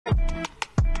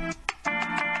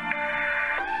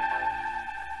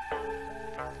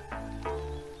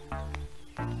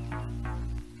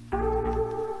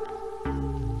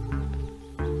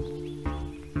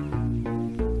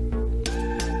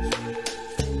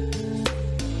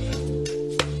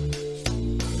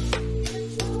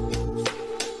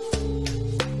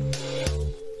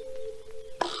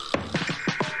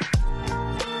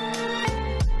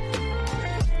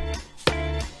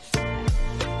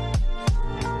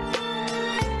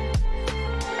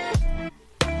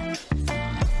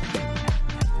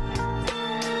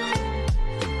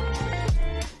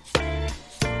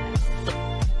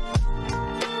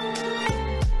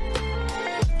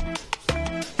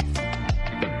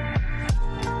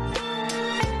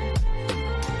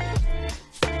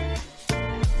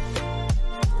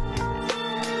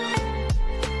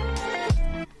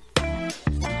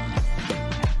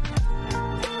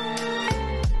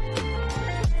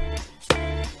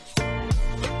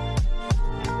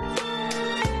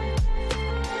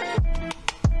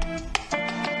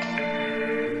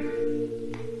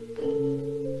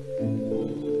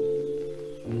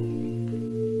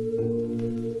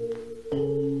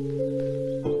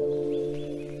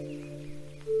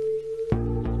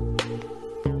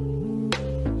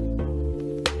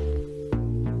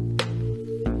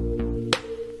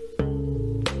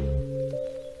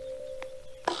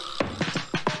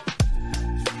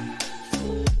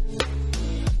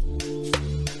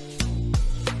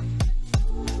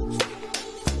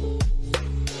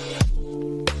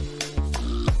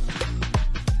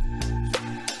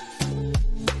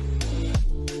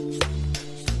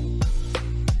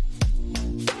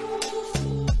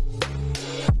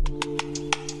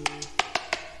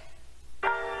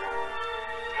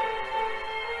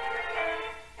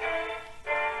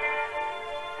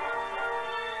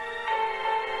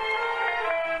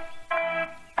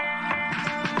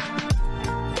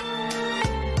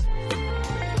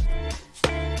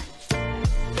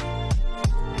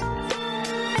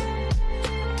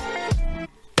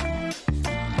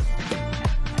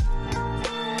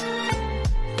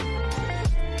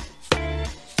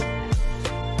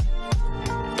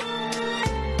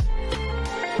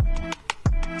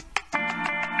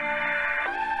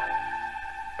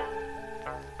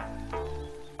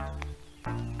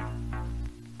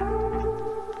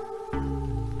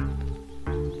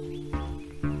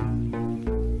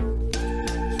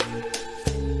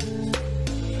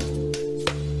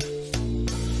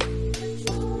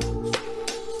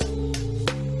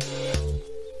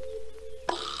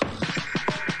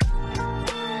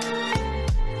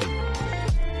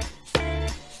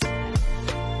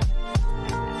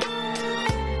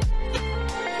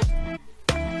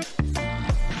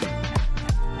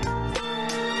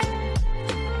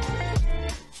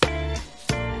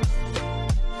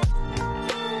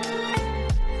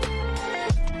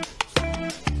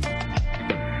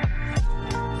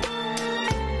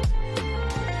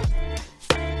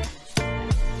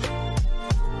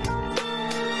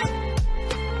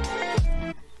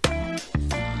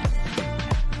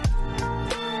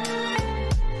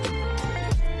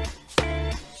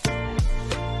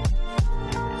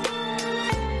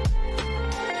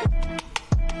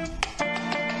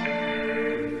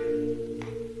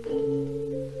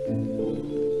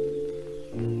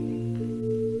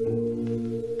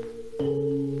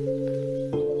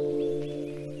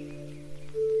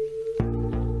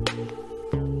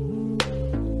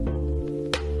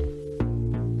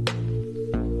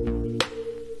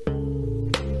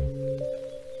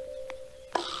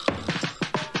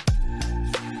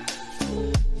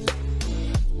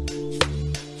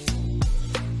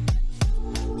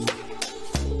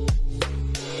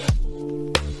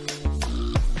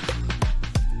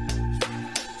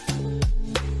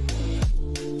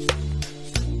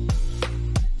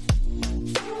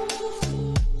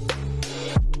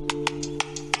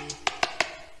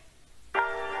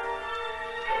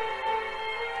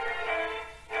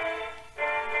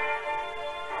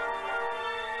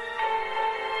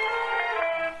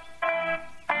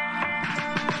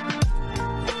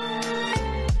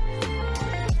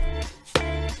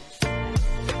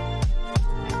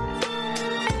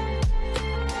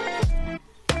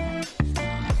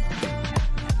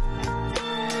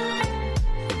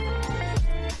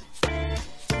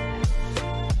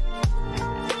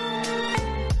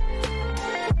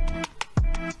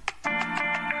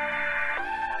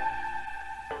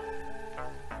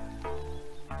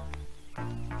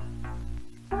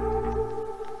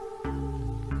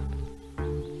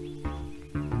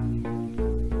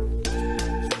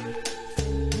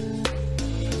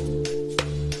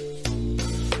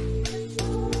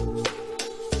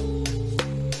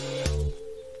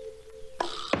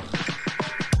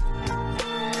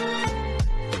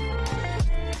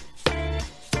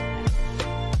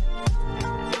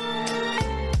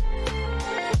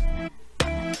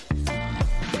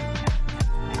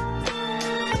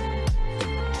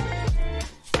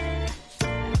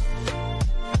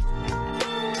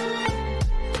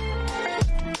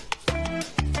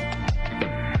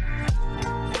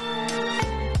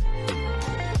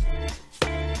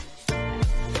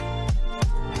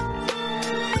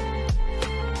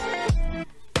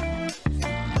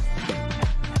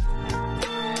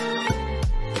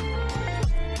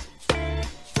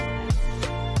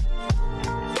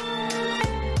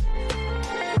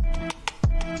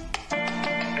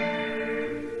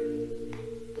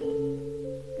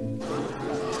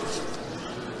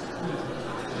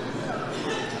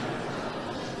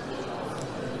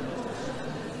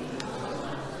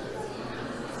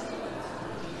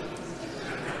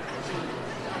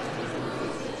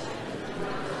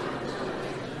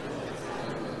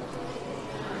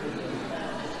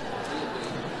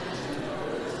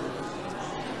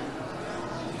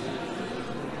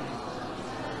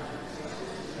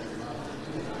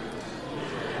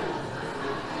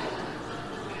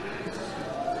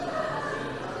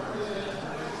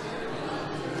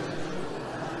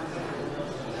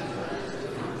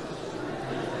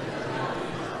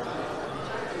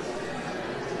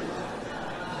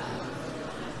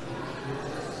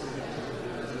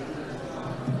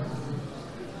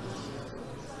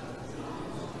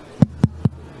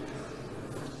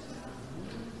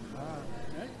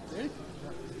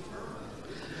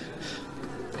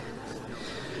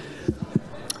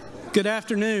Good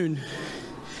afternoon.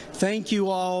 Thank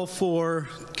you all for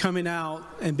coming out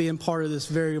and being part of this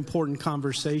very important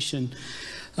conversation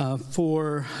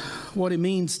for what it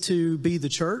means to be the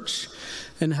church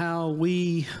and how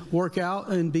we work out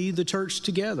and be the church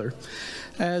together.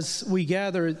 As we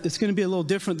gather, it's going to be a little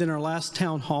different than our last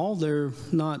town hall. There are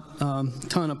not a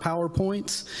ton of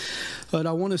PowerPoints, but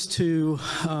I want us to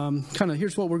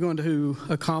here's what we're going to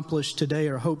accomplish today,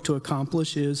 or hope to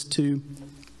accomplish, is to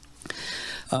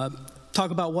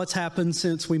talk about what's happened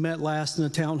since we met last in the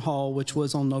town hall, which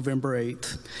was on November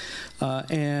 8th,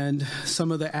 and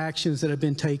some of the actions that have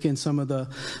been taken, some of the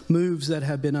moves that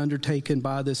have been undertaken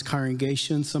by this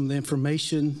congregation, some of the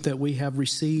information that we have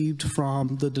received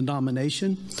from the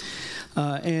denomination,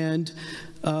 and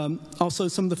also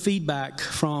some of the feedback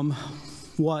from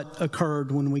what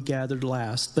occurred when we gathered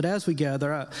last. But as we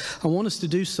gather, I want us to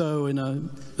do so in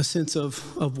a sense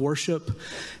of worship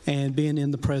and being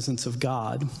in the presence of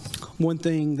God. One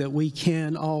thing that we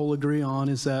can all agree on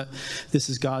is that this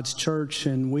is God's church,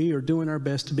 and we are doing our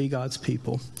best to be God's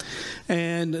people.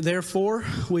 And therefore,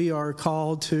 we are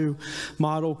called to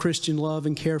model Christian love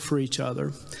and care for each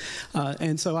other.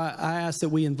 And so I ask that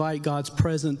we invite God's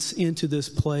presence into this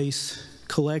place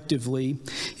collectively.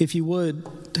 If you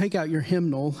would, take out your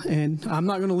hymnal, and I'm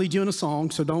not going to lead you in a song,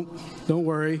 so don't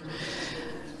worry.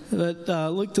 But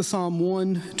look to Psalm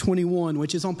 121,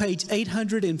 which is on page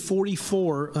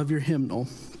 844 of your hymnal.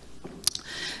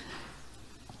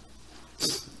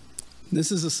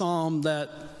 This is a psalm that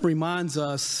reminds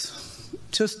us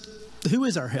just who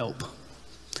is our help?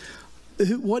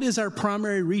 What is our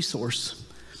primary resource?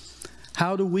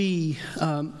 How do we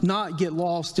not get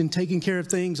lost in taking care of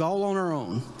things all on our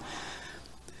own?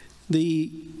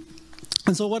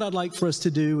 And so what I'd like for us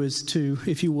to do is to,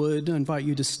 if you would, invite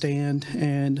you to stand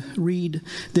and read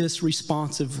this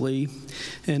responsively.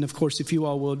 And of course, if you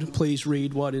all would, please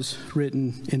read what is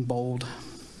written in bold.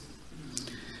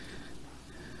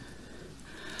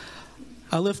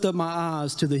 I lift up my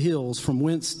eyes to the hills, from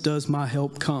whence does my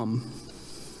help come?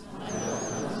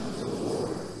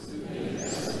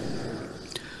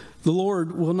 The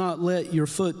Lord will not let your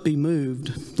foot be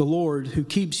moved. The Lord who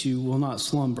keeps you will not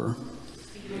slumber.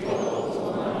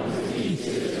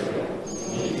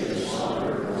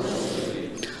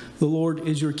 The Lord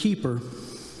is your keeper.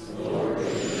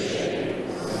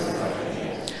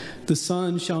 The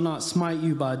sun shall not smite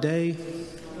you by day.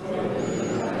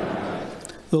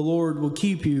 The Lord will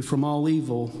keep you from all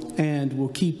evil and will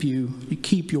keep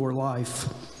your life.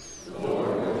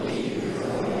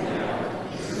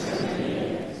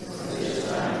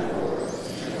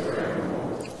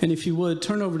 And if you would,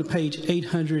 turn over to page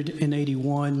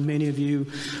 881. Many of you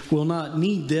will not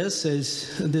need this,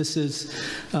 as this is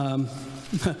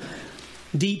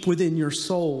deep within your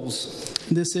souls.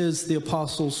 This is the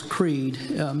Apostles' Creed.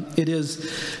 It is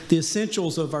the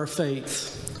essentials of our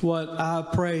faith. What I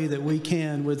pray that we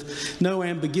can, with no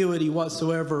ambiguity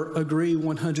whatsoever, agree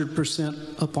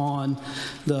 100% upon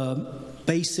the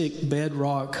basic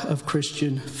bedrock of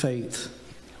Christian faith.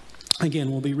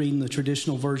 Again, we'll be reading the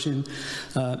traditional version,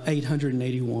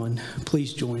 881.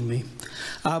 Please join me.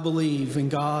 I believe in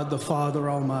God the Father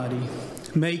Almighty,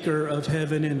 maker of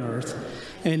heaven and earth,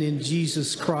 and in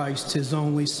Jesus Christ, his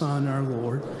only Son, our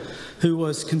Lord, who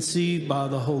was conceived by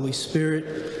the Holy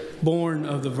Spirit, born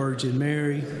of the Virgin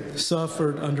Mary,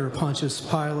 suffered under Pontius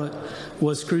Pilate,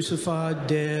 was crucified,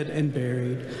 dead, and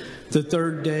buried. The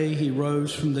third day he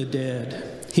rose from the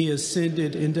dead. He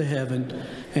ascended into heaven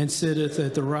and sitteth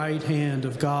at the right hand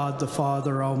of God the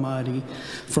Father Almighty.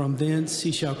 From thence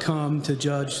he shall come to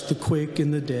judge the quick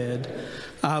and the dead.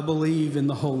 I believe in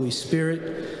the Holy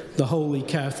Spirit, the Holy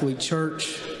Catholic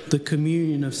Church, the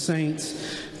communion of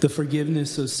saints, the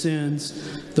forgiveness of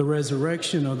sins, the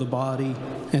resurrection of the body,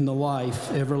 and the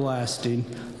life everlasting.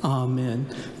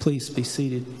 Amen. Please be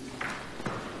seated.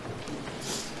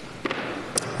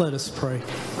 Let us pray.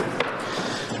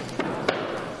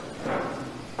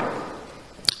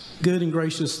 Good and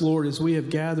gracious Lord, as we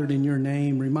have gathered in your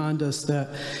name, remind us that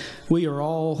we are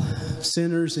all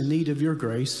sinners in need of your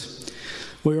grace.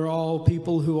 We are all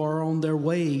people who are on their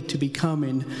way to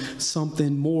becoming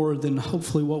something more than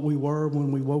hopefully what we were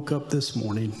when we woke up this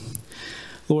morning.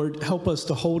 Lord, help us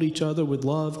to hold each other with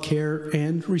love, care,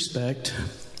 and respect.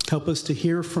 Help us to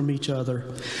hear from each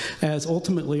other, as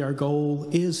ultimately our goal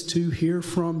is to hear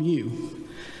from you.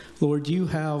 Lord, you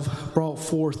have brought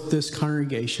forth this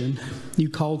congregation.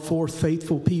 You called forth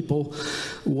faithful people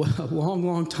a long,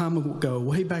 long time ago,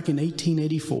 way back in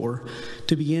 1884,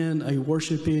 to begin a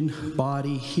worshiping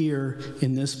body here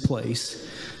in this place.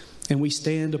 And we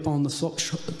stand upon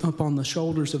the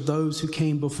shoulders of those who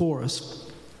came before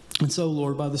us. And so,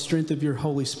 Lord, by the strength of your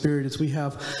Holy Spirit, as we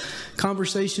have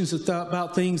conversations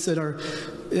about things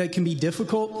that can be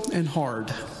difficult and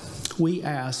hard, we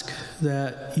ask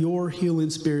that your healing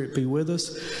spirit be with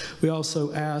us. We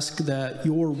also ask that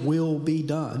your will be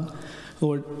done.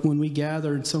 Lord, when we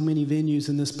gather in so many venues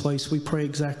in this place, we pray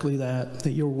exactly that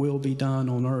your will be done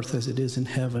on earth as it is in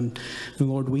heaven. And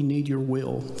Lord, we need your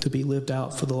will to be lived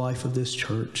out for the life of this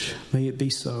church. May it be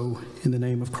so. In the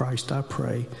name of Christ, I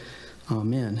pray.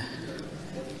 Amen.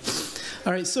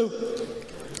 All right, so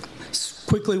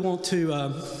quickly want to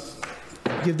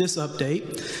give this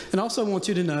update. And also want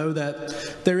you to know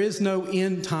that there is no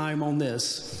end time on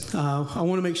this. I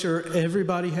want to make sure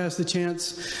everybody has the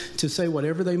chance to say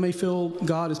whatever they may feel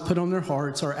God has put on their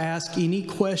hearts, or ask any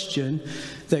question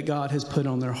that God has put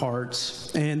on their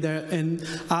hearts. And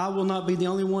I will not be the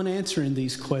only one answering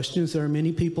these questions. There are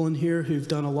many people in here who've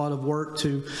done a lot of work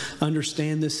to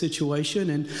understand this situation.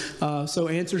 And so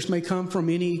answers may come from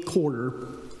any quarter.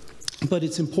 But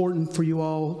it's important for you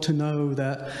all to know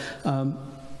that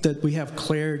that we have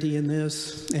clarity in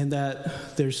this, and that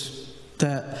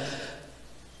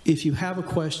if you have a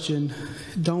question,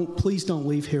 please don't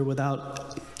leave here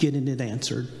without getting it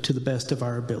answered to the best of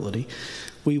our ability.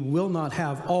 We will not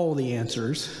have all the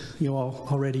answers. You all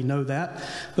already know that.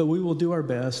 But we will do our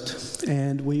best,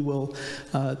 and we will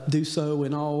do so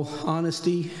in all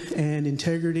honesty and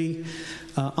integrity,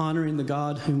 honoring the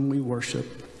God whom we worship.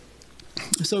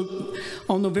 So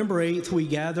on November 8th, we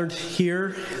gathered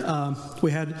here.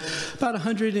 We had about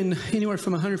anywhere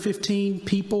from 115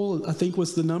 people, I think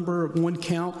was the number, one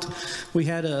count. We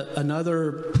had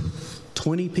another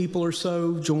 20 people or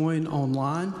so join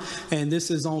online, and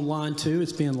this is online too.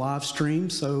 It's being live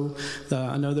streamed, so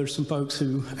I know there's some folks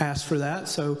who asked for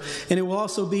that. And it will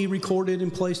also be recorded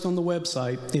and placed on the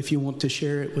website if you want to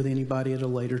share it with anybody at a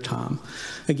later time.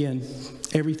 Again,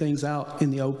 everything's out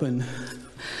in the open.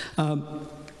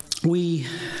 We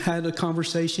had a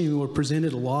conversation. We were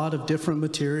presented a lot of different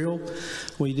material.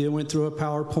 We went through a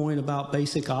PowerPoint about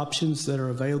basic options that are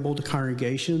available to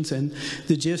congregations. And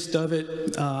the gist of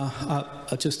it,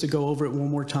 just to go over it one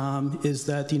more time, is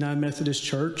that the United Methodist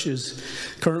Church is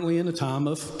currently in a time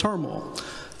of turmoil.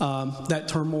 That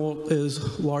turmoil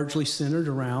is largely centered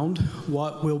around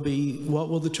what will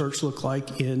the church look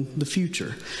like in the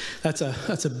future. That's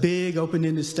a big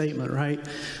open-ended statement, right?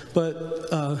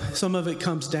 But some of it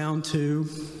comes down to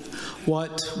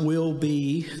what will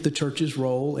be the church's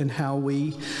role and how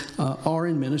we are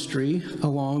in ministry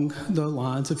along the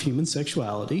lines of human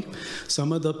sexuality.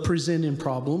 Some of the presenting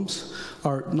problems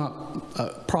are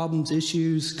not problems,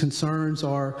 issues, concerns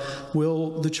are: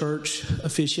 will the church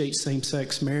officiate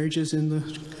same-sex marriages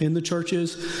in the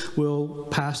churches? Will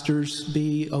pastors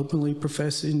be openly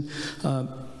professing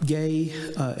gay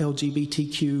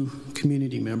LGBTQ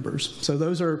community members? So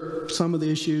those are some of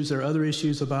the issues. There are other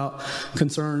issues about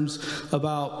concerns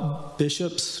about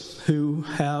bishops who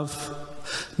have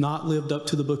not lived up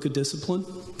to the Book of Discipline.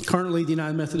 Currently, the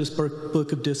United Methodist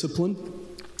Book of Discipline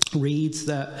reads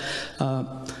that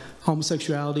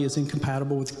homosexuality is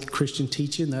incompatible with Christian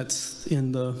teaching. That's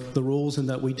in the rules, and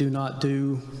that we do not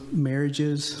do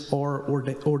marriages or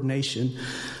ordination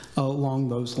along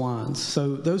those lines.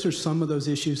 So those are some of those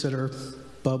issues that are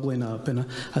bubbling up, and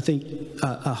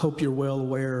I hope you're well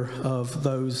aware of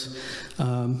those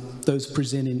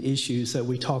presenting issues that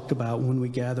we talked about when we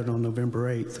gathered on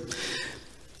November 8th.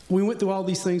 We went through all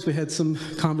these things. We had some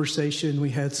conversation. We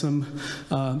had some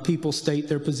people state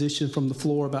their position from the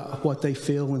floor about what they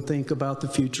feel and think about the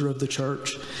future of the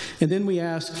church. And then we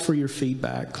asked for your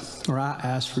feedback, or I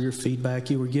asked for your feedback.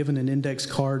 You were given an index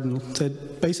card and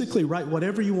said, basically, write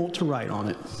whatever you want to write on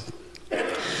it.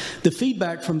 The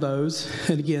feedback from those,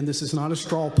 and again, this is not a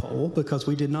straw poll because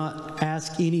we did not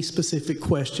ask any specific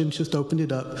questions, just opened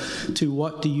it up to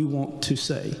what do you want to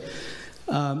say.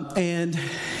 And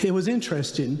it was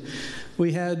interesting.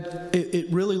 We had,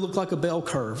 it really looked like a bell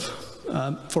curve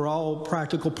for all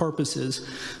practical purposes.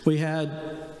 We had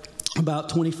about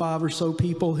 25 or so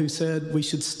people who said we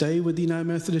should stay with the United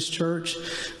Methodist Church.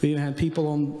 We even had people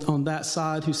on that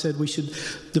side who said we should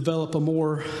develop a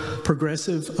more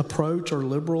progressive approach or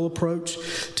liberal approach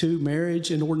to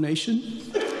marriage and ordination.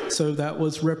 So that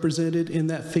was represented in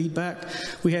that feedback.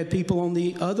 We had people on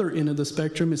the other end of the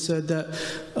spectrum who said that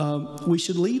we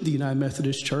should leave the United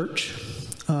Methodist Church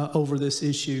over this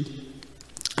issue,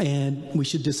 and we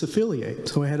should disaffiliate.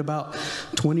 So we had about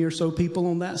 20 or so people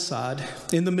on that side.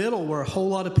 In the middle were a whole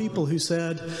lot of people who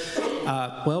said,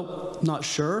 well, not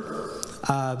sure.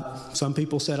 Some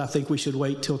people said, I think we should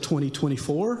wait till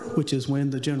 2024, which is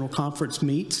when the General Conference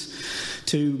meets,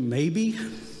 to maybe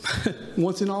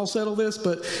once and all settle this,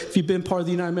 but if you've been part of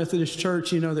the United Methodist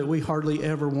Church, you know that we hardly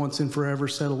ever once and forever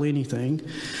settle anything.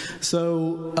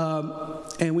 So,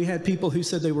 and we had people who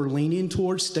said they were leaning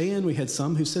towards staying. We had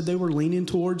some who said they were leaning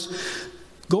towards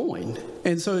going.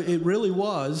 And so it really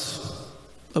was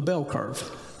a bell curve.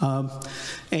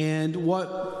 And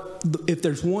if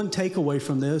there's one takeaway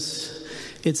from this,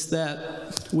 it's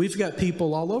that we've got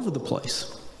people all over the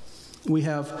place. We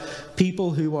have people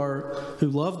who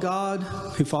love God,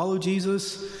 who follow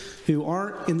Jesus, who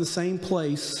aren't in the same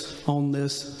place on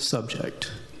this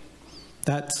subject.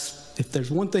 If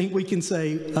there's one thing we can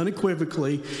say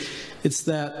unequivocally, it's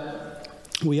that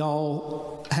we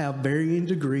all have varying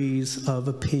degrees of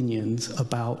opinions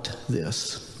about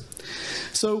this.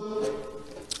 So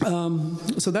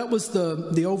that was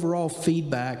the overall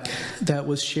feedback that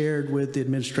was shared with the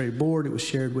administrative board. It was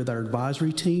shared with our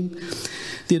advisory team.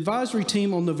 The advisory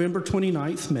team on November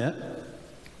 29th met.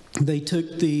 They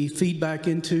took the feedback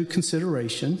into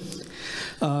consideration.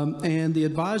 And the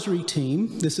advisory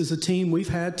team, this is a team we've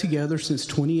had together since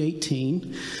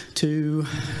 2018 to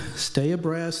stay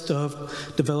abreast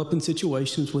of developing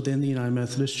situations within the United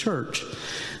Methodist Church.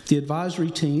 The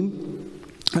advisory team,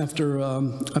 after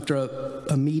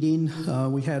a meeting,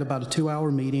 we had about a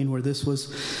 2-hour meeting where this was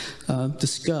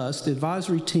discussed. The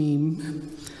advisory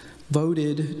team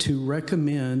voted to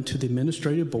recommend to the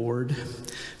administrative board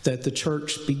that the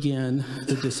church begin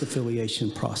the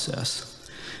disaffiliation process.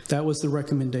 That was the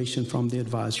recommendation from the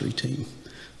advisory team.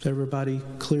 Is everybody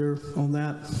clear on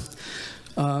that?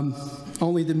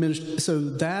 So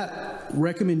that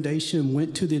recommendation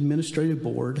went to the administrative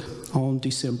board on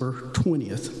December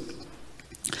 20th.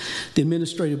 The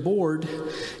administrative board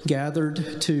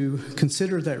gathered to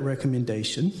consider that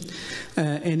recommendation.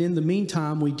 And in the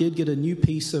meantime, we did get a new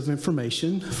piece of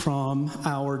information from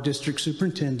our district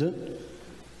superintendent.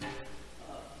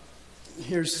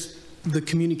 Here's the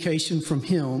communication from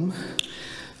him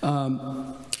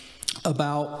about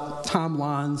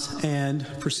timelines and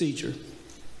procedure.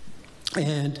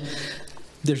 And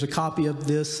there's a copy of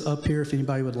this up here if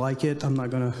anybody would like it. I'm not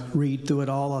going to read through it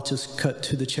all. I'll just cut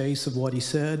to the chase of what he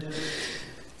said.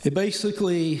 It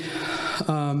basically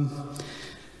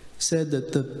said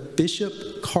that the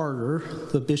Bishop Carter,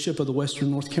 the Bishop of the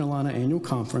Western North Carolina Annual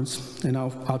Conference, and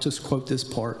I'll just quote this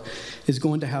part, is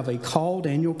going to have a called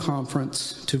annual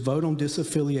conference to vote on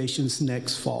disaffiliations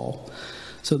next fall,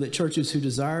 so that churches who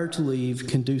desire to leave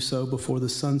can do so before the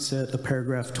sunset of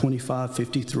paragraph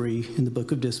 2553 in the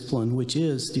Book of Discipline, which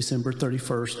is December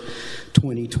 31st,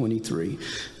 2023.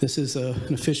 This is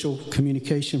an official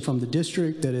communication from the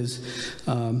district that is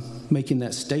making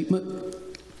that statement,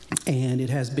 and it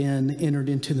has been entered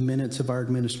into the minutes of our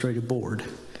administrative board.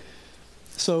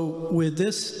 So with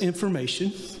this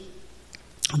information,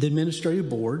 the administrative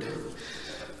board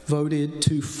voted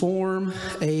to form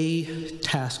a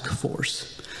task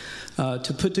force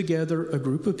to put together a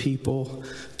group of people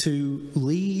to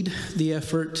lead the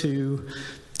effort to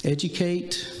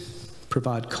educate,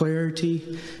 provide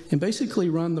clarity, and basically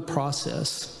run the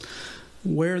process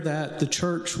where that the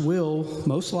church will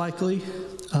most likely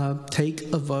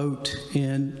take a vote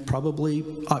in probably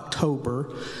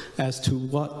October as to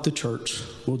what the church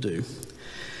will do.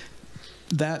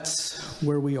 That's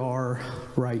where we are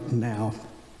right now.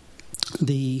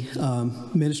 The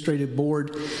administrative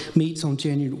board meets on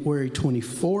January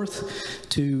 24th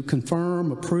to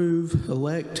confirm, approve,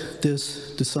 elect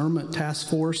this discernment task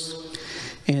force,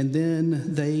 and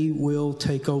then they will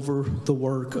take over the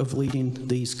work of leading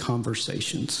these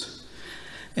conversations.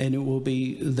 And it will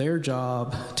be their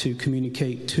job to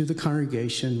communicate to the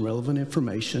congregation relevant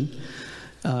information.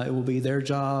 It will be their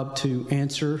job to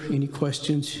answer any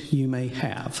questions you may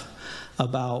have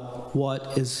about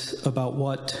what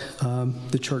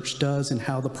the church does and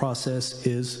how the process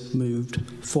is moved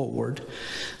forward.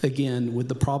 Again, with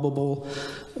the probable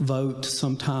vote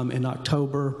sometime in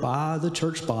October by the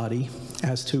church body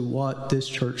as to what this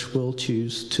church will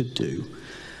choose to do.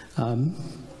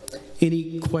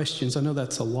 Any questions? I know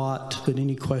that's a lot, but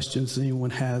any questions anyone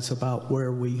has about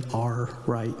where we are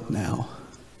right now?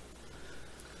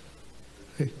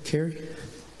 Okay, Carrie?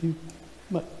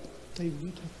 David,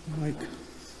 you take the mic.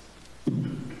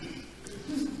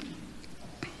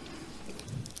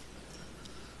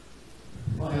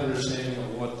 My understanding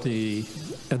of what the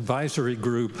advisory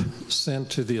group sent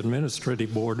to the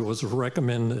administrative board was a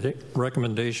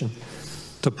recommendation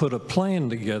to put a plan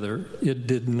together. It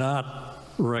did not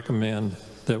recommend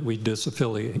that we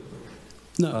disaffiliate.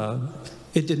 No,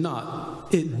 it did not.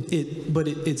 But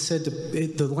it said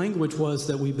the language was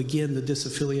that we begin the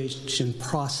disaffiliation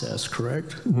process,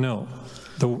 correct? No.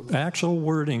 The actual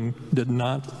wording did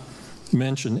not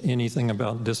mention anything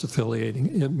about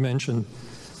disaffiliating. It mentioned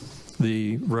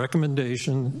the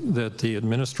recommendation that the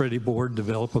administrative board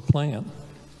develop a plan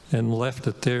and left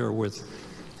it there with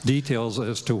details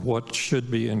as to what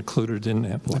should be included in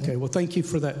that plan. Okay, well, thank you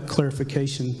for that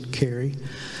clarification, Carrie.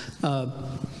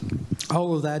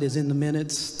 All of that is in the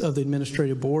minutes of the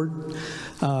administrative board,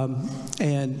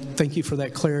 and thank you for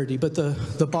that clarity. But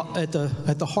at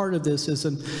the heart of this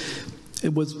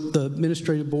it was the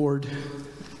administrative board.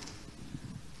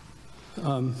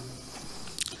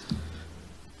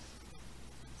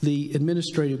 The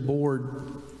administrative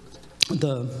board.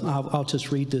 I'll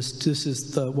just read this. This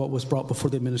is what was brought before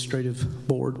the administrative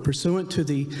board. Pursuant to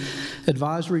the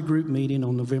advisory group meeting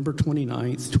on November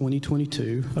 29th,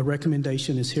 2022, a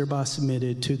recommendation is hereby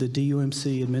submitted to the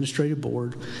DUMC administrative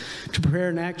board to prepare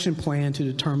an action plan to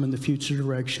determine the future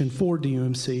direction for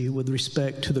DUMC with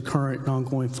respect to the current and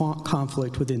ongoing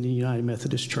conflict within the United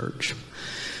Methodist Church.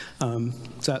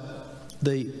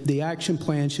 The action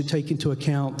plan should take into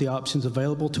account the options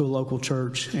available to a local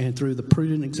church, and through the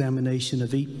prudent examination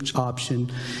of each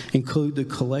option, include the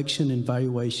collection and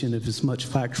evaluation of as much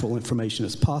factual information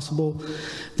as possible.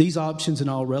 These options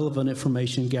and all relevant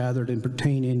information gathered and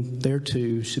pertaining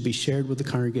thereto should be shared with the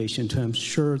congregation to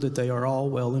ensure that they are all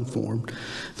well informed.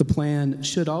 The plan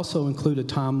should also include a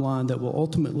timeline that will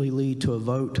ultimately lead to a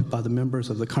vote by the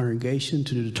members of the congregation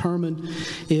to determine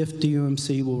if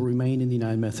DUMC will remain in the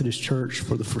United Methodist Church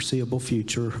for the foreseeable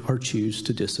future or choose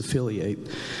to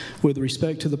disaffiliate. With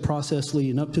respect to the process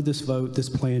leading up to this vote, this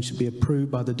plan should be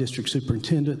approved by the district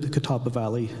superintendent, the Catawba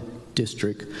Valley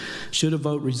District. Should a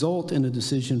vote result in a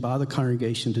decision by the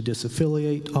congregation to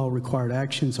disaffiliate, all required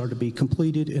actions are to be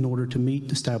completed in order to meet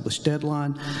the established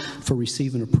deadline for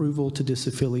receiving approval to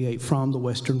disaffiliate from the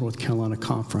Western North Carolina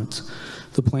Conference.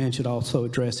 The plan should also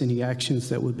address any actions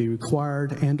that would be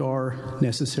required and are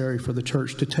necessary for the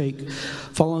church to take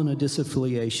following a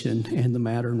disaffiliation and the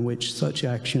manner in which such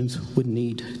actions would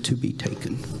need to be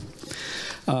taken.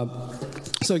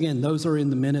 So again, those are in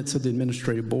the minutes of the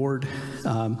administrative board,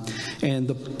 so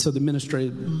the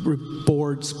administrative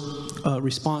board's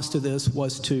response to this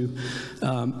was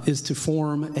is to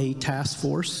form a task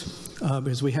force.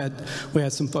 Because we had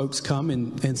some folks come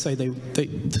and say they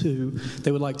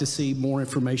would like to see more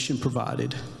information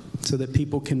provided so that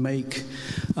people can make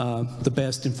the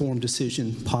best informed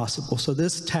decision possible. So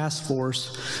this task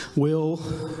force will,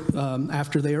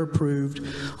 after they are approved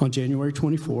on January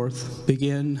 24th,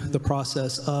 begin the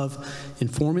process of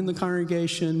informing the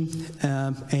congregation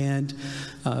and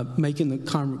making the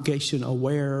congregation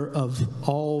aware of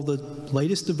all the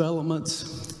latest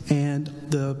developments and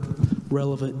the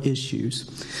relevant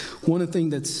issues. One thing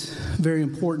that's very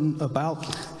important about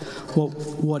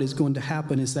what is going to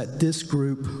happen is that this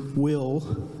group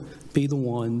will be the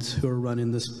ones who are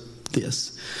running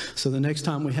this. So the next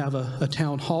time we have a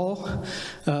town hall,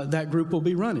 that group will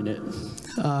be running it.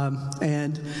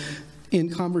 And in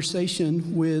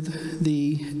conversation with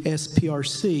the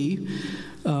SPRC,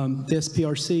 the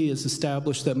SPRC has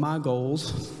established that my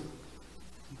goals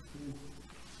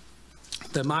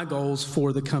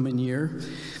for the coming year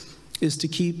is to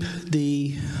keep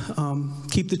the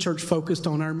church focused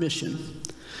on our mission.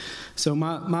 So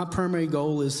my primary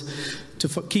goal is to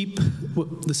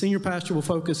the senior pastor will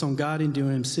focus on guiding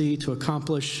DUMC to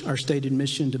accomplish our stated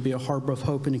mission to be a harbor of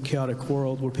hope in a chaotic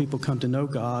world where people come to know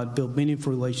God, build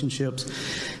meaningful relationships,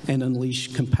 and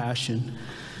unleash compassion.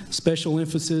 Special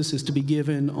emphasis is to be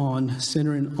given on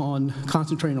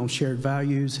concentrating on shared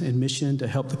values and mission to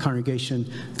help the congregation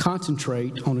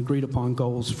concentrate on agreed upon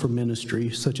goals for ministry,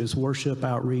 such as worship,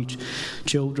 outreach,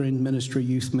 children ministry,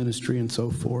 youth ministry, and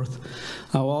so forth.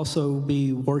 I'll also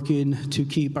be working to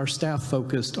keep our staff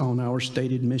focused on our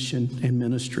stated mission and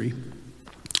ministry.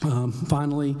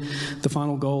 Finally, the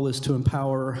final goal is to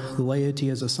empower the laity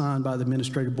as assigned by the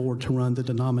administrative board to run the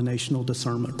denominational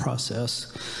discernment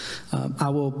process. I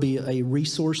will be a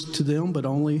resource to them, but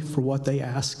only for what they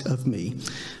ask of me.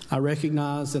 I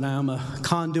recognize that I am a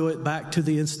conduit back to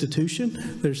the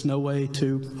institution. There's no way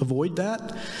to avoid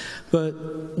that. But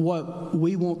what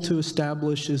we want to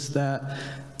establish is that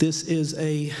this is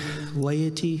a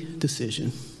laity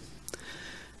decision.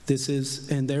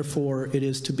 And therefore it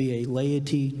is to be a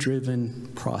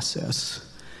laity-driven process.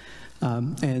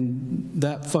 And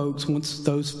that once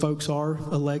those folks are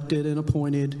elected and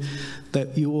appointed,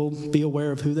 that you will be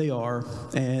aware of who they are,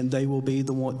 and they will be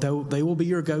they will be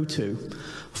your go-to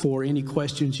for any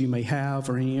questions you may have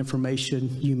or any information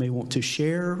you may want to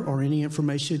share or any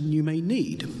information you may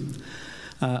need.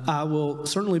 I will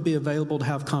certainly be available to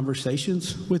have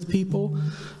conversations with people,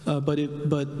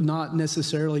 but not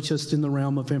necessarily just in the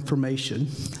realm of information,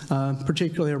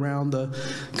 particularly around the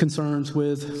concerns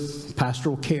with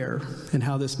pastoral care and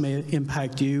how this may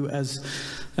impact you as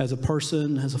a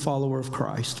person, as a follower of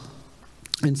Christ.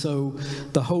 And so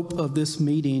the hope of this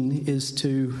meeting is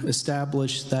to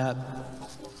establish that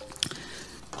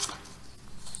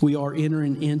we are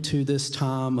entering into this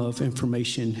time of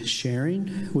information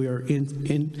sharing. We are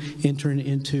entering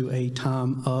into a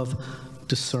time of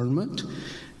discernment,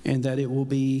 and that it will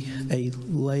be a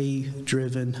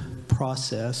lay-driven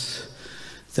process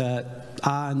that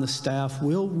I and the staff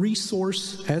will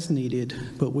resource as needed,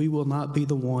 but we will not be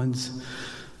the ones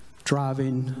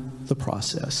driving the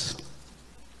process.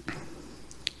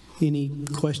 Any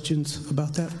questions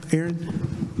about that,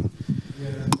 Aaron?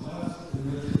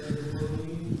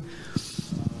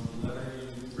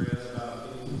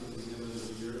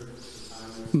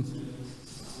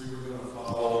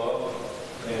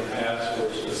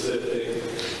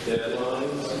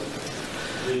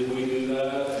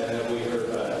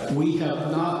 We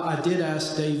have not. I did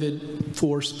ask David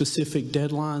for specific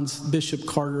deadlines. Bishop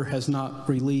Carter has not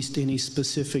released any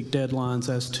specific deadlines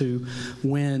as to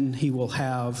when he will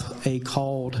have a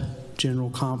called general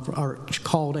conference or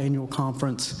called annual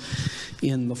conference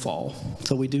in the fall.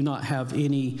 So we do not have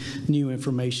any new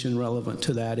information relevant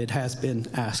to that. It has been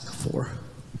asked for.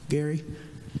 Gary?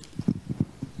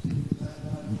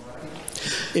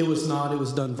 It was not. It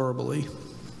was done verbally.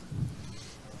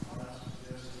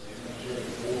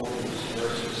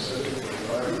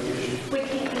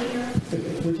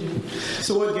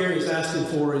 So what Gary is asking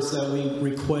for is that we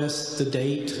request the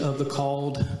date of the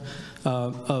called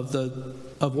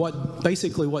of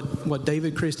what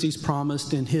David Christie's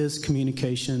promised in his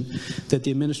communication, that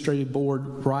the administrative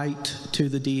board write to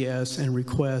the DS and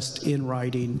request in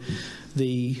writing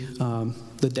the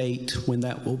date when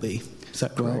that will be. Is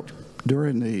that correct? Well,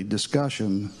 during the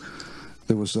discussion,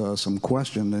 there was some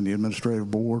question in the administrative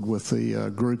board with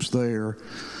the groups there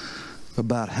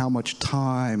about how much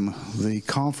time the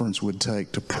conference would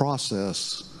take to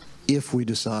process if we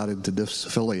decided to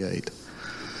disaffiliate.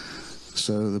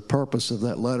 So the purpose of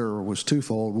that letter was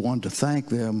twofold. One, to thank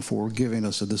them for giving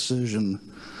us a decision,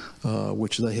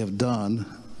 which they have done,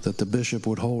 that the bishop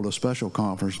would hold a special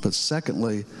conference. But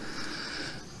secondly,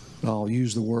 I'll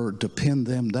use the word to pin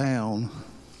them down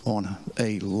on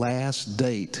a last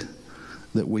date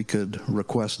that we could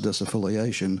request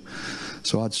disaffiliation.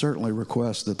 So I'd certainly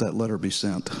request that that letter be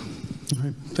sent. All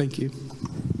right, thank you.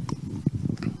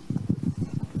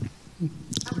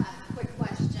 I have a quick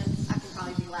question. I can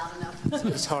probably be loud enough.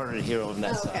 It's harder to hear on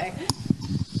that Okay.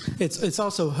 side. It's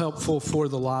also helpful for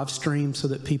the live stream so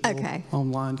that people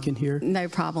online can hear. No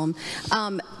problem.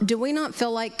 Do we not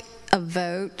feel like a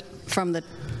vote from the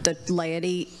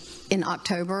laity in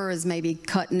October is maybe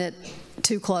cutting it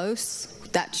too close?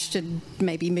 That should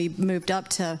maybe be moved up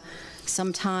to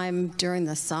sometime during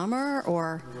the summer,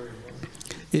 or?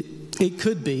 It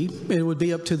could be. It would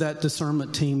be up to that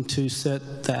discernment team to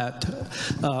set that.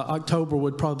 October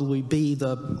would probably be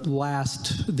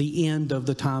the end of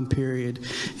the time period.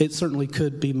 It certainly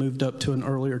could be moved up to an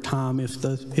earlier time if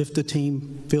the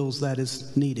team feels that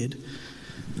is needed.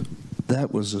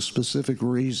 That was a specific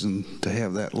reason to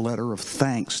have that letter of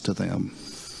thanks to them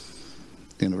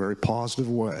in a very positive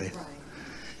way. Right.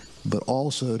 But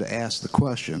also to ask the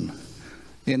question,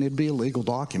 and it'd be a legal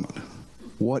document,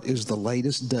 what is the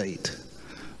latest date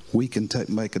we can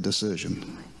make a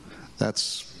decision?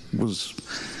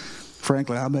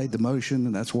 Frankly, I made the motion,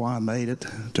 and that's why I made it,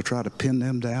 to try to pin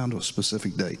them down to a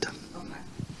specific date.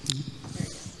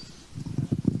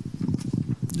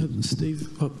 Okay. Steve?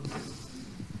 Oh.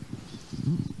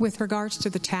 With regards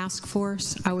to the task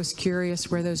force, I was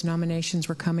curious where those nominations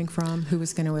were coming from, who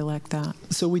was going to elect that.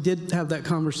 So we did have that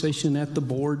conversation at the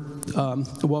board. There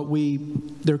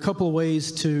are a couple of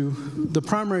ways the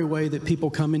primary way that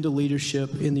people come into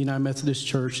leadership in the United Methodist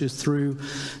Church is through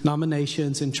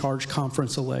nominations and charge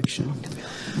conference election.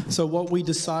 So what we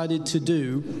decided to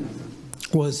do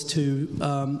was to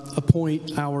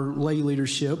appoint our lay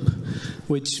leadership,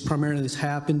 which primarily is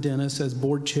Hap and Dennis as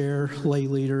board chair, lay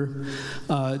leader,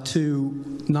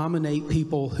 to nominate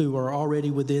people who are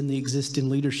already within the existing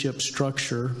leadership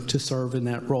structure to serve in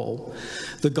that role.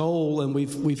 The goal, and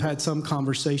we've had some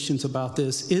conversations about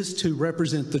this, is to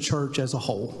represent the church as a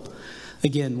whole.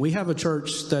 Again, we have a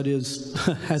church that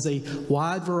has a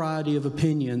wide variety of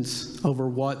opinions over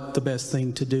what the best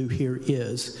thing to do here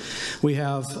is. We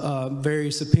have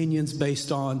various opinions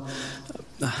based on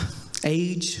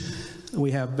age,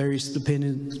 We have various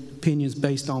opinions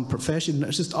based on profession.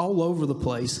 It's just all over the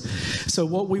place. So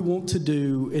what we want to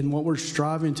do and what we're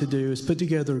striving to do is put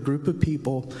together a group of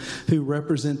people who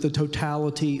represent the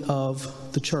totality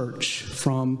of the church,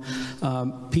 from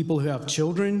people who have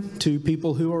children to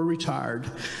people who are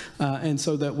retired, and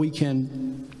so that we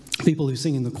can, people who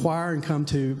sing in the choir and come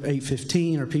to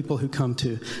 8:15, or people who come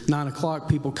to 9 o'clock,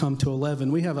 people come to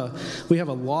 11. We have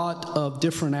a lot of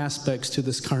different aspects to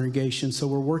this congregation, so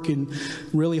we're working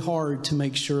really hard to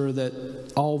make sure that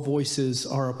all voices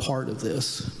are a part of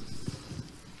this.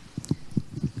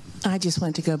 I just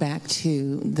want to go back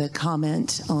to the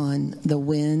comment on the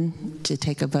when to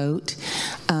take a vote.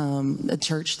 A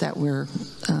church that we're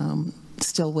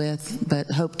still with,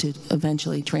 but hope to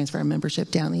eventually transfer our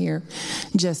membership down here,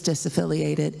 just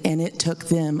disaffiliated, and it took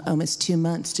them almost 2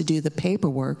 months to do the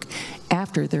paperwork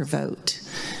after their vote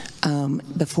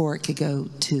before it could go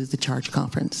to the charge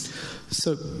conference.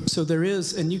 So there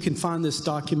is, and you can find this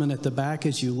document at the back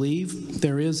as you leave,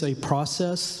 there is a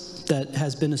process that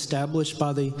has been established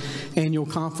by the annual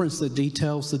conference that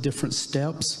details the different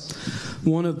steps.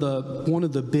 One of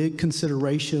the big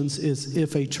considerations is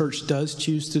if a church does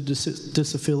choose to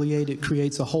disaffiliate, it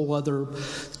creates a whole other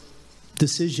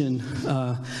decision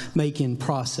making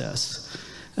process.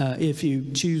 If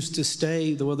you choose to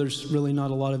stay, well, there's really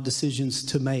not a lot of decisions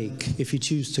to make. If you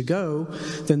choose to go,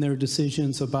 then there are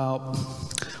decisions about,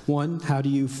 one, how do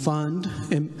you fund?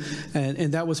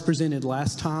 And that was presented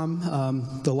last time.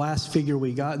 The last figure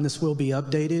we got, and this will be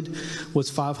updated, was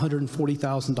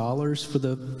 $540,000 for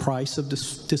the price of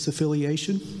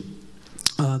disaffiliation.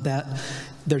 That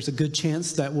there's a good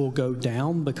chance that will go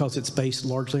down because it's based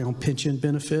largely on pension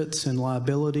benefits and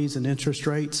liabilities and interest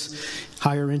rates.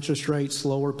 Higher interest rates,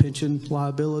 lower pension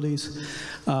liabilities.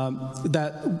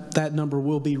 That number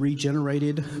will be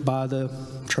regenerated by the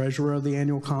treasurer of the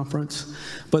annual conference,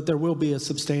 but there will be a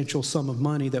substantial sum of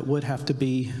money that would have to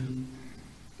be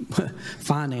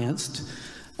financed.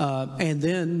 And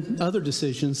then other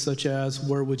decisions such as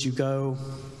where would you go?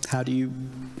 How do you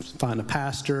find a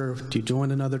pastor? Do you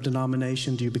join another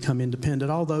denomination? Do you become independent?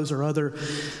 All those are other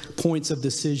points of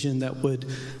decision that would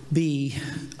be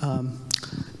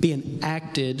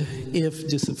enacted if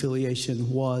disaffiliation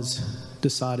was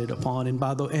decided upon.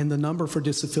 And the number for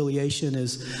disaffiliation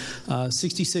is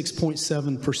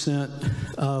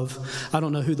 66.7% of, I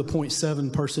don't know who the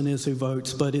 0.7 person is who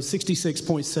votes, but it's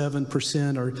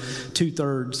 66.7%, or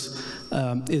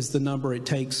 2/3 is the number it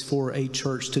takes for a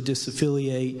church to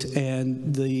disaffiliate.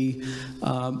 And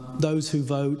those who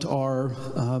vote are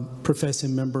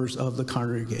professing members of the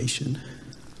congregation.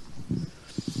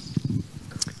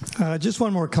 Just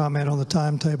one more comment on the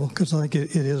timetable, because I think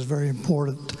it is very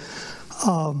important.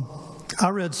 I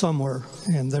read somewhere,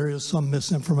 and there is some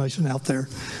misinformation out there,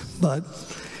 but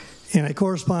in a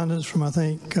correspondence from, I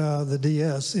think, the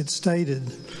DS, it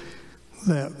stated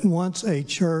that once a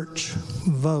church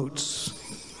votes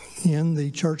in the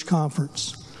church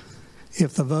conference,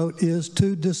 if the vote is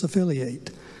to disaffiliate,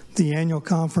 the annual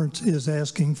conference is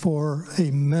asking for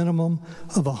a minimum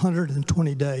of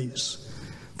 120 days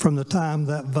from the time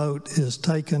that vote is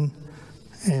taken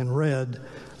and read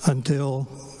until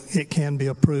it can be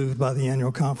approved by the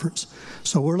annual conference.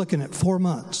 So we're looking at 4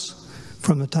 months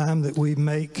from the time that we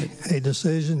make a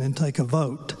decision and take a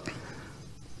vote.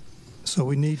 So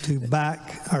we need to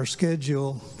back our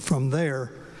schedule from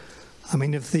there. I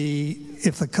mean, if the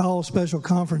call special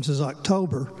conference is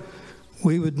October,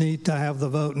 we would need to have the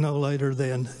vote no later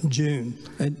than June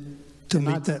to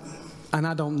meet that. And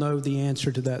I don't know the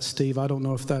answer to that, Steve. I don't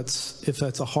know if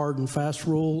that's a hard and fast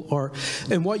rule,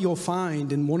 and what you'll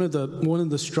find, and one of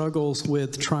the struggles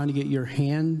with trying to get your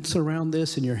hands around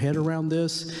this and your head around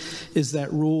this is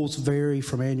that rules vary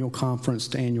from annual conference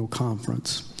to annual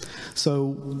conference.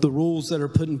 So the rules that are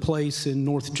put in place in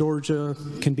North Georgia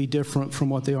can be different from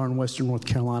what they are in Western North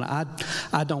Carolina.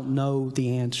 I don't know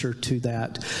the answer to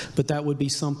that, but that would be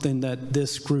something that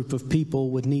this group of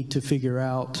people would need to figure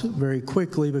out very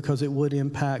quickly, because it would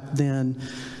impact then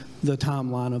the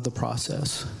timeline of the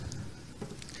process.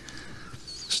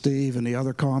 Steve, any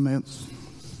other comments?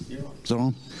 Yeah.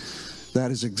 So that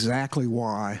is exactly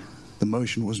why the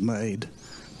motion was made,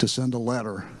 to send a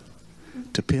letter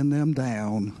to pin them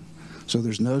down so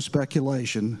there's no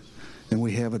speculation and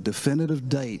we have a definitive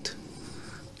date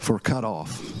for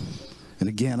cutoff. And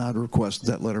again, I'd request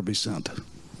that letter be sent.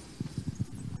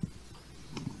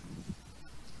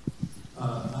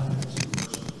 I have two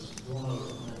questions. One of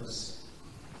them is,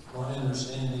 my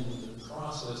understanding of the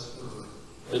process for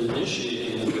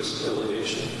initiating a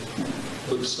disaffiliation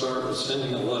would start with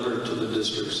sending a letter to the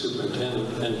district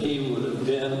superintendent, and he would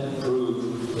then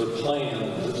approve the plan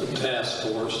that the task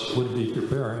force would be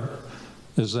preparing.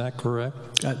 Is that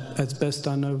correct? As best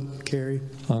I know, Kerry.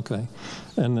 Okay.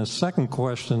 And the second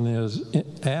question is,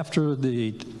 after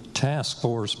the task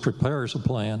force prepares a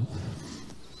plan,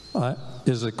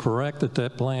 is it correct that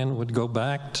that plan would go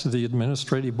back to the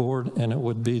administrative board, and it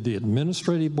would be the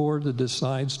administrative board that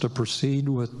decides to proceed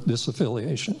with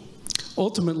disaffiliation?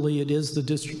 Ultimately, it is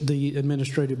the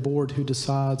administrative board who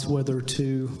decides whether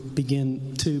to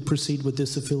begin to proceed with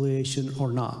disaffiliation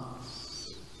or not.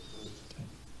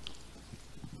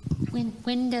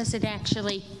 When does it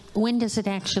actually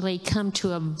come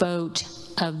to a vote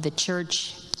of the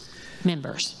church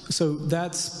members? So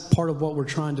that's part of what we're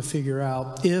trying to figure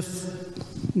out. If,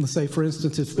 let's say, for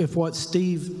instance, if what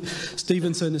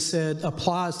Stevenson has said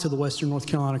applies to the Western North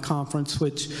Carolina Conference,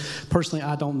 which personally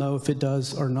I don't know if it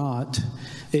does or not,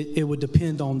 it would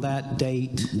depend on that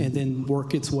date and then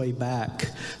work its way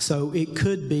back. So it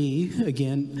could be,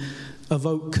 again, a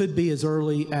vote could be as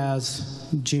early as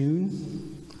June,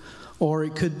 or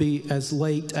it could be as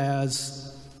late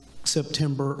as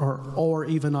September or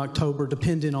even October,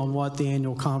 depending on what the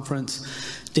annual conference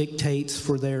dictates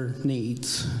for their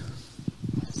needs.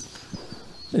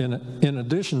 In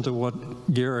addition to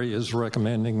what Gary is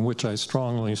recommending, which I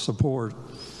strongly support,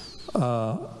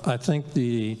 I think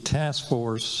the task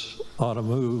force ought to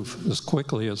move as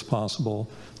quickly as possible.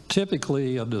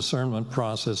 Typically, a discernment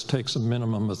process takes a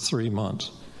minimum of 3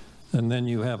 months, and then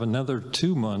you have another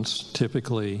 2 months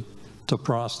typically to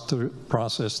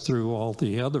process through all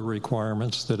the other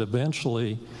requirements that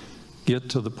eventually get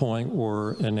to the point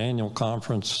where an annual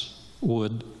conference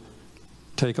would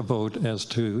take a vote as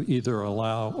to either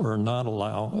allow or not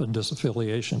allow a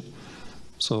disaffiliation.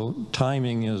 So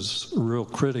timing is real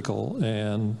critical,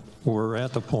 and we're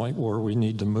at the point where we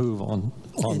need to move on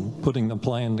putting the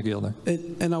plan together.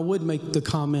 And I would make the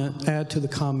comment, add to the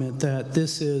comment, that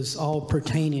this is all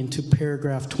pertaining to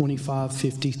paragraph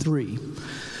 2553.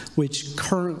 Which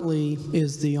currently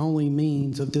is the only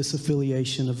means of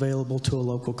disaffiliation available to a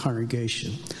local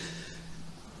congregation.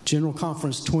 General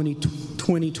Conference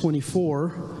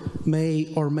 2024 may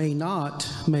or may not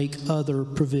make other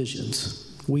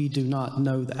provisions. We do not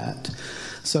know that.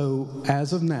 So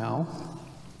as of now,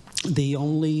 the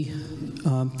only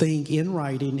thing in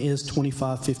writing is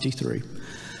 2553.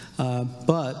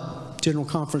 But General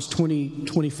Conference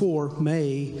 2024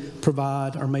 may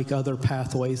provide or make other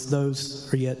pathways.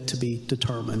 Those are yet to be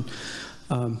determined.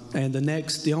 And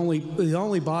the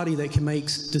only body that can make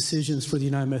decisions for the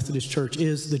United Methodist Church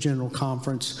is the General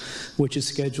Conference, which is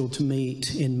scheduled to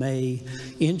meet in May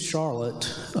in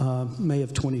Charlotte, May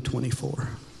of 2024.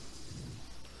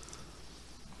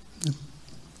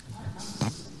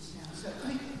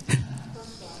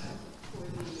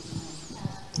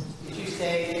 Did you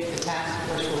say the task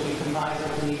force will be comprised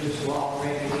of leaders who are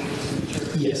already leaders in the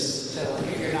church? Yes. So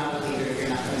if you're not a leader, you're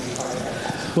not going to be part of that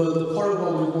task force. Well, the part of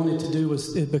what we wanted to do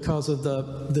was because of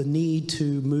the need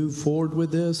to move forward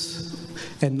with this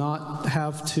and not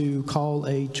have to call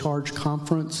a charge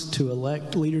conference to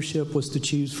elect leadership, was to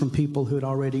choose from people who had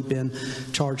already been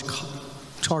charge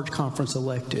conference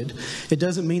elected. It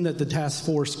doesn't mean that the task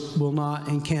force will not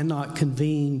and cannot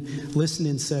convene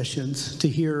listening sessions to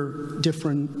hear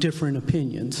different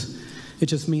opinions. It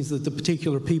just means that the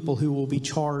particular people who will be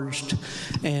charged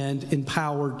and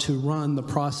empowered to run the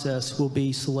process will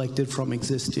be selected from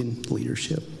existing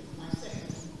leadership.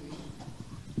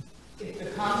 If the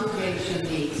congregation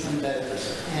meets and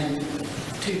votes and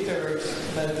 2/3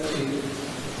 vote to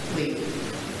leave,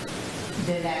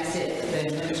 then that's it. The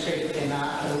administrator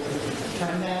cannot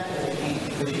overturn that, or they can't,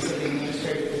 because you said the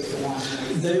administrator is the one.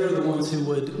 They are the ones who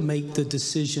would make the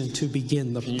decision to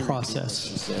begin the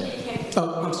process.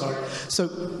 Oh, I'm sorry. So,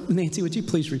 Nancy, would you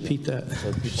please repeat that?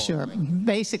 Sure.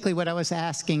 Basically, what I was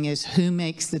asking is who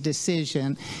makes the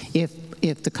decision if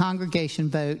the congregation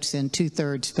votes and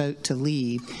 2/3 vote to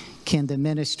leave, can the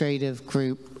administrative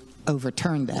group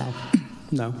overturn that?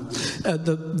 No.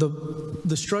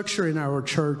 The structure in our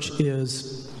church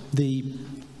is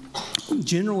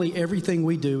generally everything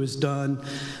we do is done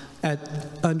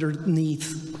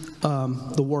underneath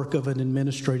the work of an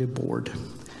administrative board.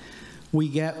 We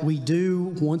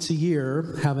do once a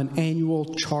year have an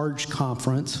annual charge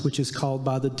conference, which is called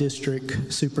by the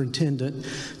district superintendent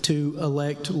to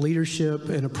elect leadership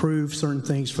and approve certain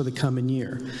things for the coming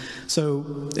year.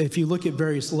 So if you look at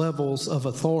various levels of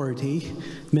authority,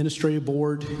 administrative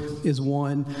board is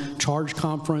one, charge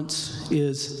conference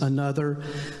is another.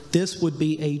 This would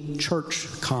be a church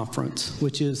conference,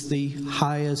 which is the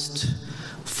highest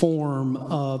form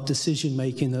of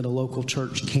decision-making that a local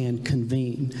church can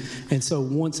convene. And so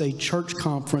once a church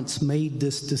conference made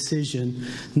this decision,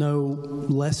 no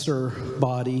lesser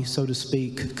body, so to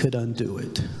speak, could undo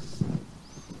it.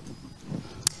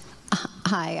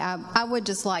 Hi, I would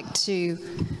just like to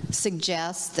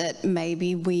suggest that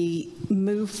maybe we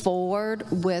move forward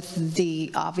with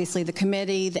obviously the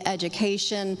committee, the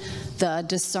education, the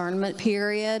discernment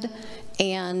period,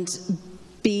 and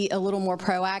be a little more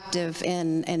proactive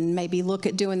and maybe look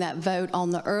at doing that vote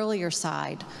on the earlier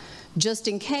side, just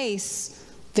in case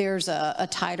there's a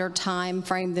tighter time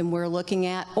frame than we're looking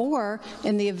at, or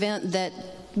in the event that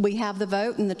we have the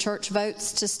vote and the church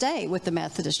votes to stay with the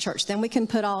Methodist Church. Then we can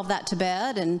put all of that to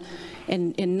bed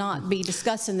and not be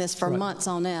discussing this for months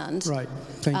on end. Right.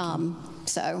 Thank you.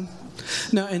 So.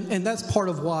 No, and that's part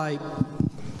of why,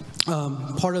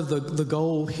 part of the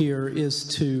goal here is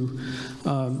to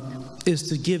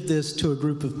give this to a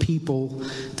group of people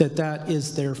that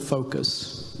is their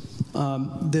focus.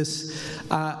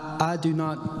 I do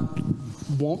not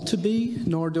want to be,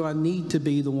 nor do I need to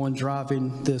be the one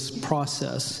driving this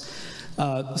process.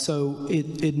 So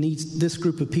it needs, this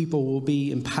group of people will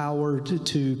be empowered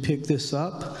to pick this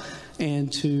up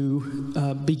and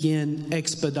to begin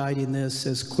expediting this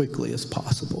as quickly as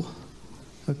possible.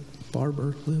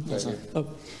 Barbara, Liv?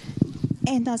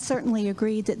 And I certainly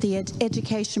agree that the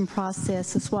education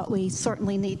process is what we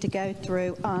certainly need to go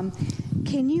through.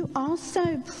 Can you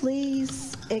also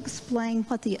please explain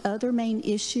what the other main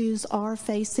issues are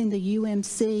facing the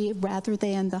UMC rather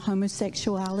than the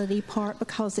homosexuality part?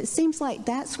 Because it seems like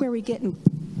that's where we're getting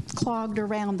clogged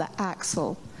around the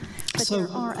axle. But there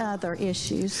are other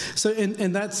issues. So,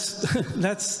 and that's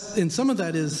and some of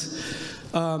that is,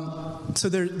 so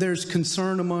there's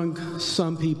concern among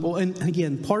some people. And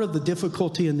again, part of the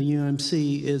difficulty in the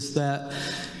UMC is that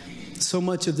so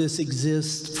much of this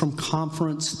exists from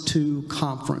conference to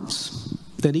conference.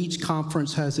 That each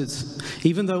conference has its,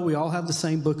 even though we all have the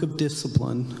same book of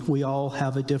discipline, we all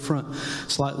have a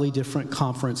slightly different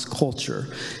conference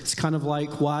culture. It's kind of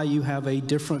like why you have a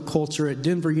different culture at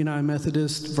Denver United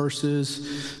Methodist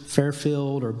versus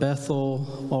Fairfield or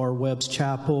Bethel or Webb's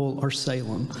Chapel or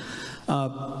Salem.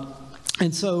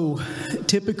 And so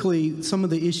typically some of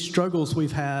the struggles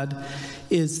we've had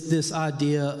is this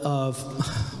idea of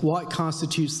what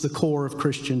constitutes the core of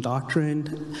Christian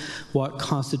doctrine, what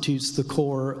constitutes the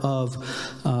core of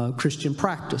Christian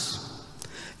practice.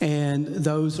 And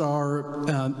those are,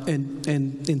 and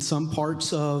in some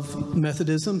parts of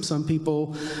Methodism, some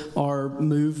people have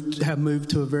moved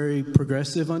to a very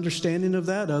progressive understanding of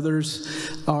that.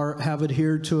 Others have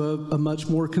adhered to a much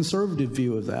more conservative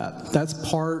view of that. That's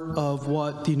part of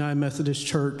what the United Methodist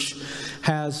Church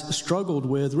has struggled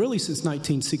with really since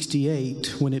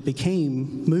 1968, when it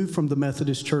moved from the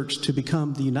Methodist Church to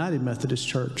become the United Methodist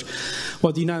Church.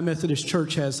 What the United Methodist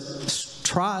Church has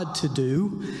tried to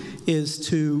do is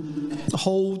to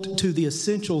hold to the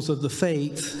essentials of the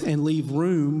faith and leave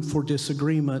room for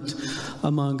disagreement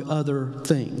among other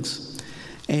things.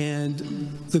 And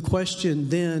the question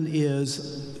then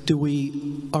is,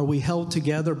 are we held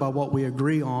together by what we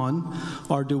agree on,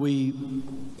 or do we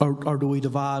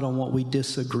divide on what we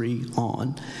disagree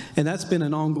on? And that's been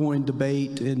an ongoing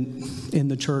debate in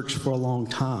the church for a long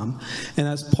time. And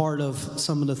that's part of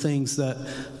some of the things that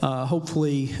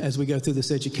hopefully as we go through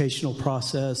this educational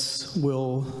process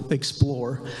we'll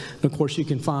explore. And of course you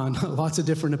can find lots of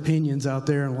different opinions out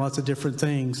there and lots of different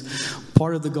things.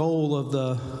 Part of the goal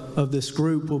of this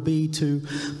group will be to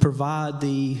provide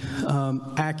the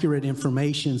accurate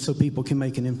information so people can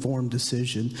make an informed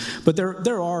decision. But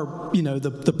there are,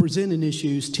 the presenting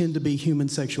issues tend to be human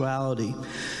sexuality.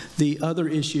 The other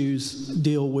issues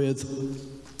deal with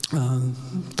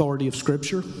authority of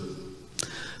Scripture,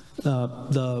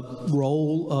 the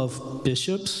role of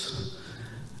bishops,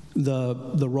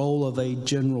 the role of a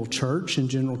general church and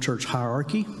general church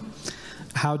hierarchy.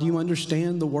 How do you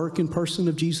understand the work and person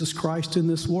of Jesus Christ in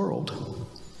this world?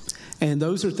 And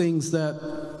those are things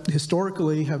that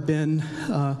historically have been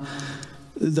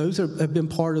have been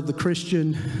part of the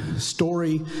Christian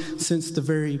story since the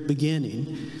very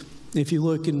beginning. If you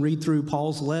look and read through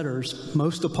Paul's letters,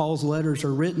 most of Paul's letters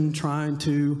are written trying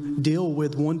to deal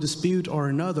with one dispute or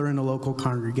another in a local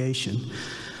congregation.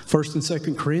 1st and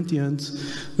 2nd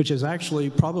Corinthians, which is actually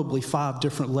probably 5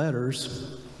 different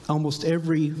letters, almost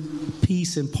every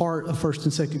piece and part of 1st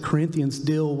and 2nd Corinthians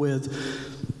deal with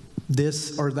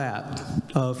this or that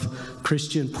of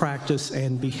Christian practice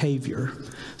and behavior.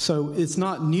 So it's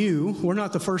not new. We're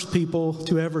not the first people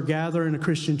to ever gather in a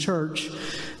Christian church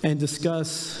and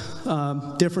discuss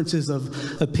differences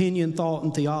of opinion, thought,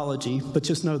 and theology, but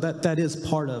just know that that is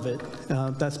part of it.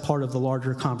 That's part of the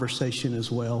larger conversation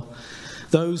as well.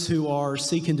 Those who are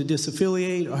seeking to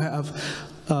disaffiliate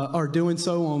are doing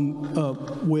so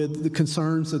with the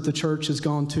concerns that the church has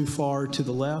gone too far to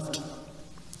the left.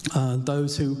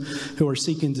 Those who are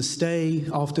seeking to stay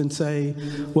often say,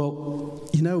 well,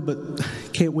 but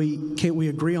can't we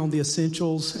agree on the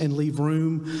essentials and leave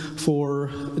room for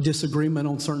disagreement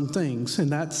on certain things?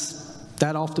 And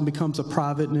that often becomes a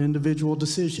private and individual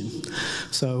decision.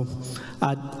 So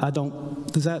I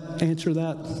don't, does that answer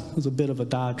that? It was a bit of a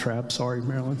diatribe, sorry,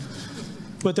 Marilyn.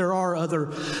 But there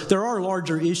are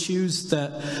larger issues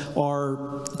that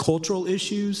are cultural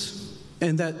issues.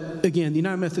 And that, again, the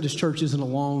United Methodist Church isn't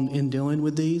alone in dealing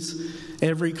with these.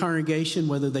 Every congregation,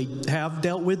 whether they have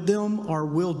dealt with them or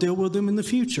will deal with them in the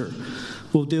future,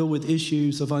 will deal with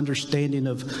issues of understanding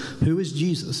of who is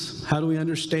Jesus? How do we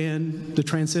understand the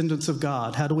transcendence of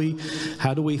God? How do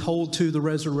we hold to the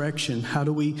resurrection? How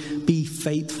do we be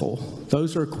faithful?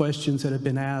 Those are questions that have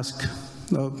been asked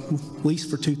at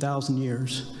least for 2,000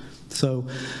 years. So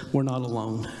we're not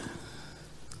alone.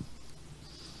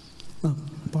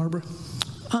 Barbara?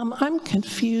 I'm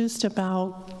confused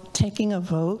about taking a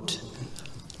vote.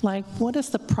 Like, what is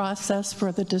the process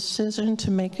for the decision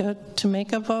to make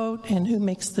a vote, and who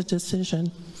makes the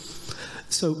decision?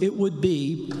 So it would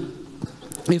be,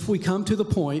 if we come to the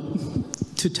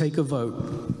point to take a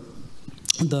vote,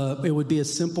 it would be a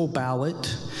simple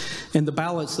ballot. And the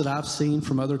ballots that I've seen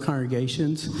from other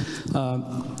congregations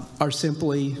are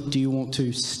simply, do you want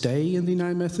to stay in the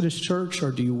United Methodist Church,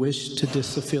 or do you wish to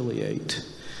disaffiliate?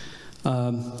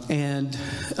 The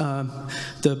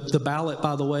ballot,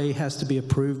 by the way, has to be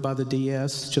approved by the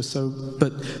DS.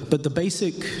 But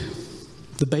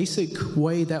the basic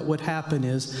way that would happen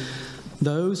is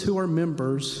those who are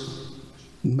members,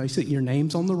 basically your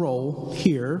name's on the roll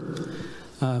here,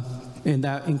 and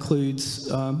that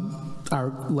includes our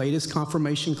latest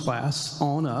confirmation class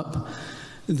on up.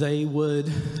 They would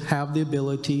have the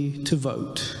ability to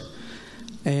vote,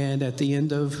 and at the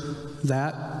end of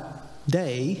that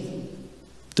day,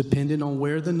 depending on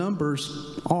where the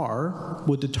numbers are,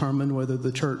 would determine whether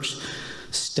the church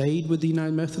stayed with the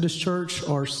United Methodist Church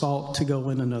or sought to go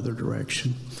in another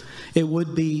direction. It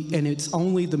would be, and it's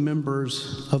only the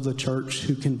members of the church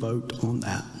who can vote on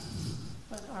that.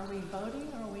 But are we voting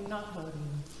or are we not voting?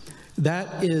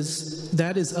 That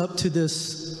is up to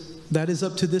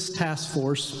this task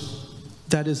force.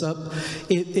 That is up.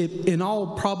 In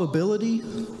all probability,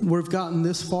 we've gotten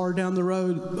this far down the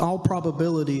road. All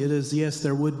probability, it is yes,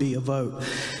 there would be a vote.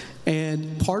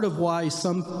 And part of why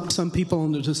some people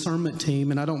on the discernment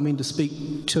team, and I don't mean to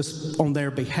speak just on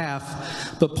their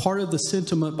behalf, but part of the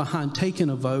sentiment behind taking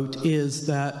a vote is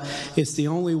that it's the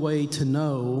only way to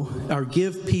know or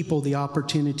give people the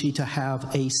opportunity to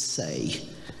have a say.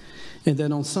 And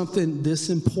then on something this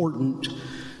important,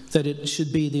 that it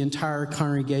should be the entire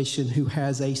congregation who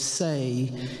has a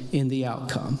say in the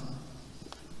outcome.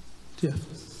 Jeff?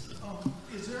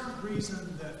 Is there a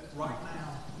reason that right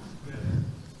now,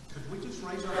 could we just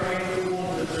raise our hand if we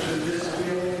wanted to do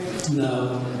this?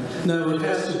 No, it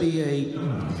has to be a...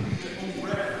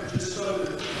 Just so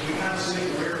that we kind of see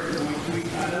where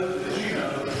I know that you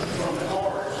know from the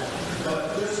cards,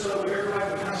 but just so everybody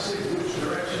can kind of see which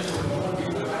direction we're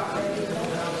going without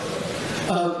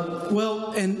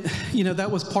well, and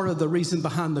that was part of the reason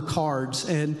behind the cards,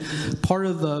 and part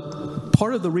of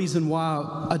the reason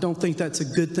why I don't think that's a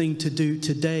good thing to do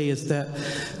today is that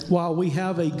while we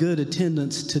have a good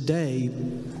attendance today,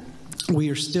 we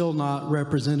are still not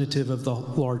representative of the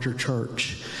larger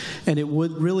church. And it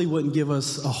really wouldn't give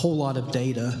us a whole lot of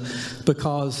data,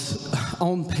 because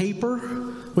on paper,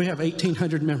 we have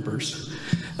 1,800 members.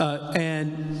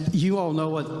 And you all know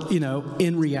what,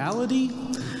 in reality,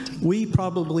 we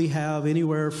probably have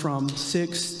anywhere from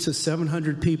 600 to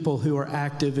 700 people who are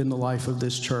active in the life of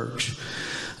this church.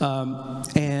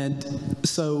 And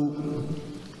so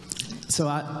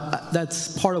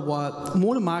that's part of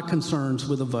one of my concerns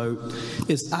with a vote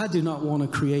is I do not want to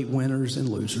create winners and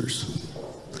losers.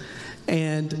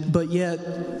 But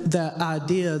yet that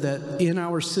idea that in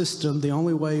our system, the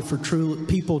only way for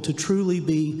people to truly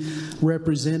be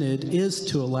represented is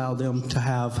to allow them to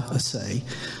have a say.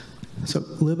 So,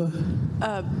 Libba?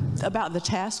 About the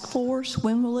task force,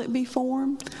 when will it be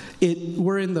formed?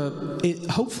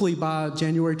 Hopefully by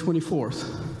January 24th.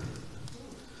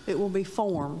 It will be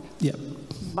formed? Yep.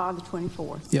 By the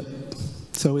 24th? Yep.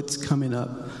 So it's coming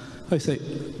up. I say,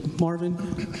 Marvin?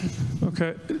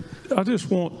 Okay. I just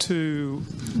want to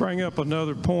bring up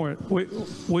another point.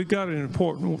 We've got an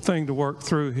important thing to work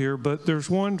through here, but there's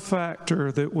one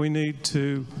factor that we need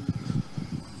to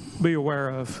be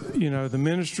aware of. You know, the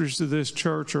ministries of this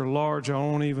church are large. I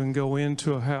won't even go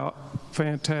into how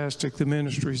fantastic the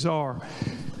ministries are.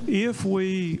 If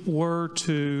we were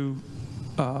to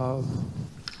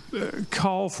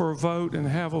call for a vote and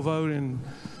have a vote in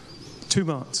 2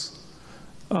 months,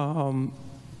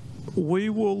 we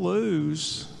will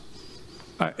lose,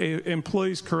 and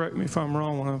please correct me if I'm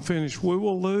wrong when I'm finished, we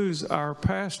will lose our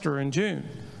pastor in June,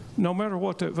 no matter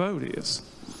what that vote is,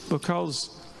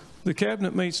 because the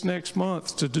cabinet meets next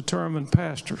month to determine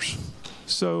pastors.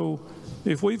 So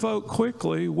if we vote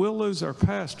quickly, we'll lose our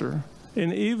pastor,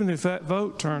 and even if that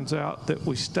vote turns out that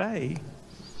we stay,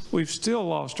 we've still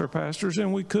lost our pastors,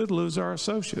 and we could lose our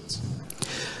associates,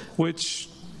 which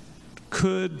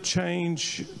could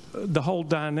change the whole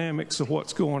dynamics of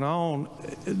what's going on,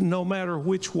 no matter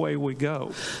which way we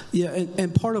go. Yeah,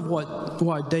 and part of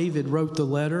why David wrote the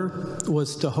letter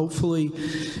was to hopefully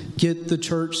get the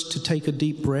church to take a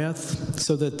deep breath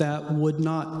so that would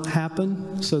not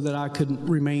happen, so that I could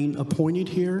remain appointed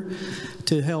here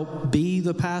to help be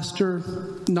the pastor,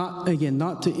 not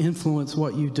to influence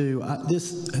what you do.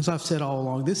 As I've said all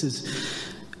along,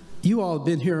 you all have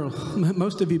been here,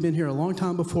 most of you have been here a long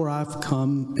time before I've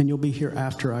come, and you'll be here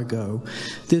after I go.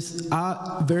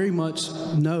 I very much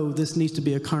know this needs to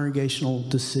be a congregational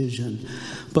decision,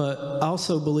 but I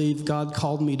also believe God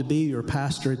called me to be your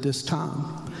pastor at this time.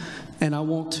 And I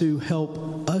want to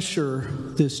help usher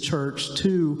this church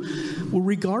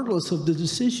regardless of the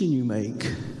decision you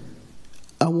make.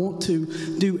 I want to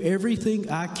do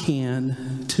everything I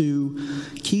can to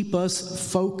keep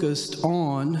us focused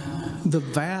on the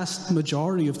vast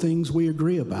majority of things we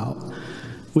agree about,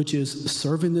 which is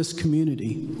serving this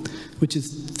community, which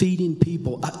is feeding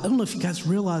people. I don't know if you guys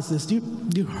realize this. You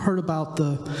heard about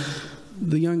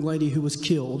the young lady who was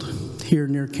killed here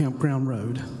near Campground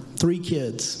Road. 3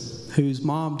 kids whose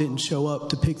mom didn't show up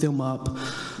to pick them up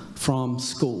from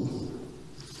school.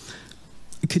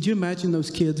 Could you imagine those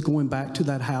kids going back to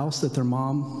that house that their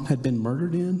mom had been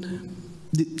murdered in?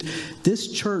 This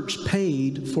church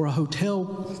paid for a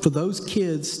hotel for those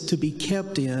kids to be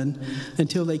kept in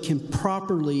until they can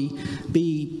properly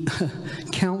be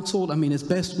counseled, as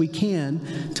best we can,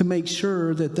 to make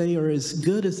sure that they are as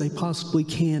good as they possibly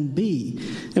can be.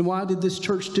 And why did this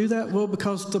church do that? Well,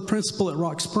 because the principal at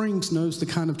Rock Springs knows the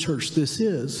kind of church this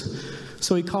is.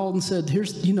 So he called and said,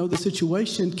 here's, the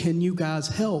situation. Can you guys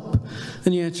help?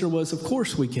 And the answer was, of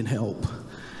course we can help.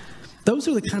 Those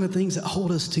are the kind of things that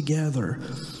hold us together.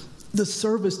 The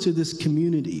service to this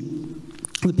community.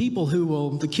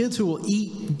 The kids who will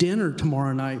eat dinner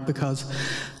tomorrow night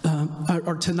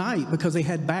or tonight because they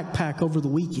had backpack over the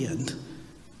weekend.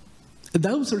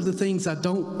 Those are the things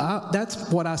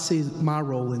that's what I see as my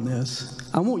role in this.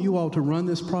 I want you all to run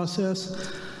this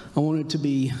process. I want it to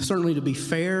be, certainly to be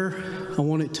fair. I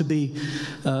want it to be,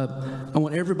 I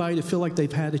want everybody to feel like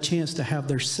they've had a chance to have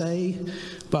their say.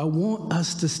 But I want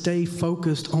us to stay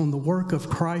focused on the work of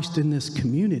Christ in this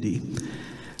community.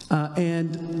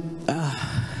 And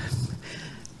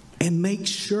make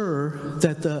sure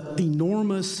that the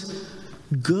enormous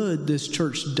good this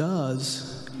church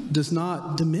does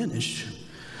not diminish.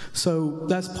 So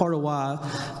that's part of why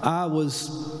I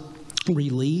was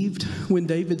relieved when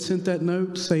David sent that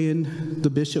note saying the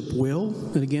bishop will.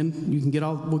 And again,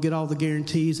 we'll get all the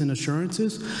guarantees and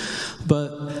assurances.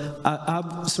 But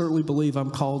I certainly believe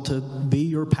I'm called to be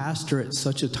your pastor at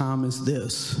such a time as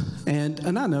this.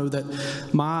 And I know that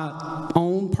my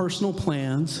own personal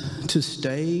plans to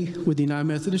stay with the United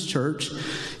Methodist Church,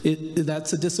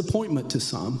 that's a disappointment to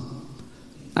some.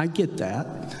 I get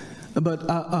that. But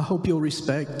I hope you'll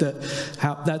respect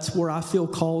that's where I feel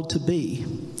called to be.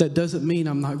 That doesn't mean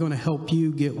I'm not going to help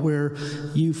you get where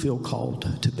you feel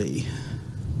called to be.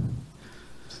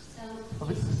 So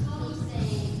is Tony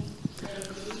saying that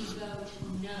if we vote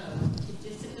no to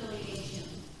disaffiliation,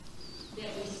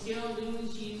 that we still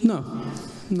lose you? No.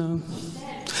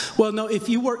 Well, no. If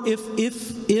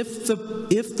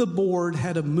the board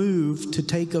had a move to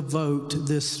take a vote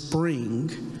this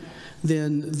spring,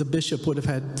 then the bishop would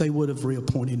have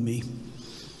reappointed me.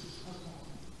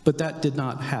 But that did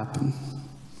not happen.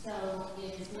 So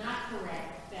it is not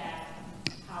correct that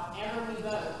however we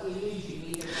vote, we lose you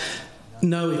either way?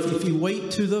 No, if you wait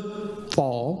to the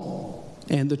fall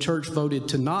and the church voted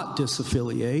to not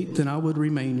disaffiliate, then I would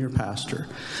remain your pastor.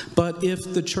 But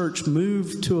if the church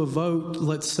moved to a vote,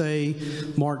 let's say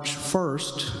March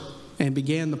 1st, and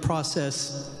began the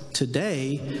process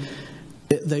today,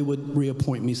 they would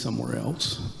reappoint me somewhere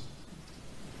else.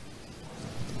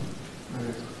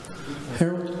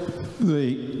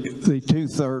 The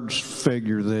two-thirds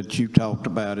figure that you talked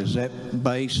about, is that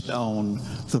based on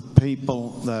the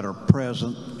people that are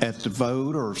present at the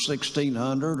vote, or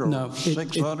 1,600 or No,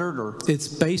 600? Or it's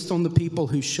based on the people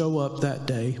who show up that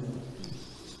day.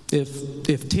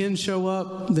 If 10 show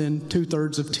up, then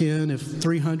two-thirds of 10. If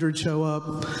 300 show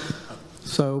up,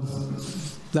 so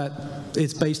that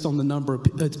it's based on the number of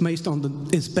it's based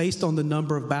on the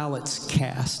number of ballots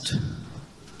cast.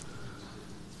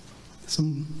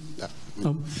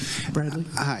 Bradley.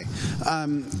 Hi.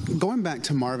 Going back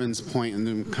to Marvin's point and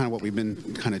then kind of what we've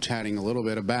been kind of chatting a little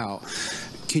bit about,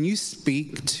 can you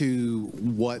speak to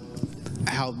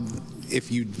how if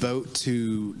you vote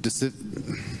to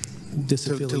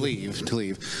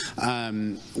leave,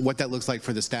 what that looks like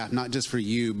for the staff, not just for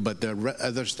you, but the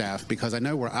other staff? Because I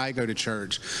know where I go to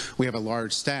church, we have a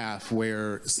large staff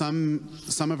where some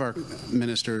of our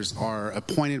ministers are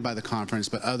appointed by the conference,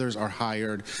 but others are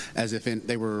hired as if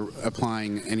they were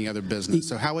applying any other business.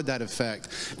 So how would that affect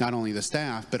not only the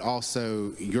staff, but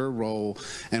also your role,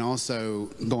 and also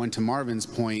going to Marvin's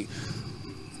point,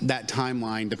 that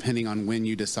timeline depending on when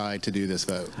you decide to do this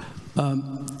vote?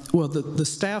 Well, the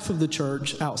staff of the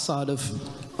church, outside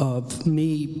of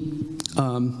me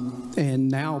and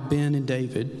now Ben and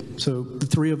David, so the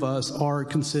three of us are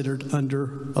considered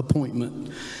under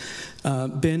appointment.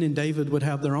 Ben and David would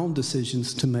have their own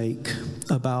decisions to make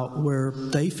about where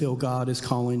they feel God is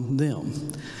calling them.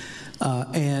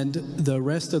 And the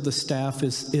rest of the staff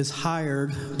is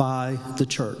hired by the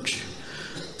church.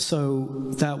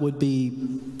 So that would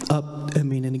be up,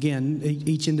 and again,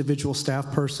 each individual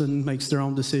staff person makes their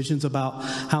own decisions about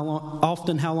how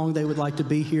long they would like to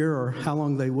be here or how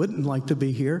long they wouldn't like to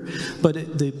be here.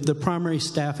 But the primary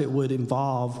staff it would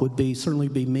involve would certainly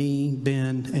be me,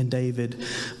 Ben, and David,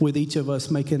 with each of us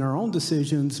making our own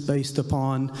decisions based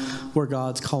upon where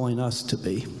God's calling us to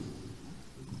be.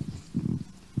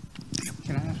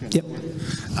 Can I ask you? Yep.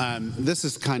 This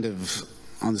is kind of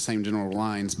on the same general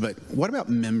lines, but what about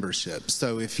membership?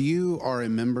 So if you are a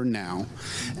member now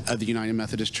of the United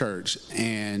Methodist Church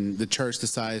and the church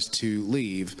decides to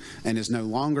leave and is no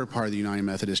longer part of the United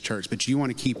Methodist Church, but you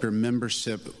want to keep your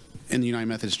membership in the United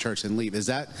Methodist Church and leave, is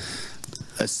that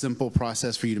a simple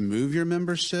process for you to move your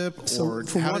membership, or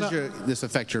how does this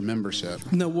affect your membership?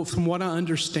 No, well, from what I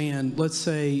understand, let's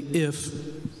say if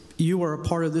you are a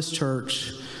part of this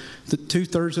church, the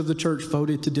two-thirds of the church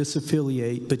voted to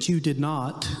disaffiliate, but you did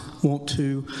not want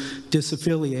to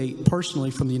disaffiliate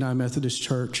personally from the United Methodist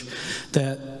Church,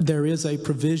 that there is a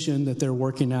provision that they're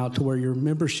working out to where your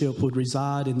membership would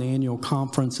reside in the annual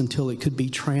conference until it could be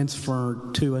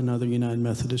transferred to another United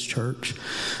Methodist Church.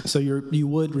 So you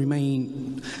would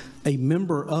remain a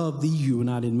member of the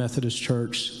United Methodist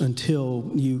Church until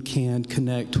you can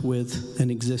connect with an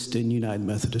existing United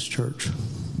Methodist Church.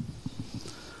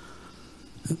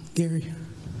 Gary?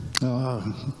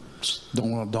 Just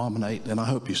don't want to dominate, and I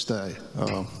hope you stay.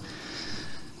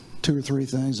 Two or three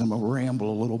things, I'm going to ramble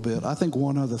a little bit. I think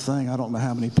one other thing, I don't know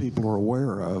how many people are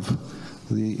aware of,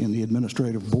 in the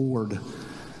administrative board,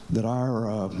 that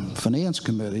our finance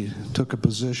committee took a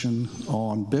position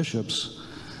on bishops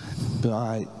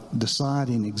by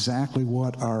deciding exactly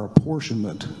what our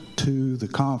apportionment to the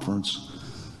conference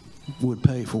would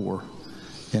pay for,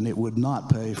 and it would not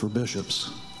pay for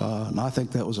bishops. And I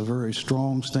think that was a very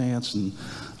strong stance, and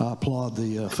I applaud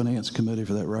the Finance Committee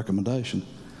for that recommendation.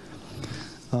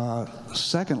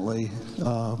 Secondly,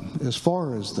 as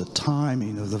far as the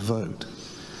timing of the vote,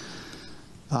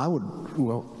 a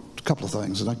couple of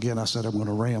things, and again, I said I'm going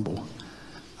to ramble.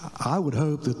 I would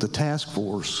hope that the task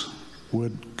force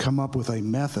would come up with a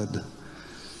method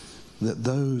that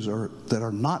those that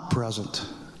are not present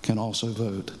can also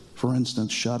vote. For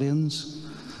instance, shut-ins,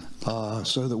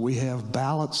 so that we have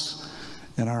ballots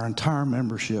and our entire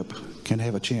membership can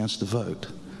have a chance to vote.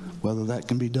 Whether that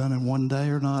can be done in one day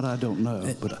or not, I don't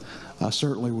know, but I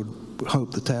certainly would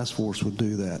hope the task force would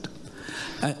do that.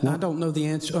 I don't know the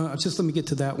answer. Just let me get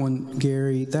to that one,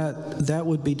 Gary. That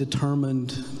would be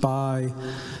determined by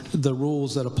the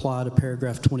rules that apply to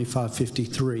paragraph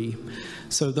 2553.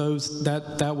 So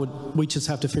we just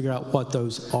have to figure out what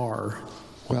those are.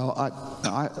 Well,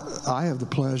 I have the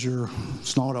pleasure,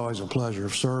 it's not always a pleasure,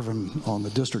 of serving on the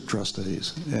district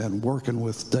trustees and working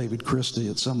with David Christie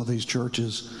at some of these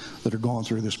churches that are going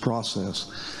through this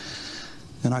process.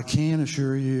 And I can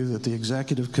assure you that the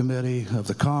executive committee of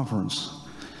the conference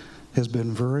has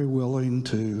been very willing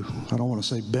to, I don't want to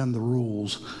say bend the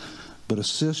rules, but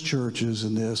assist churches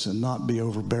in this and not be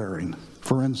overbearing.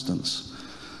 For instance,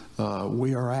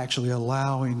 we are actually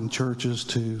allowing churches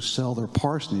to sell their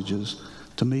parsonages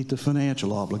to meet the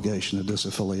financial obligation of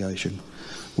disaffiliation,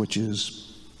 which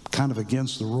is kind of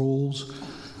against the rules,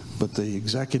 but the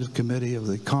executive committee of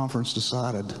the conference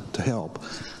decided to help.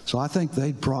 So I think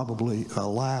they'd probably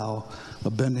allow a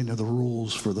bending of the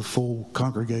rules for the full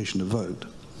congregation to vote.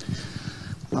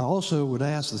 I also would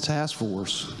ask the task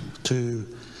force to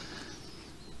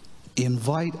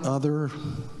invite other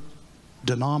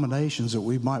denominations that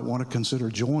we might want to consider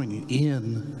joining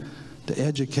in to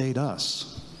educate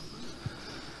us.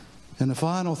 And the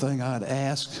final thing I'd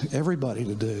ask everybody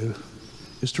to do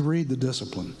is to read the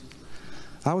discipline.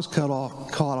 I was caught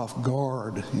off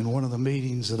guard in one of the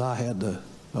meetings that I had to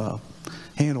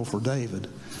handle for David,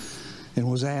 and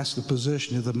was asked the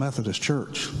position of the Methodist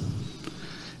Church.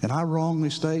 And I wrongly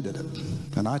stated it.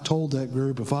 And I told that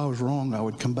group if I was wrong, I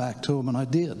would come back to them, and I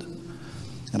did.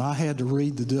 And I had to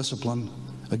read the discipline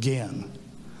again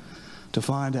to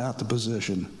find out the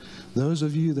position. Those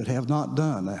of you that have not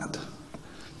done that,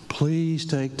 please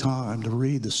take time to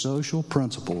read the social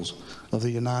principles of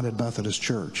the United Methodist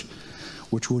Church,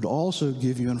 which would also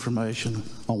give you information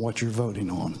on what you're voting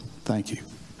on. Thank you.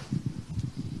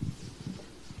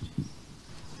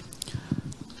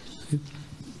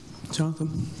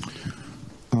 Jonathan?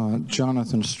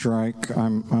 Jonathan Strike.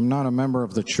 I'm not a member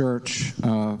of the church.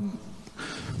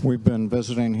 We've been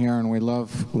visiting here, and we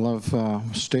love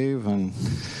Steve and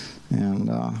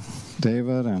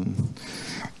David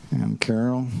and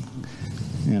Carol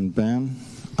and Ben,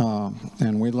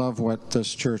 and we love what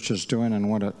this church is doing and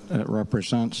what it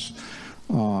represents.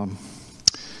 You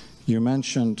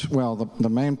mentioned, well, the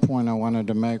main point I wanted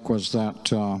to make was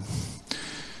that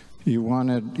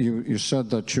you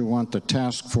said that you want the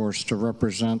task force to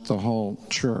represent the whole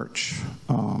church,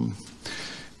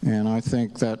 and I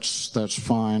think that's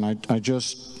fine. I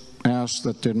just ask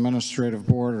that the administrative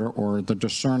board or the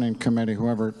discerning committee,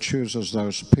 whoever chooses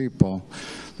those people,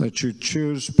 that you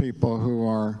choose people who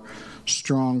are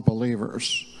strong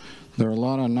believers. There are a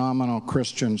lot of nominal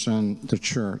Christians in the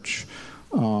church.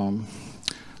 I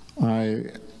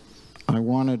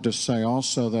wanted to say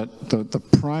also that the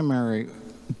primary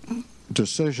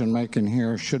decision making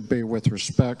here should be with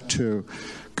respect to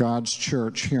God's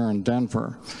church here in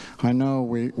Denver. I know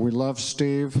we love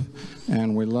Steve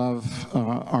and we love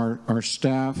our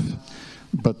staff,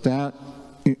 but that,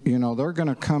 you know, they're going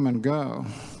to come and go.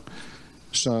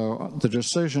 So the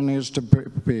decision needs to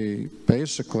be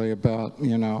basically about,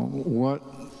 you know, what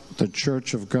the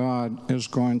Church of God is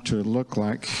going to look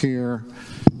like here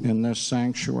in this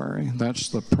sanctuary. That's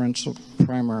the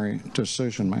primary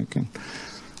decision making.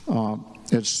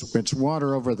 It's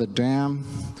water over the dam,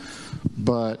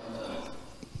 but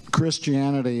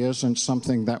Christianity isn't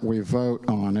something that we vote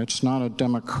on. It's not a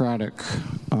democratic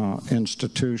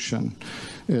institution.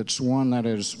 It's one that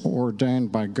is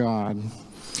ordained by God.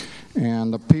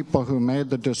 And the people who made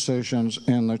the decisions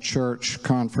in the church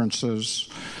conferences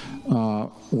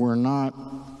were not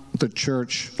the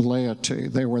church laity.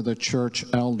 They were the church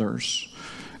elders.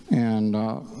 And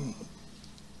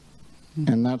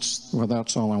that's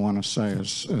all I want to say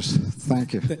is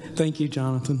thank you. Thank you,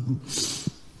 Jonathan.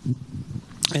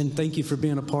 And thank you for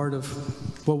being a part of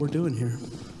what we're doing here.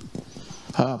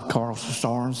 Carl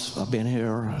Starnes. I've been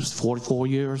here 44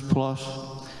 years plus.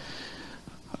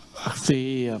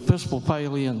 The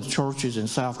Episcopalian churches in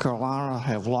South Carolina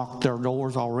have locked their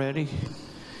doors already.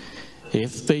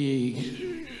 It'd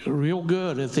be real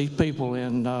good if these people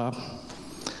in the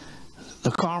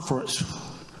conference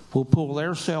will pull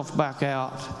their self back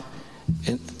out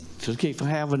and to keep from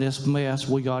having this mess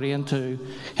we got into,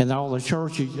 and all the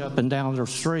churches up and down their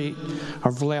street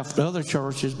have left other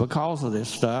churches because of this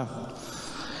stuff.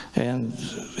 And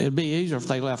it'd be easier if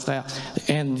they left that.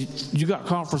 And you got a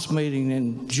conference meeting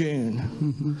in June.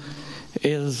 Mm-hmm.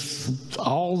 Is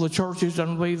all the churches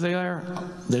going to be there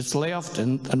that's left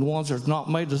and ones that's not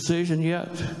made a decision yet?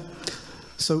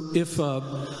 So if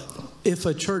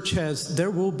a church has,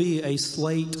 there will be a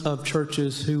slate of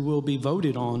churches who will be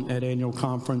voted on at annual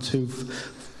conference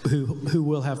who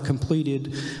will have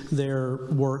completed their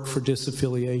work for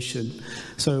disaffiliation.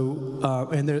 So,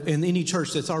 and any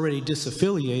church that's already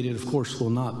disaffiliated, of course, will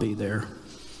not be there.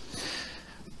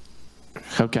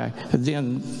 Okay. And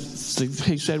then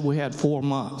he said we had 4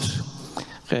 months.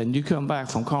 And you come back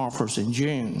from conference in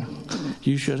June.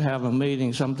 You should have a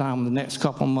meeting sometime in the next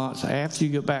couple of months after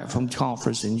you get back from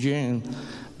conference in June,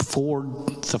 before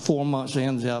the 4 months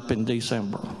ends up in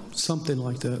December. Something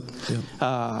like that. Yeah.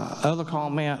 Other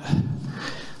comment,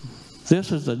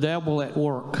 this is the devil at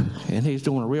work, and he's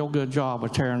doing a real good job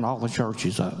of tearing all the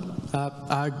churches up.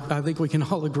 I think we can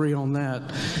all agree on that.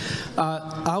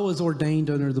 I was ordained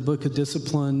under the Book of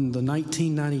Discipline, the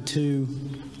 1992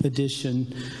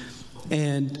 edition,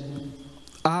 and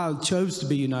I chose to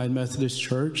be United Methodist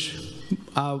Church.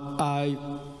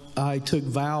 I took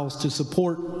vows to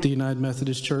support the United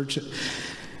Methodist Church,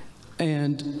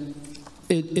 and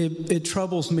it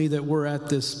troubles me that we're at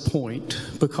this point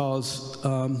because,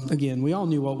 again, we all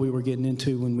knew what we were getting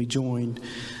into when we joined,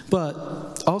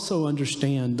 but also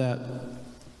understand that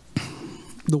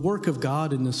the work of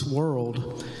God in this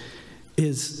world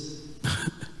is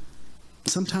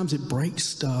sometimes it breaks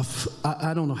stuff.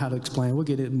 I don't know how to explain. We'll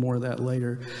get into more of that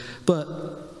later, but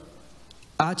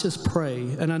I just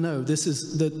pray, and I know this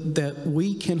is that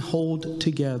we can hold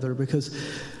together because,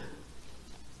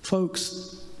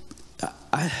 folks,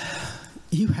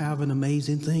 you have an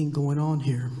amazing thing going on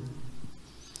here.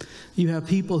 You have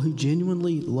people who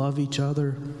genuinely love each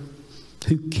other,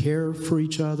 who care for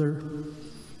each other,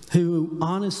 who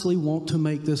honestly want to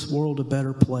make this world a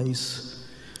better place,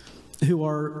 who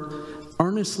are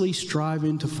earnestly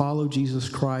striving to follow Jesus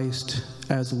Christ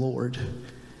as Lord.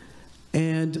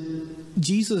 And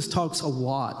Jesus talks a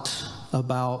lot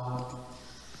about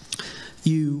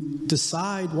you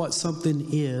decide what something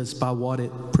is by what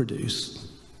it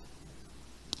produces.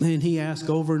 And he asks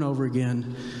over and over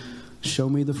again, show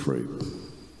me the fruit,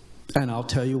 and I'll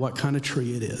tell you what kind of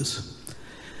tree it is.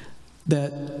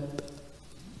 That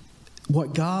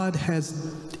what God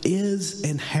is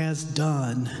and has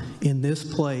done in this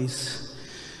place,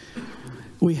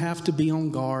 we have to be on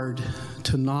guard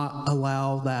to not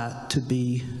allow that to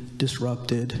be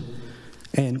disrupted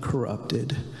and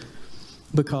corrupted.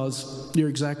 Because you're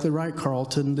exactly right,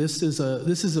 Carlton. This is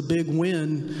a big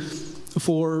win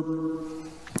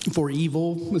for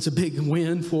evil. It's a big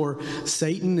win for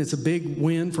Satan. It's a big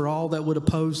win for all that would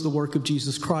oppose the work of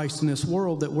Jesus Christ in this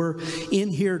world, that we're in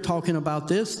here talking about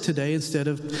this today instead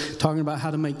of talking about how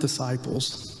to make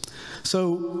disciples.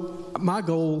 So my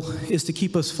goal is to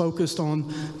keep us focused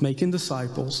on making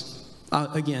disciples.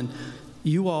 Again,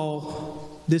 you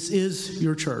all, this is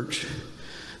your church.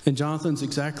 And Jonathan's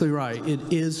exactly right. It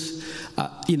is,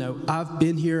 I've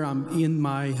been here. I'm in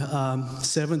my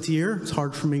 7th year. It's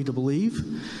hard for me to believe.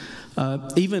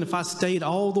 Even if I stayed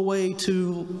all the way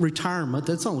to retirement,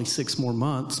 that's only 6 more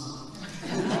months.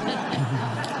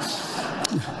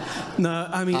 No,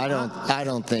 I mean, I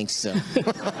don't think so.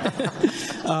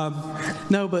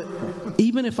 No, but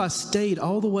even if I stayed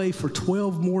all the way for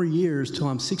 12 more years till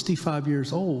I'm 65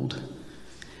 years old,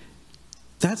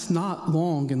 that's not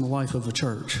long in the life of a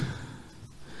church.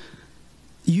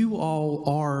 You all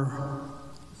are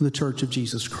the church of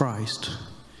Jesus Christ.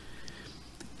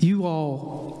 You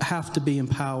all have to be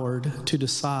empowered to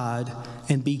decide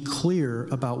and be clear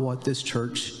about what this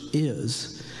church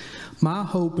is. My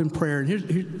hope and prayer and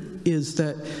here is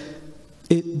that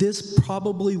this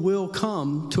probably will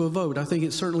come to a vote. I think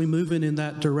it's certainly moving in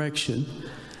that direction.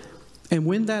 And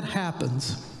when that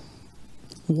happens,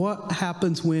 what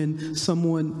happens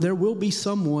when there will be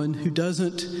someone who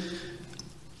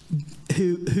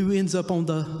ends up on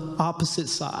the opposite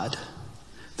side?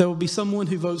 There will be someone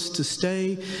who votes to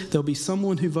stay. There'll be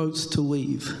someone who votes to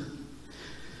leave.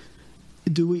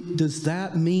 Does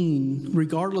that mean,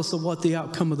 regardless of what the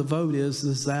outcome of the vote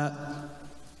is that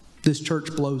this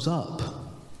church blows up?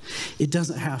 It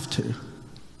doesn't have to.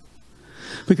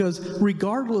 Because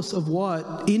regardless of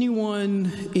what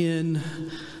anyone in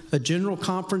a general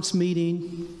conference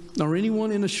meeting or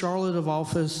anyone in a Charlotte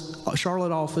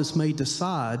office may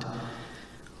decide,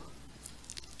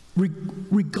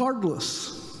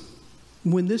 regardless,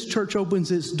 when this church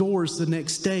opens its doors the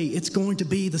next day, it's going to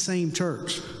be the same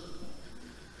church.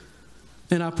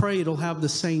 And I pray it'll have the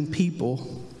same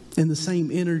people and the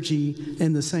same energy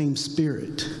and the same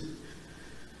spirit.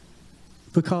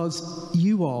 Because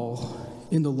you all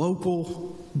in the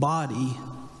local body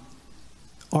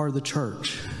are the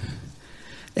church.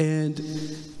 And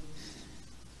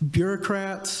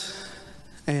bureaucrats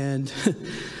and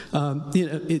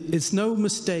it's no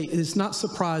mistake, it's not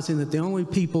surprising that the only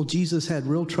people Jesus had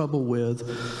real trouble with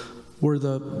were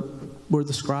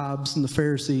the scribes and the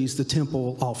Pharisees, the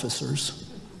temple officers,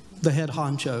 the head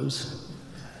honchos.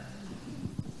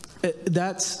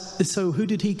 So who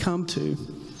did he come to?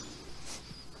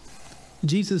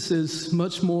 Jesus is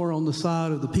much more on the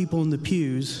side of the people in the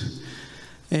pews,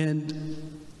 and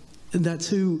that's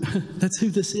who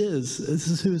this is. This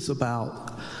is who it's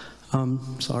about.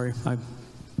 Sorry.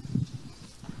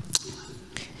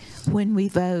 When we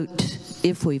vote,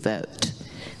 if we vote,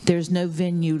 there's no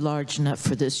venue large enough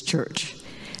for this church.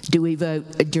 Do we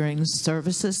vote during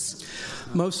services?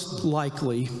 Most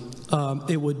likely,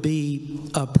 it would be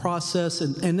a process,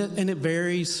 and it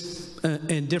varies.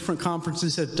 And different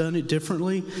conferences have done it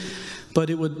differently, but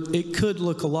it could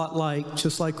look a lot like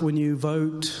just like when you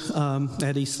vote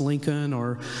at East Lincoln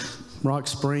or Rock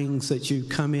Springs that you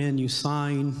come in, you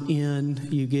sign in,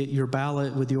 you get your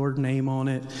ballot with your name on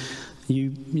it,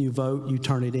 you vote, you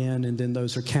turn it in, and then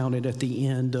those are counted at the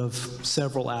end of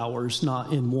several hours,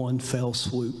 not in one fell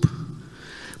swoop.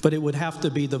 But it would have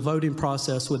to be, the voting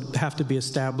process would have to be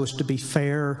established to be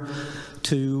fair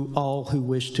to all who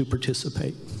wish to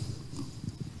participate.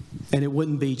 And it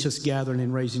wouldn't be just gathering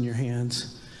and raising your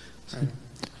hands.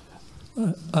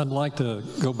 I'd like to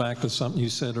go back to something you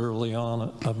said early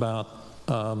on about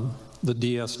the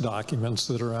DS documents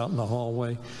that are out in the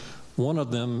hallway. One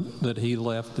of them that he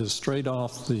left is straight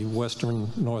off the Western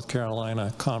North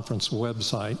Carolina Conference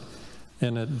website,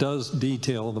 and it does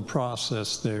detail the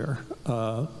process there.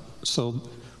 So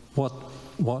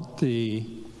what the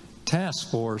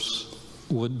task force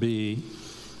would be,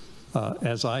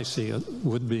 as I see it,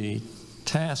 would be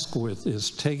tasked with is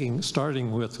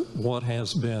starting with what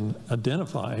has been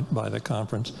identified by the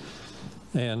conference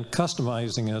and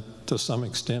customizing it to some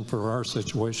extent for our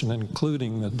situation,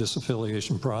 including the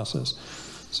disaffiliation process.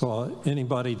 So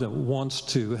anybody that wants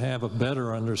to have a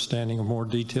better understanding, a more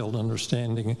detailed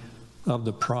understanding of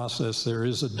the process, there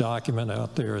is a document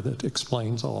out there that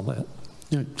explains all that.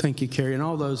 Yeah, thank you, Kerry. And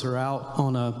all those are out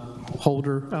on a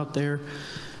holder out there.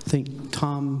 I think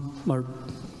Tom or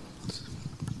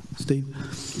Steve.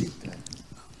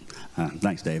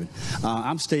 Thanks, David.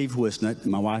 I'm Steve Wisnut,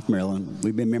 my wife Marilyn.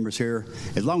 We've been members here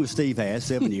as long as Steve has,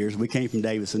 7 years. We came from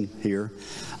Davidson here.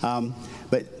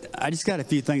 But I just got a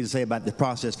few things to say about the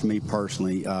process for me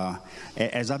personally.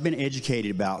 As I've been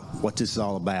educated about what this is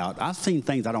all about, I've seen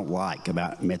things I don't like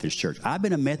about Methodist Church. I've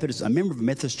been a member of a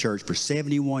Methodist Church for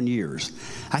 71 years.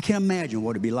 I can't imagine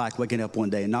what it'd be like waking up one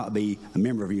day and not be a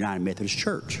member of a United Methodist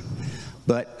Church.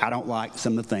 But I don't like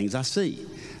some of the things I see.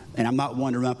 And I'm not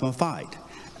one to run up a fight.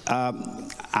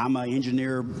 I'm an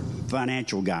engineer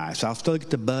financial guy, so I'll still look at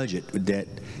the budget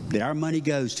that our money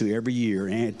goes to every year,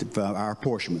 and our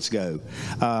apportionments go.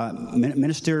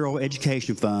 Ministerial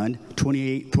Education Fund,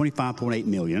 $25.8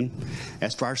 million.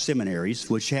 That's for our seminaries,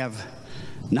 which have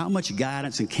not much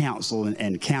guidance and counsel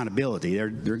and accountability.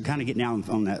 They're kind of getting out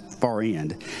on that far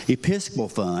end. Episcopal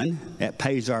Fund, that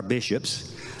pays our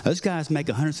bishops. Those guys make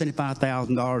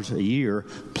 $175,000 a year,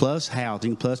 plus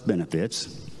housing, plus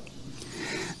benefits.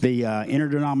 The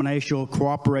Interdenominational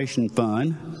Cooperation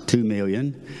Fund, $2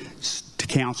 million, to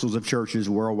councils of churches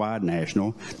worldwide,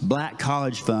 national. Black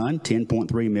College Fund,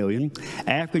 $10.3 million.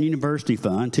 African University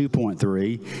Fund,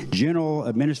 $2.3. General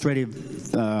Administrative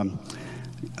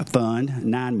Fund,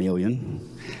 $9 million.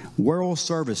 World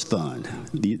Service Fund,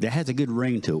 that has a good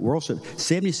ring to it. World Service,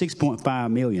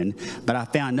 $76.5 million, but I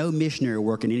found no missionary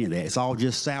work in any of that. It's all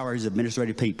just salaries of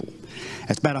administrative people.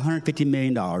 That's about $150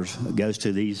 million that goes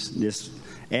to this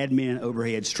admin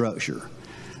overhead structure.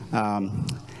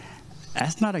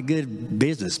 That's not a good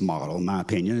business model, in my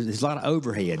opinion. There's a lot of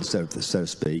overhead, so to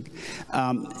speak.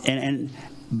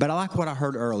 But I like what I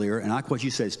heard earlier, and I like what you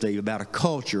said, Steve, about a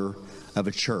culture of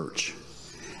a church.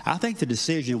 I think the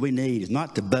decision we need is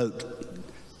not to vote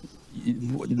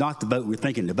we're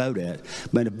thinking to vote at,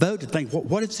 but to vote to think,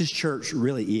 what is this church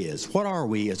really is? What are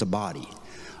we as a body?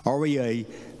 Are we a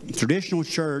traditional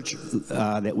church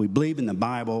that we believe in the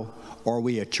Bible, or are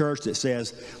we a church that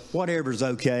says, whatever's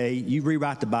okay, you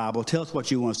rewrite the Bible, tell us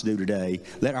what you want us to do today,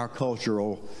 let our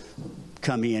cultural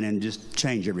come in and just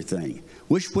change everything?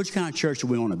 Which kind of church do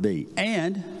we want to be?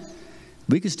 And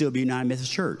we can still be United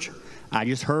Methodist Church. I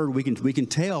just heard we can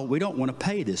tell we don't want to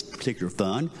pay this particular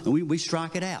fund, and we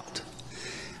strike it out.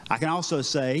 I can also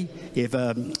say if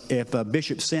a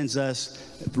bishop sends us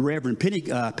Reverend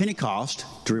Pentecost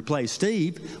to replace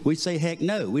Steve, we'd say, heck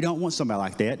no, we don't want somebody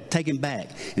like that. Take him back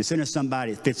and send us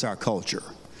somebody that fits our culture.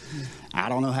 I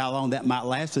don't know how long that might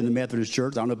last in the Methodist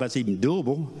Church. I don't know if that's even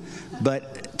doable.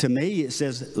 But to me, it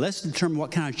says, let's determine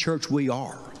what kind of church we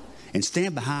are and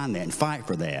stand behind that and fight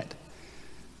for that,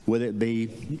 whether it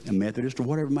be a Methodist or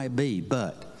whatever it may be.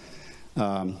 But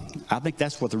I think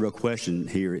that's what the real question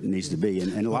here it needs to be.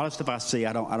 And a lot of stuff I see,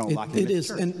 I don't like. It is,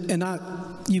 and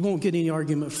you won't get any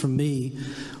argument from me.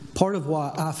 Part of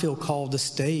why I feel called to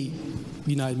stay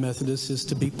United Methodist is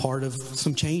to be part of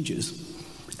some changes,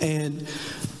 and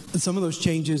some of those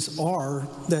changes are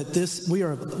that we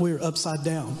are upside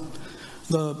down.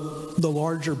 The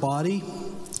larger body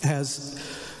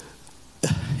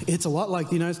it's a lot like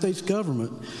the United States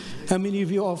government. How many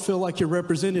of you all feel like you're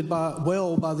represented by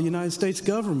the United States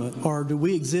government, or do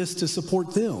we exist to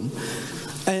support them?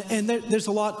 And there's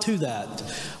a lot to that.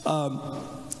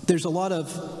 There's a lot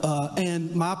of,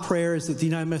 and my prayer is that the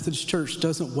United Methodist Church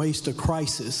doesn't waste a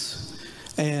crisis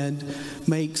and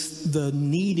makes the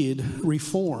needed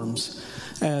reforms.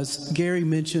 As Gary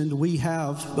mentioned, we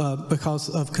have, because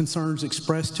of concerns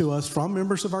expressed to us from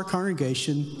members of our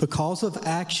congregation, because of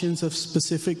actions of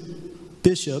specific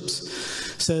bishops,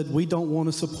 said we don't want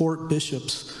to support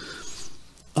bishops.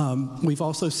 We've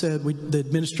also said the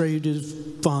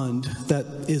administrative fund that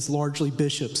is largely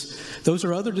bishops. Those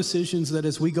are other decisions that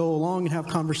as we go along and have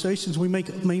conversations, we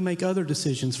may make other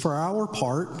decisions. For our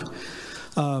part,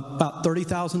 about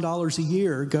 $30,000 a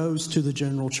year goes to the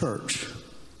general church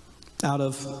out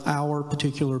of our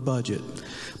particular budget.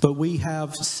 But we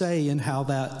have say in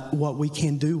what we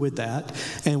can do with that,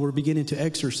 and we're beginning to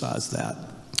exercise that.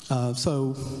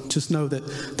 So just know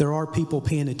that there are people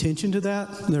paying attention to that,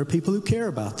 and there are people who care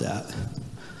about that.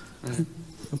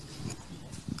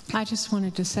 I just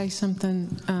wanted to say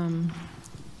something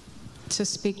to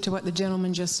speak to what the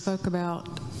gentleman just spoke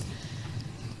about.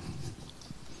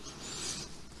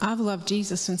 I've loved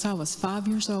Jesus since I was 5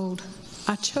 years old.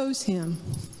 I chose him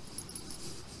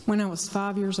when I was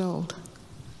 5 years old.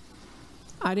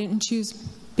 I didn't choose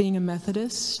being a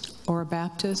Methodist or a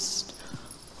Baptist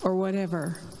or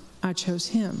whatever. I chose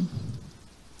him.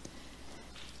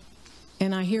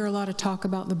 And I hear a lot of talk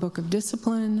about the Book of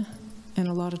Discipline and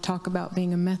a lot of talk about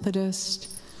being a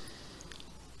Methodist.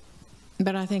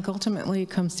 But I think ultimately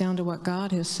it comes down to what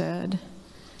God has said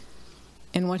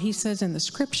and what he says in the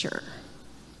Scripture.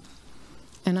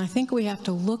 And I think we have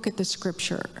to look at the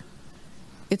Scripture.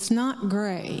 It's not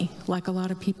gray like a lot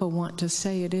of people want to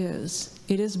say it is.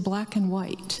 It is black and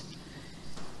white.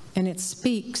 And it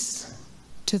speaks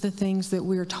to the things that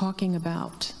we're talking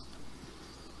about.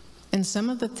 And some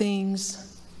of the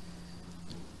things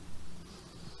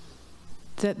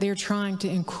that they're trying to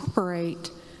incorporate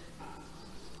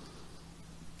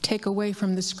take away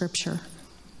from the Scripture.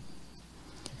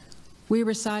 We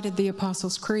recited the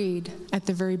Apostles' Creed at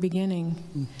the very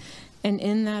beginning. And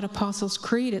in that Apostles'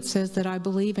 Creed, it says that I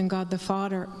believe in God the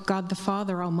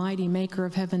Father, Almighty, maker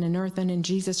of heaven and earth, and in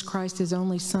Jesus Christ, his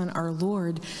only Son, our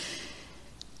Lord,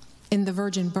 in the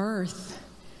virgin birth.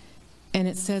 And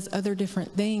it says other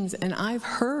different things. And I've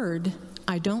heard,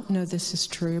 I don't know this is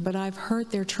true, but I've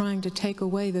heard they're trying to take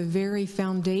away the very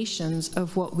foundations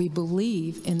of what we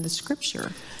believe in the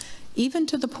Scripture, even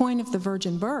to the point of the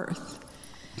virgin birth.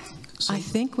 I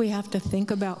think we have to think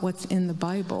about what's in the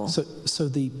Bible. So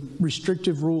the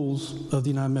restrictive rules of the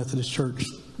United Methodist Church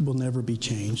will never be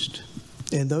changed.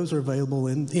 And those are available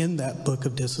in that Book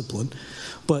of Discipline.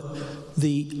 But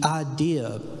the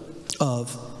idea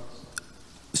of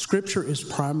Scripture is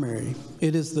primary.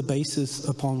 It is the basis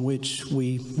upon which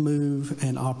we move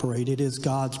and operate. It is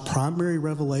God's primary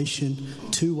revelation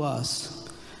to us.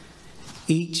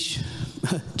 Each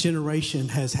generation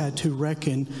has had to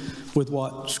reckon with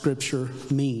what Scripture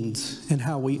means and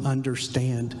how we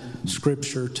understand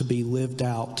Scripture to be lived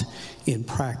out in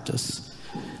practice.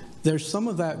 There's some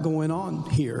of that going on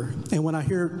here. And when I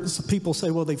hear some people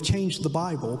say, well, they've changed the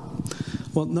Bible.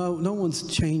 Well, no one's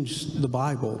changed the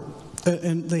Bible.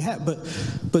 And they have,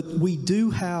 but we do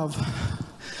have,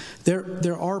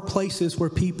 there are places where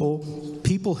people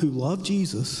who love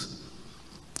Jesus,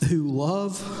 who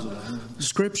love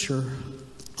Scripture,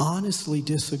 honestly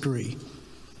disagree.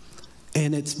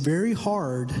 And it's very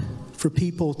hard for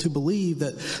people to believe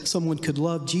that someone could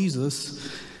love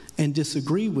Jesus and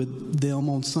disagree with them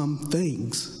on some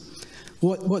things.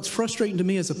 What's frustrating to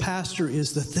me as a pastor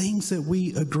is the things that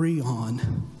we agree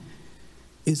on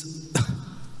is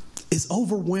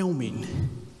overwhelming.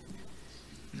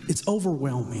 It's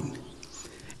overwhelming.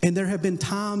 And there have been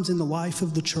times in the life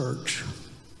of the church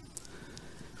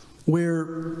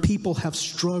where people have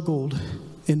struggled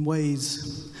in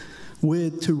ways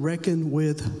to reckon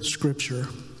with Scripture.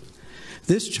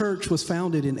 This church was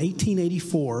founded in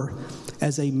 1884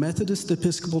 as a Methodist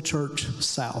Episcopal Church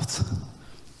South.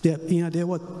 Yeah, any idea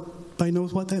anybody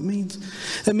knows what that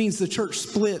means? That means the church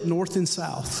split north and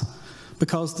south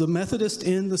because the Methodists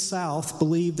in the South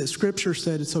believed that Scripture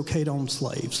said it's okay to own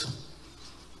slaves.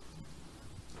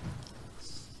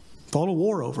 Fought a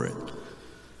war over it.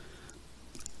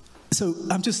 So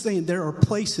I'm just saying there are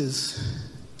places.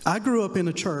 I grew up in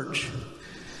a church,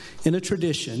 in a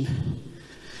tradition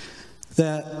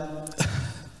that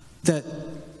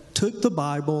took the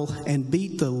Bible and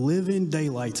beat the living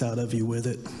daylights out of you with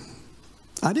it.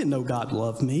 I didn't know God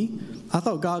loved me. I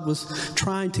thought God was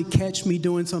trying to catch me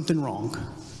doing something wrong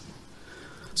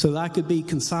so that I could be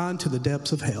consigned to the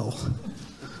depths of hell.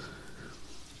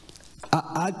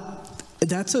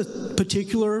 That's a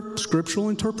particular scriptural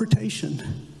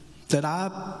interpretation that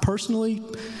I personally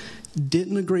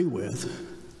didn't agree with.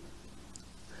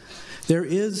 There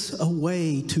is a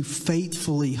way to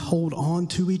faithfully hold on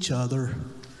to each other,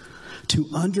 to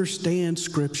understand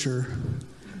Scripture,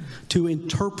 to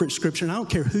interpret Scripture. And I don't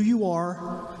care who you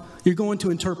are, you're going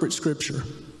to interpret Scripture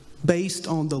based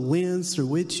on the lens through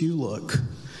which you look,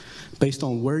 based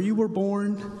on where you were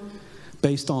born,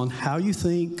 based on how you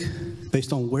think,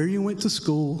 based on where you went to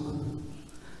school.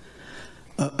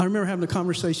 I remember having a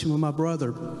conversation with my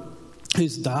brother.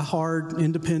 He's a diehard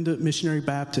independent missionary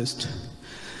Baptist,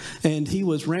 and he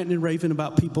was ranting and raving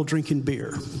about people drinking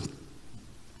beer.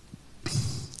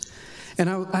 And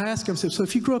I asked him, I said, so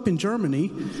if you grew up in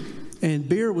Germany and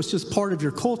beer was just part of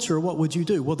your culture, what would you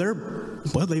do? Well,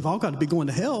 they've all got to be going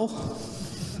to hell.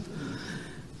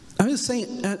 I'm just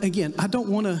saying, again, I don't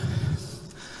want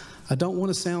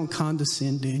to sound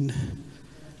condescending.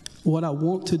 What I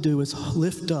want to do is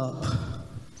lift up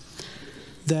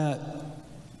that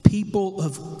people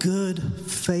of good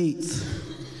faith,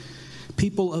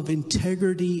 people of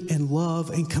integrity and love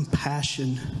and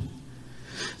compassion,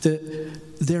 that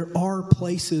there are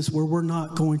places where we're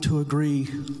not going to agree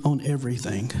on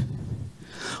everything.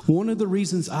 One of the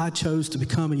reasons I chose to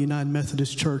become a United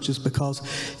Methodist Church is because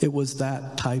it was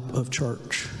that type of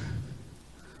church.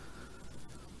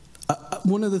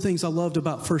 One of the things I loved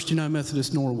about First United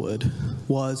Methodist Norwood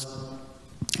was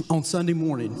on Sunday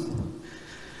morning,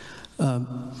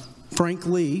 Frank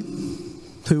Lee,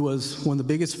 who was one of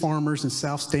the biggest farmers in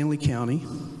South Stanley County,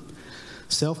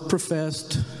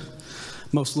 self-professed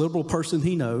most liberal person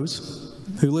he knows,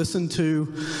 who listened to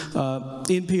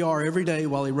NPR every day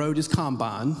while he rode his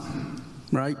combine,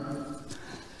 right?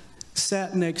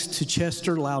 Sat next to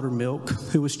Chester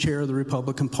Loudermilk, who was chair of the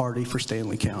Republican Party for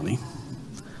Stanley County.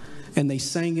 And they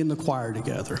sang in the choir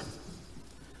together.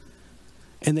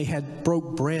 And they had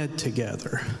broke bread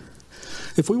together.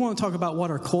 If we want to talk about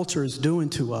what our culture is doing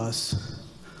to us,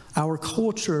 our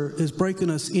culture is breaking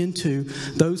us into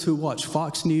those who watch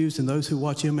Fox News and those who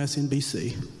watch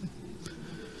MSNBC.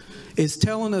 It's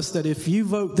telling us that if you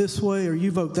vote this way or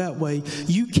you vote that way,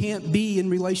 you can't be in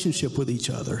relationship with each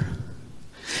other.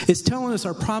 It's telling us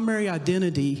our primary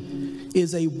identity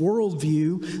is a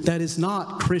worldview that is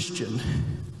not Christian.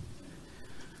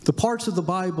 The parts of the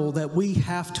Bible that we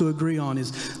have to agree on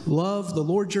is love the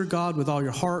Lord your God with all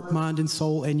your heart, mind, and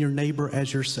soul, and your neighbor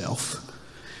as yourself.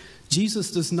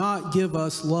 Jesus does not give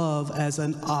us love as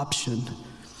an option.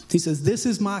 He says, this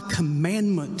is my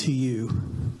commandment to you,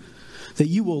 that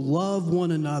you will love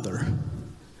one another.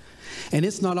 And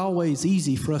it's not always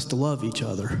easy for us to love each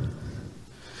other.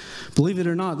 Believe it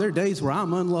or not, there are days where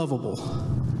I'm unlovable.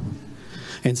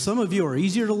 And some of you are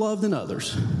easier to love than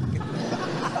others.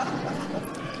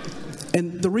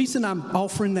 And the reason I'm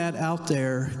offering that out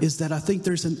there is that I think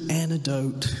there's an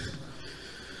antidote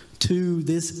to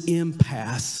this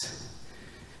impasse.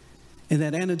 And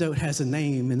that antidote has a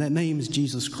name, and that name is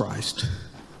Jesus Christ.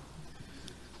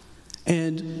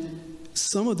 And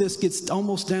some of this gets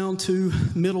almost down to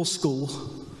middle school.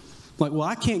 Like, well,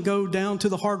 I can't go down to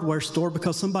the hardware store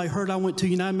because somebody heard I went to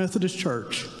United Methodist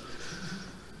Church.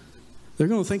 They're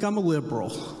going to think I'm a liberal.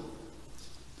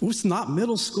 Well, it's not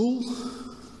middle school.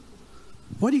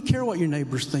 Why do you care what your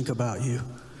neighbors think about you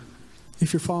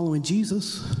if you're following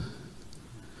Jesus?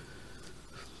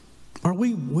 Are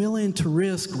we willing to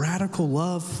risk radical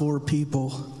love for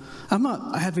people? I'm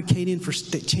not advocating for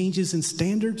changes in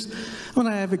standards. I'm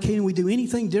not advocating we do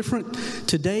anything different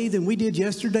today than we did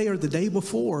yesterday or the day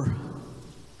before.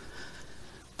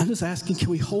 I'm just asking,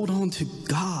 can we hold on to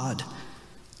God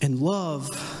and love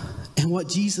and what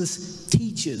Jesus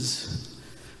teaches?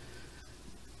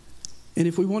 And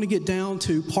if we want to get down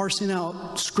to parsing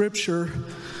out Scripture,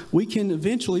 we can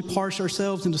eventually parse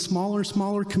ourselves into smaller and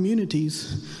smaller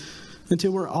communities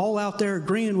until we're all out there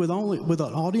agreeing with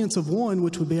an audience of one,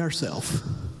 which would be ourselves.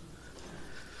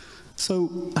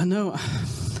 So I know,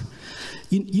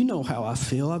 you know how I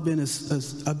feel. I've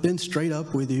been straight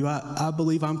up with you. I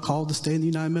believe I'm called to stay in the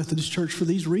United Methodist Church for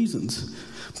these reasons,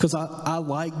 because I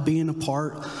like being a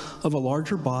part of a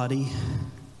larger body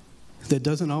that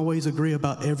doesn't always agree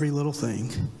about every little thing.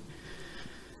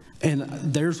 And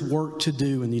there's work to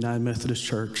do in the United Methodist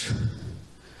Church.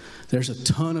 There's a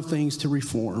ton of things to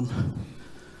reform.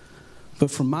 But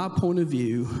from my point of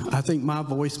view, I think my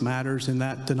voice matters in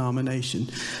that denomination.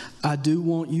 I do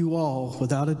want you all,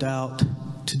 without a doubt,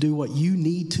 to do what you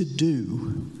need to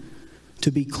do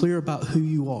to be clear about who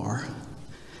you are.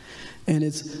 And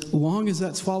as long as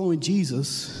that's following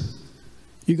Jesus,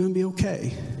 you're going to be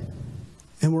okay.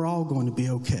 And we're all going to be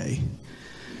okay.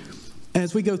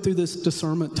 As we go through this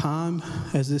discernment time,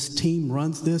 as this team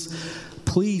runs this,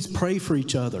 please pray for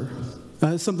each other.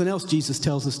 Something else Jesus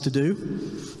tells us to do.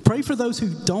 Pray for those who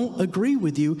don't agree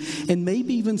with you, and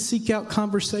maybe even seek out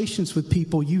conversations with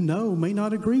people you know may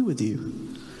not agree with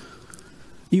you.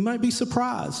 You might be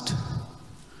surprised.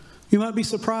 You might be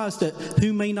surprised at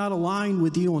who may not align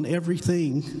with you on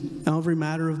everything, every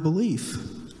matter of belief.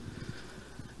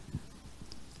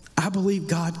 I believe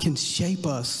God can shape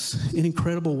us in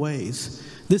incredible ways.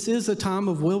 This is a time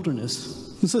of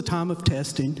wilderness. This is a time of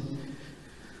testing.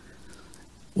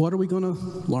 What are we going to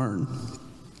learn?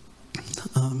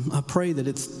 I pray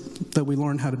that we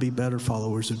learn how to be better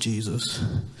followers of Jesus.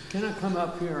 Can I come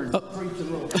up here and preach a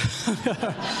little?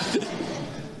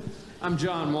 I'm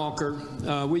John Walker.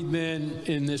 We've been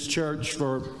in this church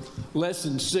for less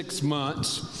than 6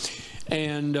 months,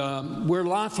 and we're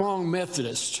lifelong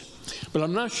Methodists. But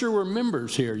I'm not sure we're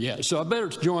members here yet, so I better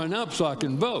join up so I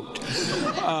can vote.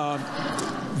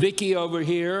 Vicki over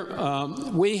here,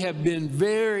 we have been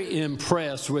very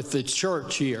impressed with the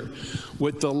church here,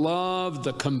 with the love,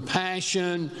 the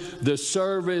compassion, the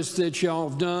service that y'all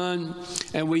have done,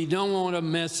 and we don't want to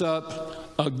mess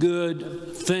up a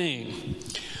good thing.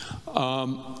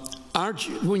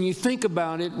 When you think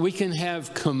about it, we can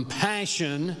have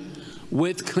compassion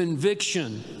with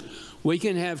conviction. We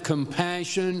can have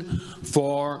compassion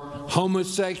for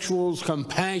homosexuals,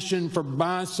 compassion for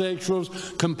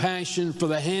bisexuals, compassion for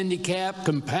the handicapped,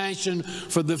 compassion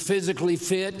for the physically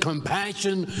fit,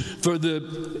 compassion for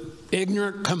the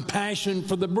ignorant, compassion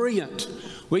for the brilliant.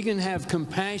 We can have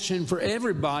compassion for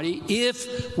everybody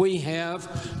if we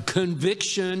have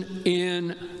conviction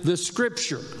in the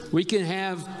Scripture. We can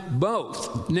have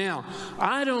both. Now,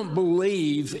 I don't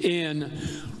believe in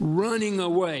running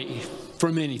away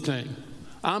from anything.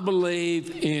 I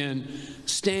believe in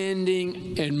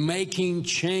standing and making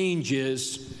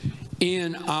changes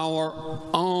in our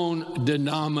own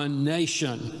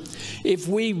denomination. If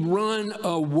we run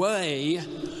away,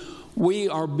 we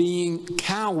are being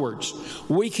cowards.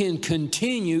 We can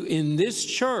continue in this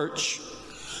church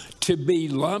to be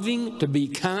loving, to be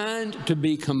kind, to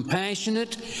be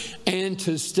compassionate, and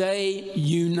to stay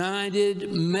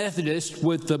united Methodist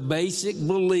with the basic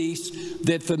beliefs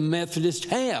that the Methodists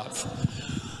have.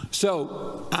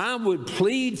 So I would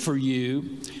plead for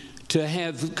you to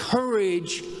have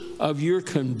courage of your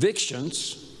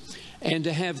convictions and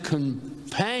to have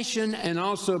compassion and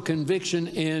also conviction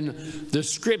in the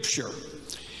Scripture.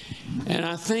 And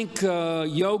I think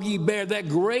Yogi Berra, that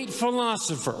great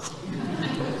philosopher,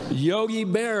 Yogi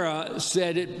Berra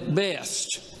said it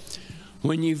best.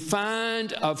 When you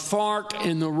find a fork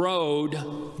in the road,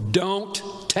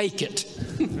 don't take it.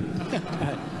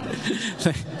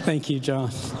 Thank you,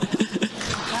 John.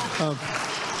 Are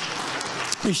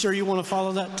you sure you want to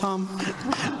follow that, Tom?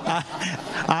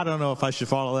 I don't know if I should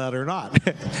follow that or not.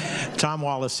 Tom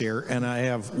Wallace here, and I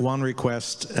have one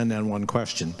request and then one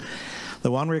question.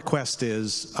 The one request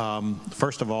is,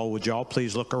 first of all, would you all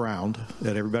please look around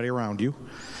at everybody around you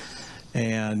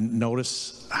and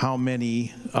notice how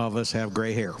many of us have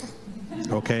gray hair,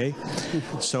 okay?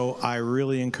 So I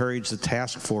really encourage the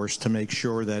task force to make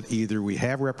sure that either we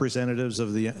have representatives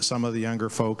of some of the younger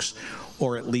folks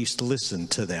or at least listen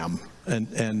to them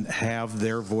and have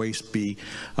their voice be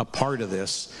a part of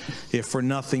this. If for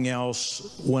nothing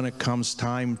else, when it comes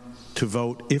time to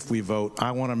vote, if we vote,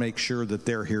 I want to make sure that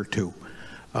they're here too,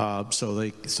 so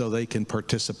they can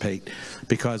participate,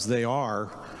 because they are,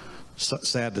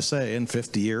 sad to say, in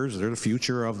 50 years, they're the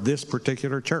future of this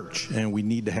particular church, and we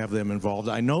need to have them involved.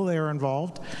 I know they are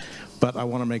involved, but I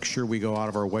want to make sure we go out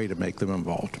of our way to make them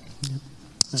involved.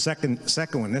 Second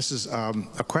one, this is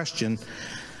a question.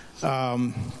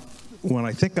 When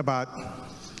I think about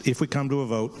if we come to a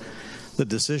vote, the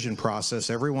decision process,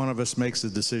 every one of us makes the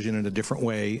decision in a different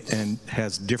way and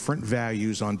has different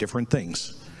values on different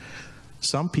things.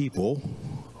 Some people,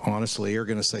 honestly, are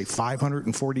going to say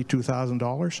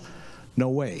 $542,000? No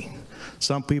way.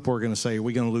 Some people are going to say, are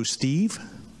we going to lose Steve?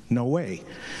 No way.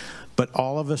 But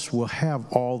all of us will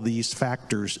have all these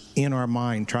factors in our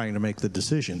mind trying to make the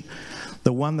decision.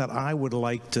 The one that I would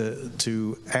like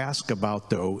to ask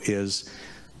about, though, is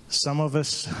some of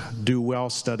us do well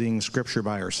studying Scripture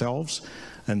by ourselves,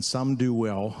 and some do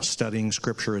well studying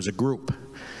Scripture as a group.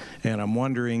 And I'm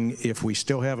wondering if we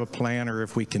still have a plan or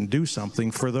if we can do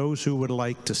something for those who would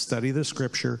like to study the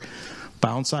Scripture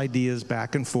bounce ideas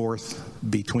back and forth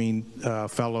between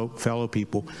fellow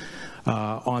people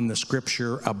on the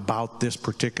Scripture about this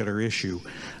particular issue.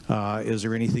 Is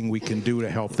there anything we can do to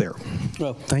help there?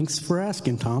 Well, thanks for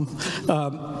asking, Tom.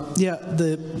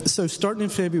 So starting in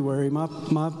February,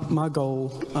 my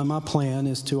goal, my plan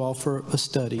is to offer a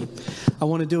study. I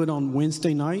want to do it on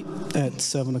Wednesday night at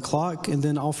 7 o'clock, and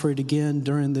then offer it again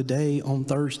during the day on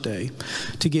Thursday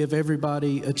to give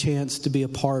everybody a chance to be a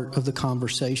part of the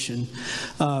conversation.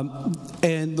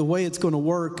 And the way it's going to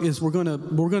work is we're going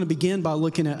to begin by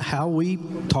looking at how we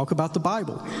talk about the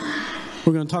Bible.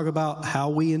 We're going to talk about how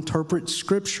we interpret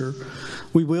Scripture.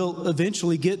 We will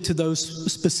eventually get to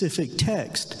those specific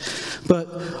texts.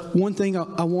 But one thing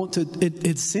I want to,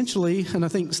 essentially, and I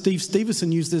think Steve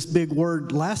Stevenson used this big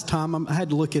word last time, I had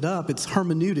to look it up, it's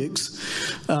hermeneutics.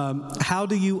 How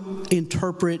do you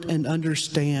interpret and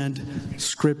understand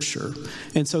Scripture?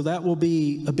 And so that will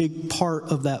be a big part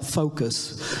of that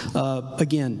focus.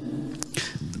 Again,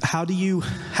 how do you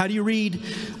read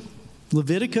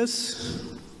Leviticus?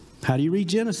 How do you read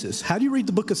Genesis? How do you read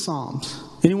the book of Psalms?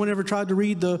 Anyone ever tried to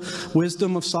read the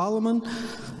Wisdom of Solomon?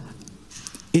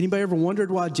 Anybody ever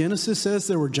wondered why Genesis says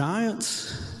there were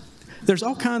giants? There's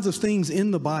all kinds of things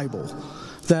in the Bible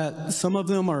that some of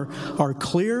them are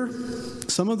clear.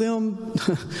 Some of them,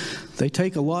 they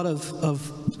take a lot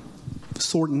of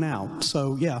sorting out.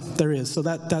 So yeah, there is. So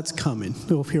that's coming.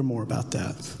 We'll hear more about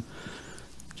that.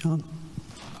 John?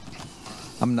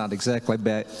 I'm not exactly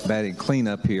batting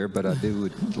cleanup here, but I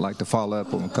would like to follow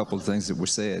up on a couple of things that were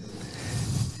said.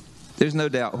 There's no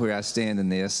doubt where I stand in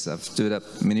this. I've stood up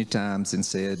many times and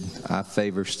said I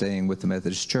favor staying with the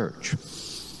Methodist Church.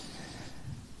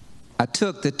 I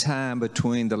took the time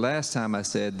between the last time I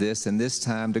said this and this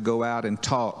time to go out and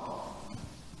talk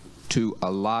to a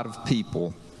lot of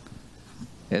people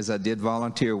as I did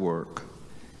volunteer work.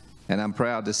 And I'm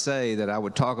proud to say that I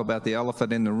would talk about the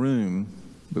elephant in the room,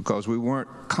 because we weren't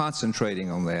concentrating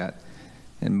on that.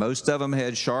 And most of them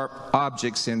had sharp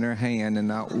objects in their hand, and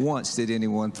not once did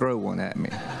anyone throw one at me.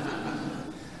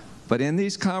 But in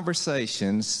these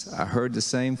conversations, I heard the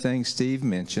same thing Steve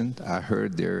mentioned. I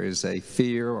heard there is a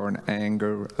fear or an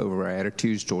anger over our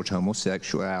attitudes towards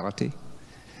homosexuality.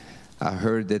 I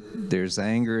heard that there's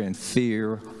anger and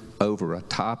fear over a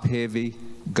top-heavy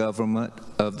government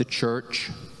of the church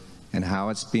and how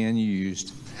it's being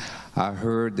used. I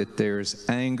heard that there's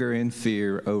anger and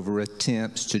fear over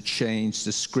attempts to change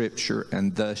the Scripture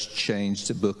and thus change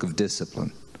the book of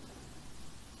discipline.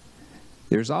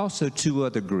 There's also two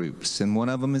other groups, and one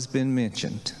of them has been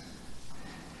mentioned,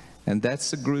 and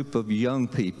that's a group of young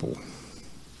people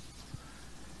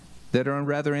that are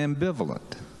rather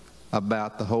ambivalent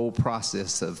about the whole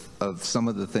process of some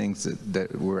of the things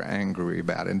that we're angry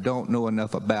about and don't know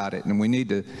enough about it, and we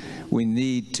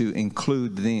need to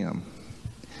include them.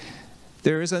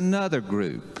 There is another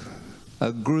group,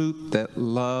 a group that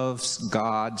loves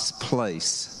God's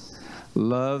place,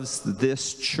 loves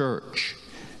this church,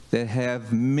 that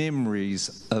have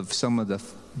memories of some of the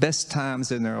best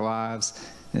times in their lives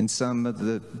and some of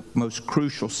the most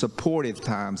crucial supportive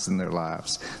times in their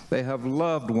lives. They have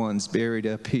loved ones buried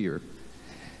up here.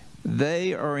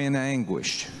 They are in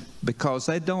anguish because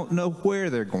they don't know where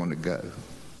they're going to go,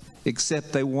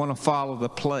 except they want to follow the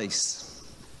place.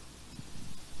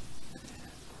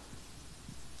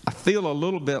 I feel a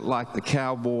little bit like the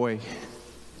cowboy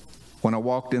when I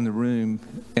walked in the room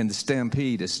and the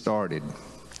stampede has started.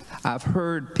 I've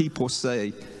heard people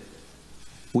say,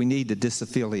 we need to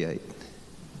disaffiliate.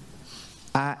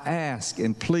 I ask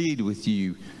and plead with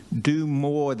you, do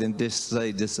more than just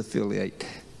say disaffiliate.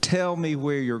 Tell me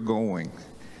where you're going.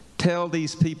 Tell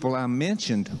these people I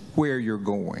mentioned where you're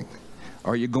going.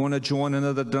 Are you going to join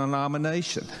another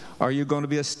denomination? Are you going to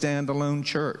be a standalone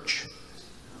church?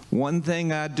 One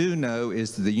thing I do know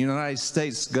is that the United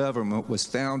States government was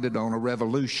founded on a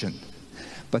revolution,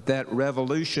 but that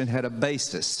revolution had a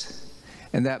basis,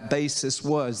 and that basis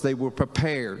was they were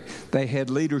prepared. They had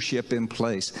leadership in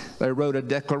place. They wrote a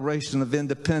Declaration of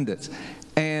Independence,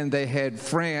 and they had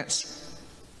France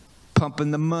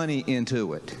pumping the money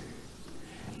into it,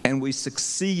 and we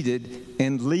succeeded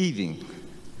in leaving.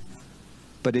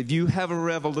 But if you have a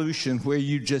revolution where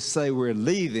you just say we're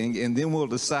leaving and then we'll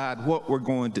decide what we're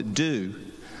going to do,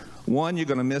 one, you're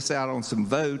going to miss out on some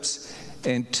votes,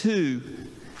 and two,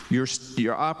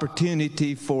 your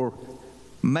opportunity for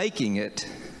making it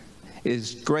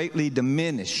is greatly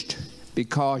diminished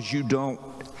because you don't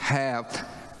have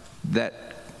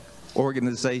that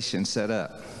organization set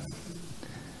up.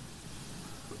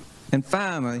 And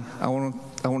finally, I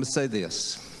want to say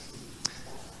this.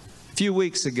 A few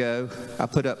weeks ago, I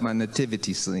put up my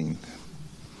nativity scene.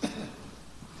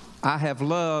 I have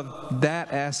loved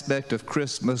that aspect of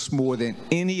Christmas more than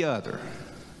any other.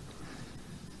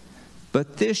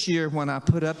 But this year, when I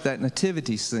put up that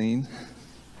nativity scene,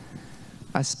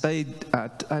 I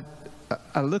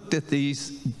looked at these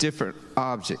different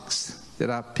objects that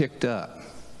I picked up.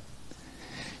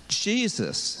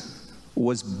 Jesus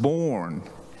was born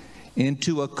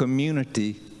into a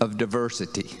community of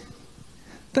diversity.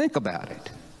 Think about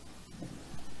it.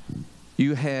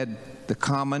 You had the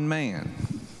common man,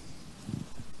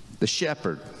 the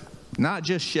shepherd, not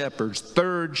just shepherds,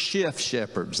 third shift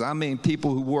shepherds. I mean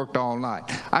people who worked all night.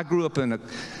 I grew up in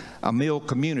a mill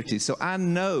community, so I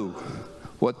know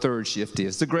what third shift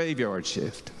is, the graveyard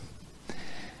shift.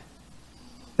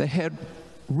 They had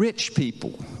rich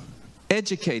people,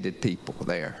 educated people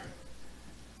there.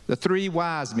 The three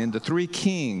wise men, the three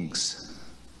kings.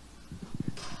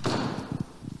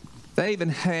 They even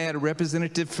had a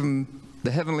representative from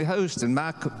the heavenly host in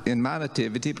my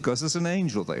nativity because there's an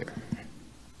angel there.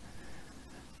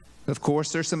 Of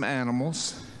course, there's some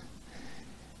animals.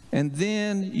 And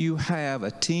then you have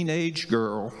a teenage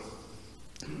girl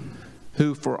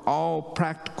who, for all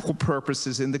practical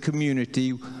purposes in the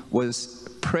community, was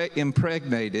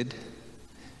impregnated,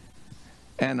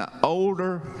 and an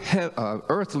older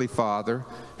earthly father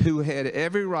who had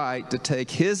every right to take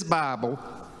his Bible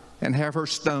and have her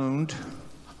stoned,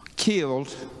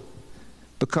 killed,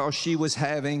 because she was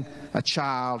having a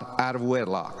child out of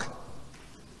wedlock.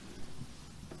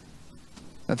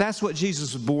 Now that's what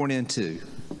Jesus was born into.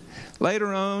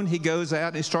 Later on, he goes out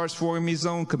and he starts forming his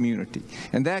own community.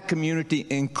 And that community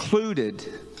included,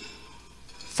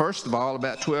 first of all,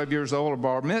 about 12 years old, or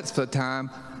bar mitzvah time,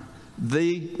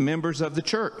 the members of the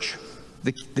church,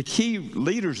 the key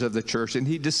leaders of the church. And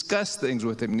he discussed things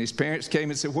with them. And his parents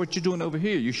came and said, "What you doing over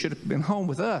here? You should have been home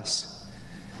with us."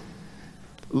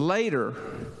 Later,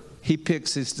 he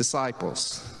picks his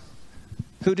disciples.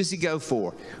 Who does he go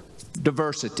for?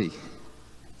 Diversity.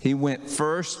 He went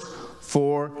first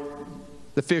for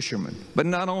the fishermen. But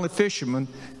not only fishermen,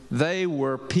 they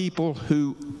were people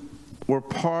who were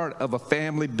part of a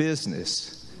family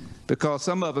business. Because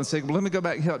some of them said, "Well, let me go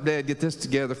back and help Dad get this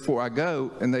together before I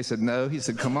go." And they said, "No." He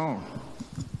said, "Come on."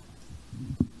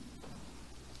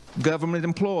 Government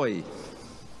employee,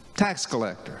 tax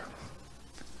collector,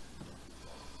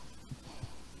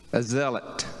 a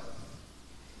zealot,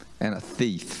 and a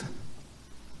thief.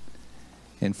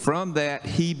 And from that,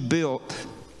 he built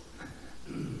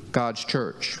God's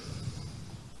church.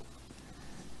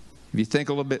 If you think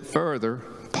a little bit further,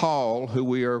 Paul, who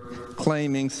we are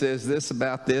claiming says this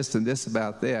about this and this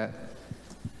about that,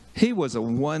 he was a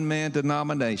one-man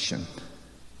denomination.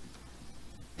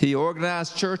 He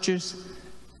organized churches.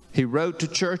 He wrote to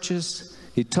churches.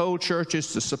 He told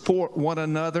churches to support one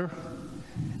another.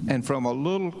 And from a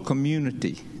little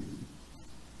community,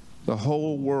 the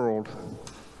whole world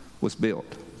was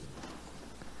built.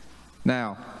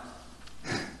 Now,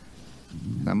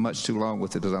 I'm much too long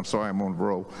with it, because I'm sorry I'm on the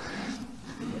roll.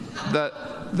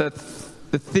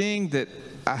 The thing that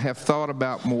I have thought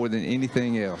about more than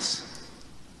anything else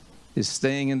is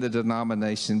staying in the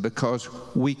denomination, because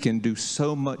we can do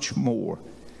so much more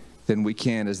than we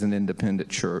can as an independent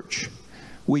church.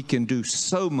 We can do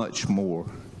so much more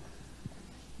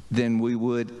than we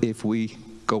would if we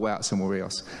go out somewhere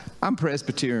else. I'm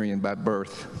Presbyterian by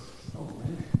birth.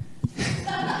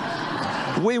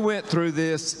 We went through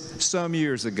this some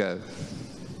years ago.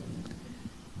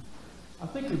 I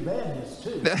think you're Baptist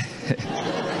too.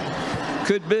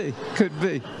 Could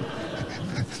be.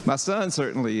 My son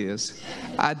certainly is.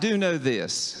 I do know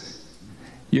this.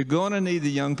 You're going to need the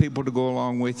young people to go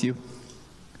along with you,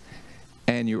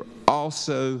 and you're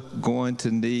also going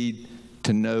to need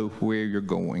to know where you're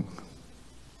going.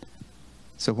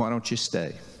 So why don't you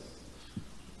stay?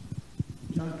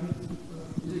 Is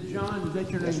it John? Is that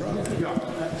your name?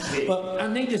 Right. Well, I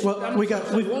need to. Well, we got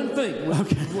one thing.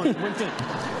 Okay. One thing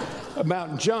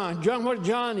about John. John, what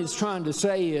John is trying to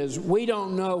say is we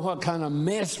don't know what kind of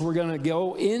mess we're going to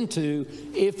go into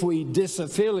if we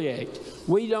disaffiliate.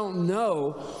 We don't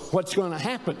know what's going to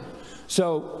happen.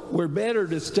 So we're better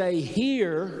to stay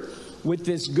here with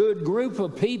this good group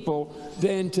of people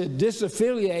than to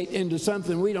disaffiliate into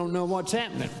something we don't know what's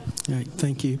happening. All right,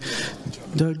 thank you.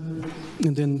 Doug,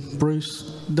 and then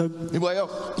Bruce. Doug. Anybody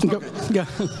else? Go.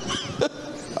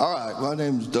 All right, my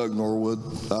name is Doug Norwood.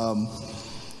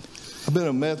 I've been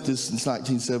a Methodist since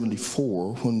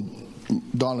 1974 when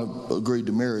Donna agreed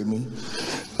to marry me.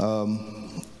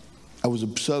 I was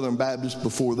a Southern Baptist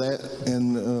before that,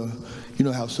 and you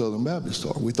know how Southern Baptists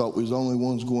are. We thought we was the only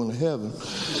ones going to heaven.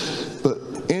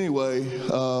 But anyway,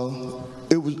 I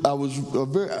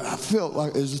felt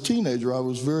like as a teenager I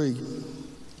was very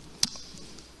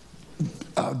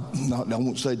I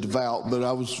won't say devout, but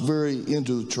I was very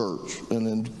into the church and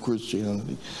into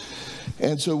Christianity.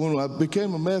 And so when I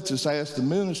became a Methodist, I asked the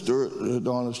minister at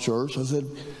Donna's church, I said,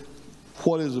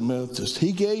 what is a Methodist?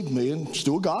 He gave me, and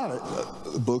still got it,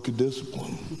 a book of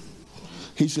discipline.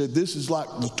 He said, this is like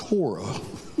the Torah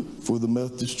for the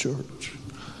Methodist church.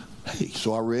 Hey,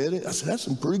 so I read it. I said, that's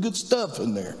some pretty good stuff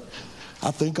in there.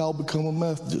 I think I'll become a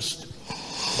Methodist.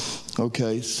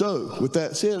 Okay, so with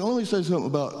that said, let me say something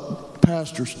about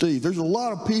Pastor Steve. There's a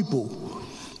lot of people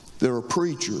that are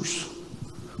preachers.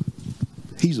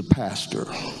 He's a pastor,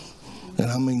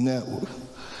 and I mean that.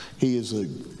 He is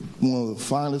one of the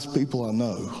finest people I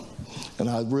know, and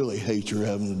I really hate your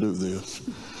having to do this.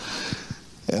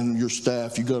 And your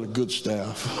staff, you got a good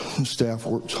staff. The staff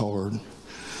works hard.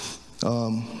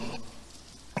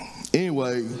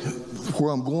 Anyway,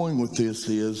 where I'm going with this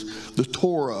is the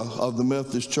Torah of the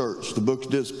Methodist Church, the Book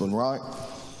of Discipline, right?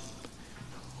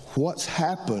 What's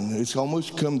happened, it's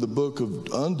almost become the book of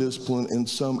undiscipline in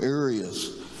some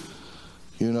areas.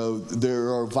 You know,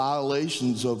 there are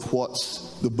violations of what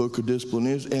the book of discipline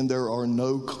is, and there are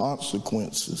no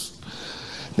consequences.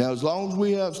 Now, as long as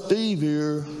we have Steve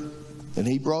here, and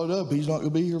he brought up he's not going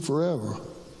to be here forever.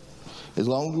 As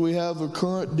long as we have a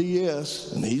current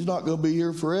DS, and he's not going to be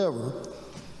here forever,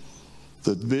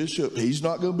 the bishop, he's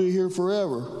not going to be here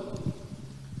forever,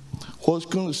 what's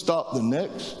going to stop the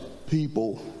next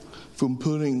people from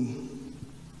putting,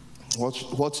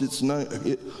 what's its name,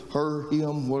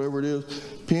 him, whatever it is,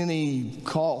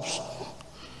 Pentecost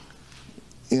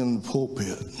in the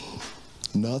pulpit?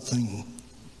 Nothing.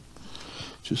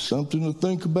 Just something to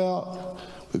think about,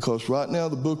 because right now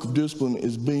the book of discipline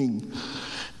is being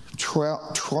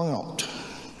trounced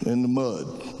in the mud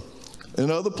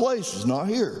in other places, not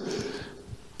here.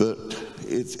 But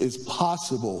it's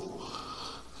possible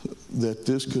that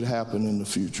this could happen in the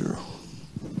future.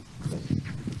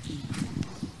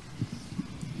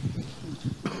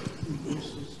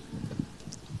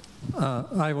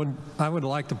 I would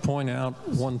like to point out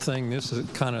one thing. This is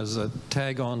kind of as a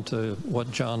tag on to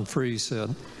what John Free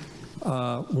said.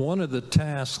 One of the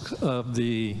tasks of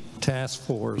the task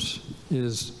force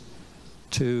is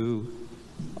to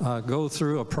go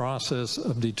through a process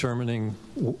of determining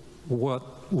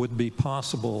what would be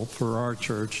possible for our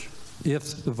church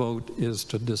if the vote is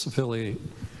to disaffiliate.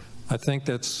 I think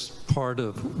that's part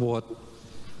of what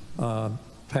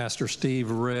Pastor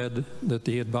Steve read, that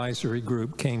the advisory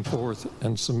group came forth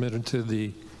and submitted to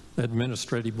the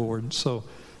administrative board. So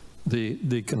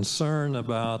the concern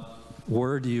about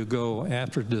where do you go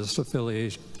after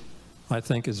disaffiliation, I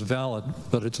think is valid,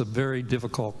 but it's a very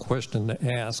difficult question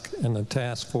to ask, and the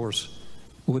task force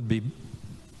would be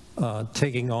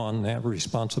taking on that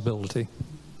responsibility.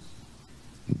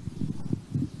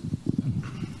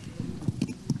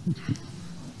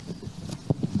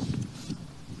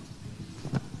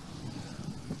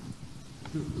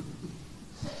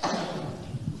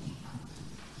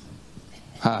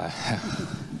 Hi.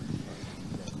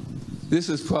 This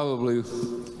is probably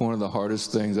one of the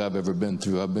hardest things I've ever been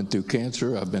through. I've been through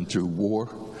cancer, I've been through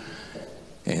war,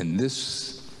 and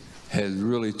this has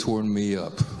really torn me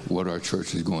up, what our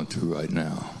church is going through right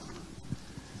now.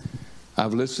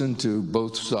 I've listened to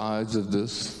both sides of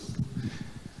this.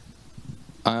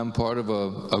 I am part of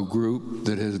a group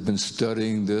that has been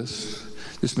studying this.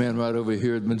 This man right over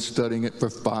here has been studying it for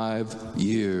 5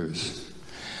 years.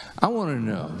 I want to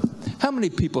know, how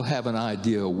many people have an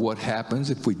idea of what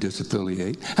happens if we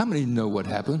disaffiliate? How many know what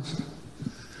happens?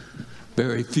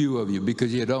 Very few of you,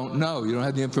 because you don't know. You don't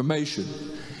have the information.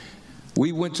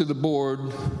 We went to the board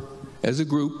as a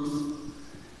group,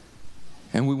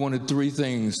 and we wanted 3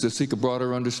 things: to seek a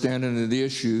broader understanding of the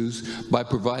issues by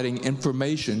providing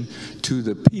information to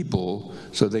the people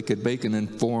so they could make an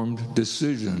informed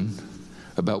decision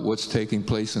about what's taking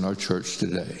place in our church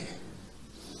today.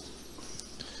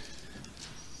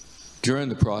 During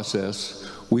the process,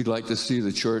 we'd like to see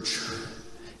the church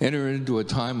enter into a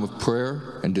time of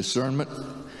prayer and discernment,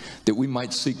 that we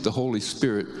might seek the Holy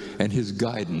Spirit and His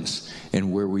guidance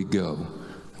in where we go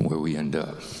and where we end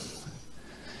up.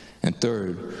 And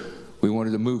third, we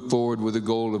wanted to move forward with the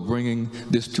goal of bringing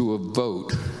this to a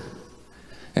vote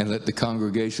and let the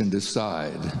congregation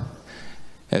decide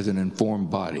as an informed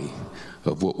body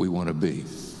of what we want to be.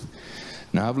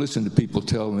 Now, I've listened to people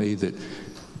tell me that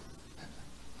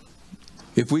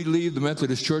if we leave the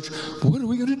Methodist Church, what are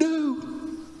we going to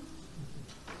do?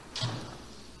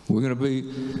 We're going to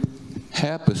be,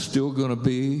 Hap is still going to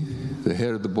be the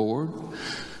head of the board.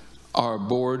 Our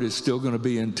board is still going to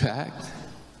be intact.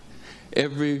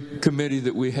 Every committee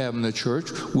that we have in the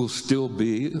church will still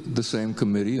be the same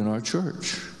committee in our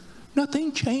church.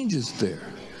 Nothing changes there.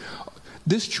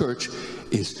 This church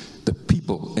is the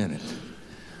people in it.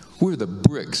 We're the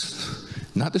bricks,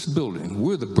 not this building.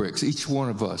 We're the bricks, each one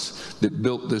of us that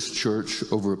built this church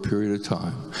over a period of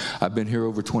time. I've been here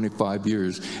over 25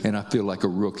 years, and I feel like a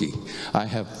rookie. I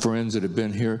have friends that have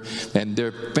been here, and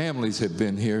their families have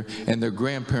been here, and their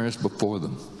grandparents before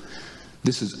them.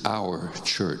 This is our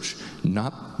church,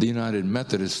 not the United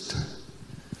Methodist.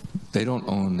 They don't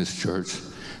own this church.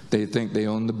 They think they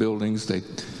own the buildings.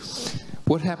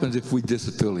 What happens if we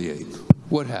disaffiliate?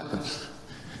 What happens?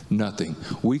 Nothing.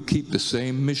 We keep the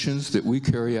same missions that we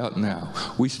carry out now.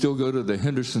 We still go to the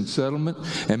Henderson settlement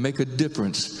and make a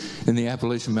difference in the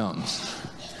Appalachian Mountains.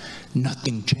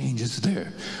 Nothing changes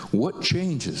there. What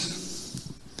changes?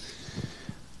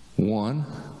 One,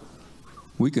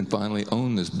 we can finally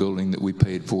own this building that we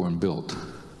paid for and built,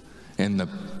 and the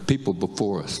people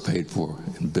before us paid for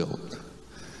and built.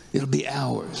 It'll be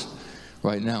ours.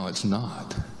 Right now, it's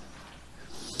not.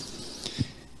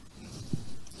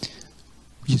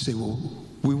 You say, well,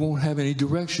 we won't have any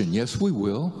direction. Yes, we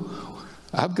will.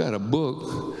 I've got a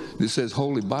book that says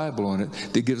Holy Bible on it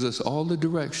that gives us all the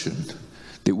direction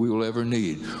that we will ever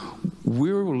need.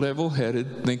 We're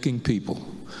level-headed, thinking people.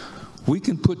 We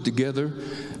can put together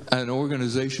an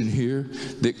organization here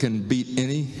that can beat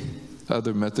any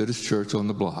other Methodist church on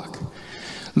the block.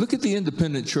 Look at the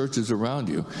independent churches around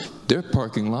you. Their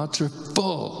parking lots are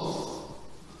full.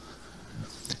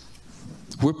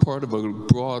 We're part of a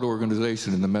broad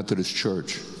organization in the Methodist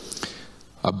Church.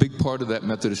 A big part of that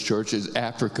Methodist Church is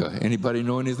Africa. Anybody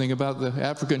know anything about the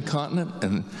African continent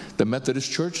and the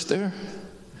Methodist Church there?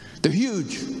 They're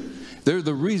huge. They're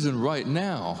the reason right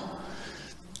now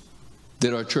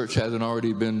that our church hasn't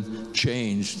already been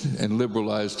changed and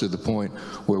liberalized to the point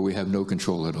where we have no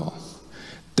control at all.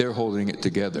 They're holding it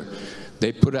together.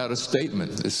 They put out a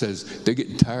statement that says they're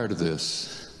getting tired of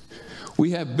this.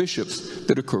 We have bishops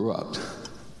that are corrupt.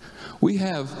 We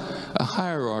have a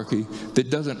hierarchy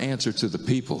that doesn't answer to the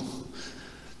people.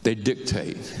 They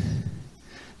dictate.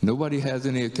 Nobody has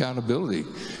any accountability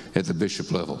at the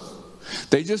bishop level.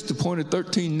 They just appointed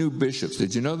 13 new bishops.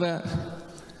 Did you know that?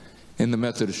 In the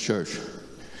Methodist Church.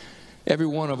 Every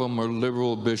one of them are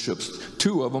liberal bishops.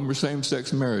 2 of them are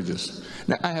same-sex marriages.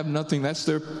 Now, I have nothing, that's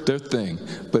their thing.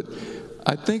 But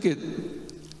I think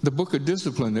the book of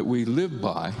discipline that we live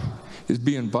by is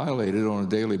being violated on a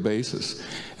daily basis.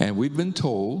 And we've been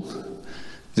told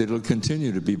that it'll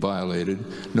continue to be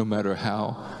violated no matter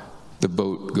how the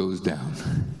boat goes down.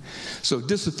 So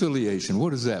disaffiliation, what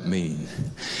does that mean?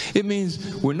 It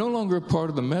means we're no longer a part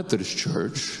of the Methodist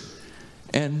Church,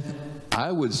 and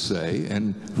I would say,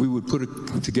 and we would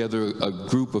put together a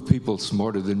group of people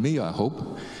smarter than me, I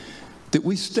hope, that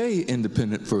we stay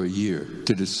independent for a year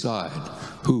to decide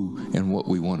who and what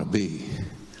we want to be.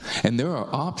 And there are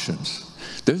options.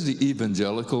 There's the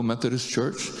Evangelical Methodist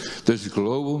Church. There's the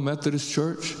Global Methodist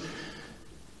Church.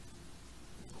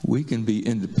 We can be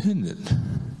independent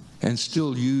and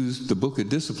still use the Book of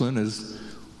Discipline as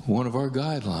one of our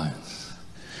guidelines.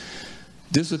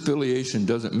 Disaffiliation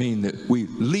doesn't mean that we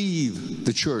leave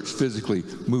the church physically,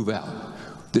 move out.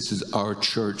 This is our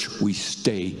church. We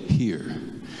stay here.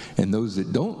 And those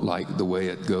that don't like the way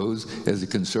it goes as a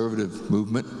conservative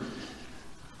movement,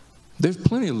 there's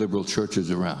plenty of liberal churches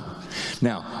around.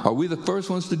 Now, are we the first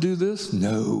ones to do this?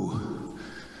 No.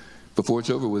 Before it's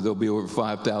over with, there'll be over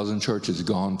 5,000 churches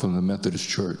gone from the Methodist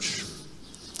Church.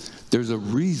 There's a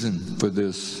reason for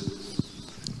this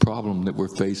problem that we're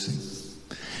facing.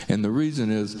 And the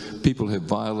reason is people have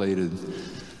violated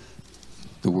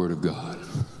the Word of God.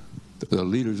 The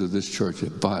leaders of this church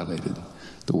have violated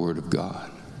the Word of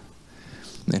God.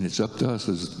 And it's up to us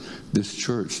as this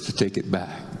church to take it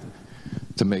back,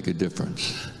 to make a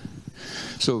difference.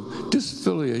 So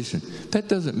disaffiliation, that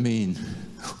doesn't mean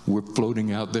we're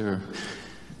floating out there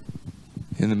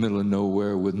in the middle of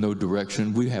nowhere with no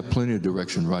direction. We have plenty of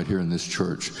direction right here in this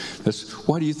church.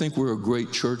 Why do you think we're a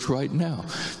great church right now?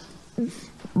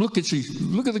 Look at you.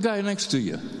 Look at the guy next to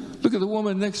you. Look at the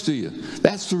woman next to you.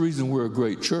 That's the reason we're a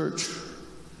great church.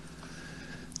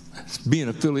 Being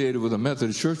affiliated with a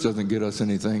Methodist church doesn't get us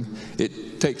anything.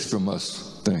 It takes from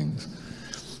us things.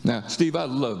 Now, Steve, I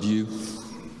love you.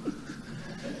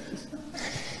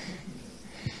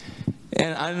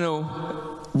 And I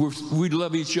know we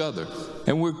love each other,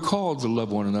 and we're called to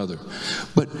love one another.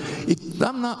 But if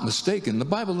I'm not mistaken, the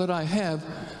Bible that I have,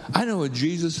 I know a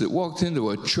Jesus that walked into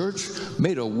a church,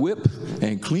 made a whip,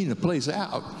 and cleaned the place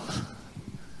out.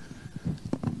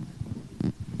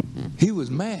 He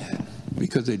was mad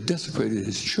because they desecrated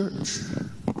his church.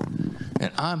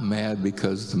 And I'm mad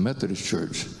because the Methodist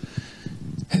Church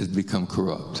has become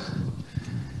corrupt.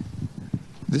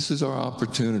 This is our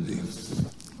opportunity.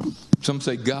 Some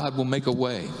say God will make a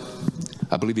way.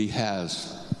 I believe He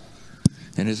has.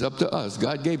 And it's up to us.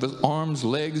 God gave us arms,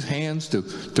 legs, hands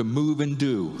to move and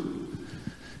do.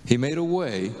 He made a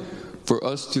way for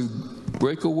us to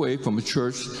break away from a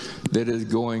church that is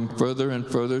going further and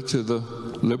further to the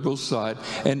liberal side.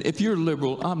 And if you're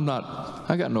liberal,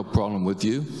 I got no problem with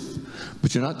you,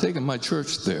 but you're not taking my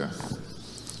church there.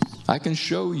 I can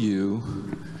show you,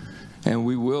 and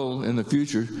we will in the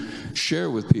future share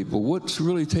with people what's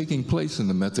really taking place in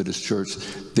the Methodist Church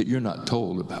that you're not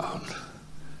told about.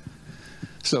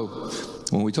 So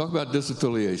when we talk about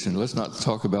disaffiliation, let's not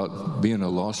talk about being a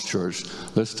lost church.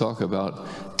 Let's talk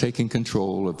about taking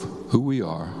control of who we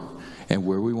are and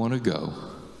where we want to go.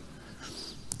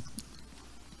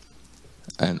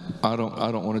 And I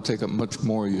don't want to take up much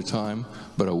more of your time,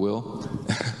 but I will.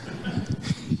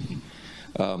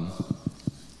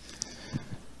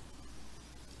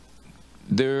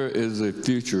 There is a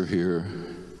future here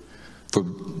for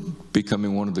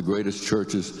becoming one of the greatest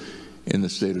churches in the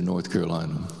state of North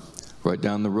Carolina. Right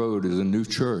down the road is a new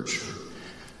church.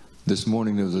 This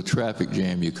morning there was a traffic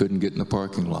jam. You couldn't get in the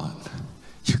parking lot.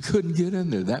 You couldn't get in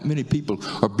there. That many people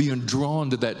are being drawn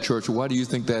to that church. Why do you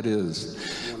think that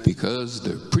is? Because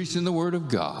they're preaching the Word of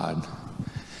God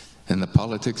and the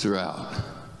politics are out.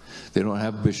 They don't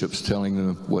have bishops telling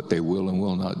them what they will and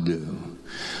will not do.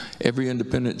 Every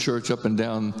independent church up and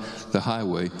down the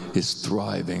highway is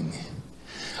thriving.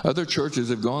 Other churches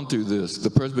have gone through this. The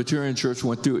Presbyterian Church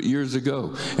went through it years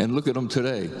ago, and look at them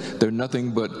today. They're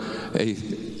nothing but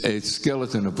a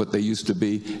skeleton of what they used to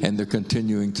be, and they're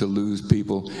continuing to lose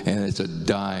people, and it's a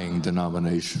dying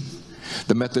denomination.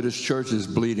 The Methodist Church is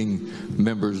bleeding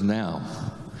members now,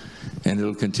 and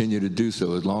it'll continue to do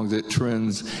so as long as it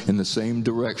trends in the same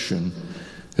direction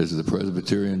as the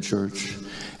Presbyterian Church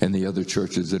and the other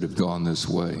churches that have gone this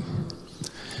way.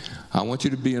 I want you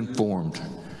to be informed.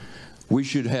 We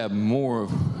should have more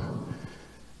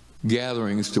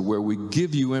gatherings to where we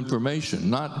give you information,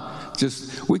 not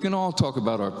just, we can all talk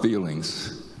about our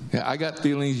feelings. Yeah, I got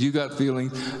feelings, you got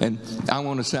feelings, and I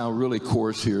want to sound really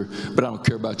coarse here, but I don't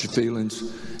care about your feelings.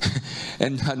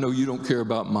 And I know you don't care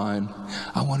about mine.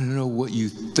 I want to know what you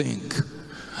think.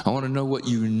 I want to know what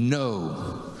you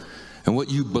know and what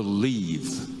you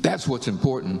believe. That's what's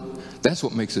important. That's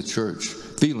what makes a church.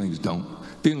 Feelings don't.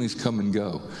 Feelings come and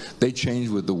go. They change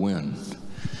with the wind.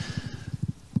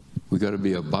 We got to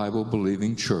be a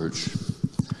Bible-believing church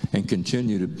and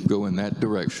continue to go in that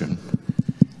direction.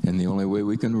 And the only way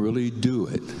we can really do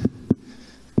it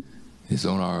is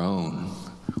on our own.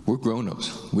 We're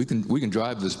grown-ups. We can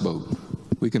drive this boat.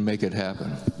 We can make it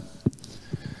happen.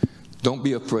 Don't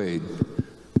be afraid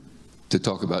to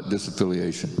talk about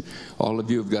disaffiliation. All of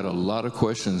you have got a lot of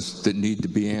questions that need to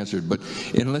be answered, but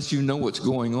unless you know what's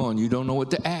going on, you don't know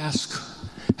what to ask.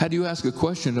 How do you ask a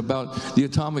question about the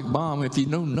atomic bomb if you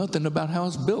know nothing about how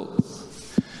it's built?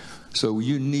 So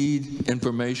you need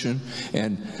information,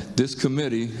 and this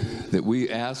committee that we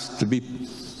asked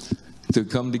to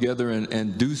come together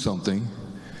and do something,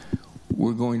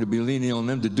 we're going to be leaning on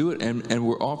them to do it, and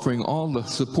we're offering all the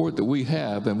support that we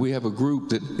have, and we have a group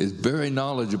that is very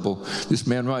knowledgeable. This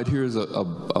man right here is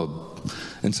a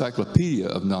encyclopedia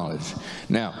of knowledge.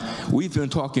 Now, we've been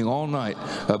talking all night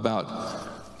about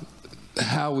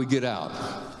how we get out,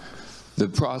 the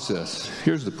process.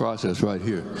 Here's the process right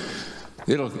here.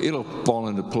 It'll fall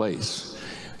into place.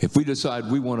 If we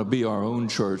decide we want to be our own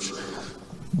church,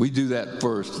 we do that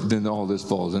first, then all this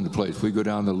falls into place. We go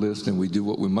down the list and we do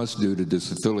what we must do to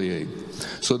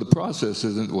disaffiliate. So the process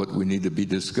isn't what we need to be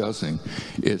discussing.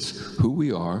 It's who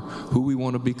we are, who we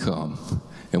want to become,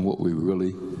 and what we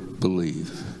really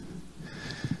believe.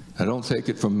 Now, don't take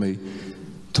it from me.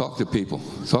 Talk to people.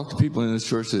 Talk to people in this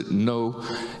church that know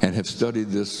and have studied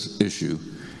this issue,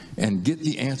 and get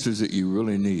the answers that you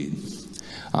really need.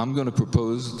 I'm going to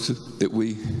propose that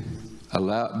we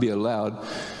be allowed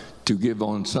to give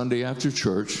on Sunday after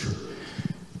church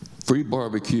free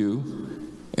barbecue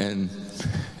and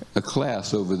a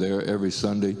class over there every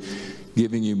Sunday,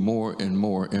 giving you more and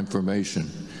more information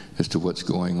as to what's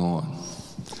going on.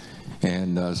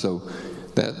 And so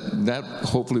that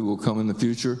hopefully will come in the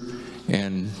future.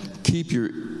 And keep your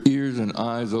ears and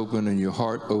eyes open and your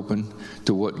heart open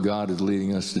to what God is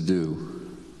leading us to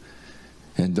do.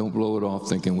 And don't blow it off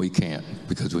thinking we can't,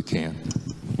 because we can.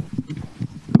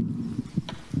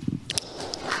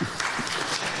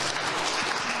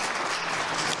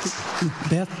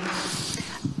 Beth?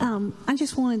 I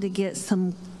just wanted to get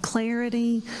some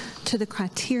clarity to the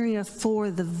criteria for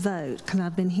the vote, because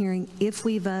I've been hearing if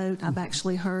we vote. I've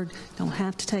actually heard don't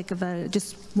have to take a vote.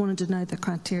 Just wanted to know the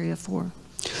criteria for.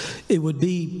 It would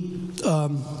be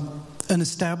an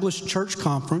established church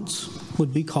conference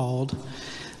would be called.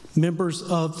 Members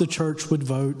of the church would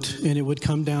vote, and it would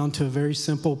come down to a very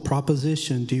simple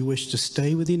proposition. Do you wish to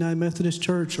stay with the United Methodist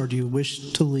Church, or do you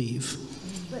wish to leave?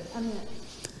 But,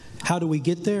 How do we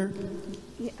get there?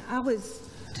 yeah, I was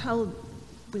told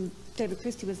when David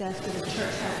Christie was asking the church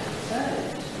how to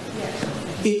vote.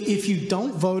 Yes. If you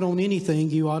don't vote on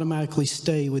anything, you automatically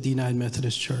stay with the United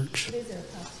Methodist Church. But is there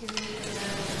a criteria?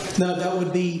 No, that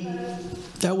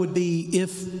would be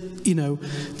if,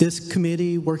 this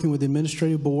committee working with the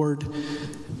administrative board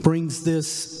brings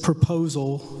this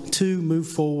proposal to move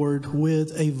forward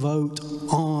with a vote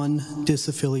on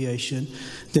disaffiliation,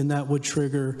 then that would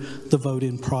trigger the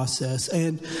vote-in process.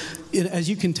 And as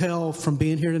you can tell from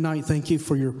being here tonight, thank you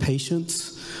for your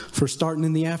patience, for starting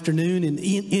in the afternoon and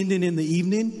ending in the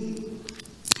evening.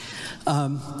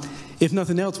 If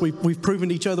nothing else, we've proven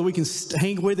to each other we can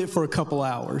hang with it for a couple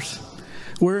hours.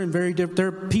 We're in very different, there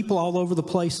are people all over the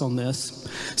place on this.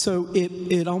 So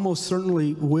it almost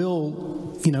certainly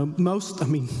will,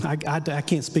 I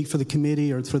can't speak for the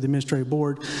committee or for the administrative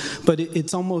board, but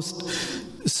it's almost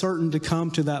certain to come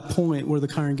to that point where the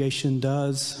congregation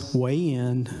does weigh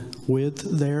in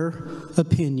with their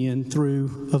opinion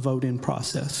through a vote-in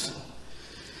process.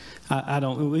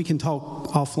 We can talk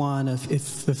offline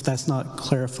if that's not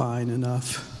clarifying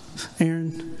enough.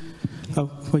 Aaron?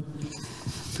 Oh, wait.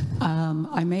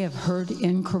 I may have heard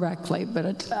incorrectly, but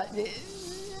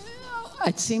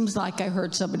it seems like I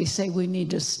heard somebody say we need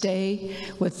to stay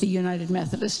with the United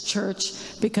Methodist Church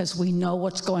because we know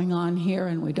what's going on here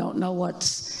and we don't know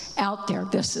what's out there.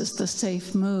 This is the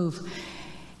safe move.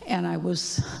 And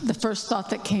the first thought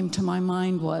that came to my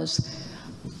mind was,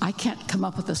 I can't come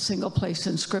up with a single place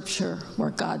in Scripture where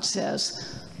God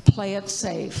says, play it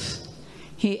safe.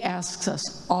 He asks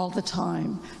us all the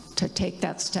time to take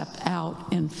that step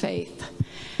out in faith,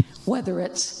 whether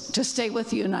it's to stay with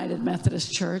the United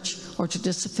Methodist Church or to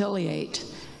disaffiliate.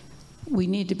 We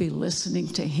need to be listening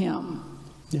to Him.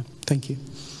 Yeah, thank you.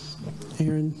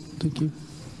 Aaron, thank you.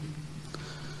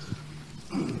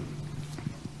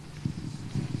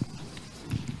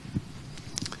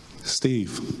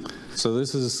 Steve, so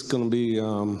this is going to be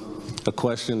a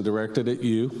question directed at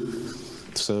you,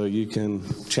 so you can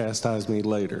chastise me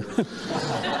later.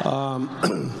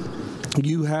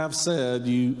 You have said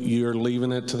you're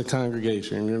leaving it to the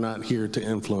congregation. You're not here to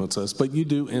influence us, but you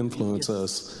do influence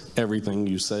us, everything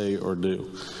you say or do.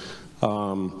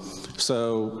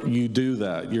 So you do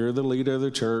that. You're the leader of the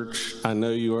church. I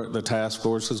know the task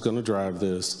force is going to drive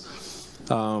this.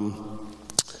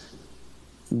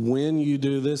 When you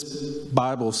do this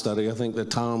Bible study, I think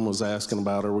that Tom was asking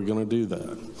about, are we going to do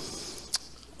that?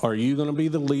 Are you going to be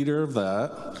the leader of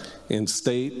that and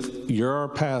state, you're our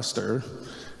pastor,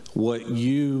 what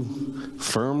you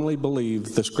firmly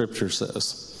believe the Scripture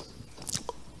says?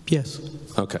 Yes.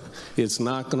 Okay. It's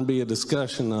not going to be a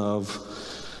discussion of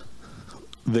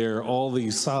there are all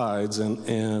these sides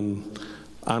and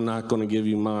I'm not going to give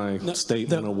you my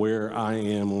statement of where I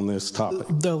am on this topic.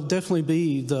 We'll definitely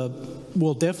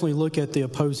look at the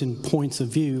opposing points of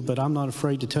view, but I'm not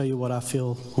afraid to tell you what I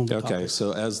feel on the topic. Okay,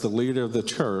 so as the leader of the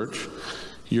church,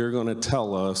 you're going to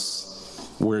tell us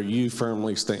where you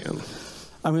firmly stand.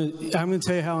 I'm going to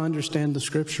tell you how I understand the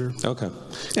Scripture. Okay.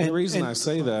 And the reason I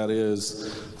say that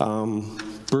is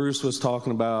Bruce was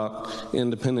talking about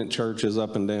independent churches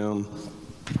up and down.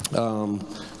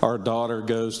 Our daughter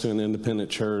goes to an independent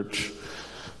church,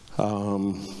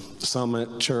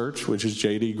 Summit Church, which is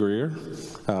J.D. Greer,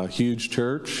 huge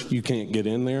church. You can't get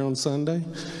in there on Sunday.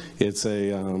 It's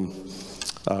a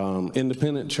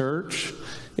independent church,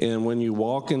 and when you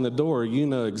walk in the door, you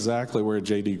know exactly where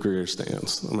J.D. Greer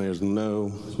stands. I mean, there's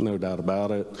no doubt about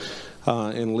it.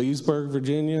 In Leesburg,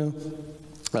 Virginia,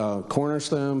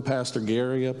 Cornerstone, Pastor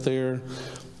Gary up there.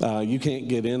 You can't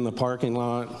get in the parking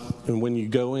lot, and when you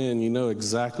go in, you know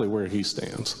exactly where he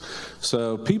stands.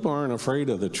 So people aren't afraid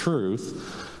of the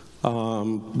truth,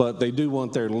 but they do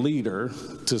want their leader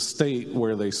to state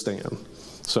where they stand.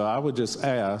 So I would just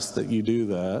ask that you do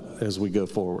that as we go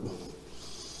forward.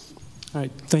 All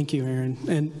right, thank you, Aaron.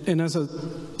 And as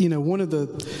one of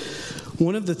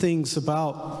the things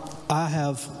about, I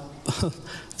have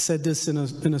said this in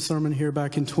a sermon here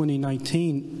back in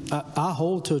 2019. I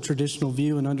hold to a traditional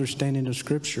view and understanding of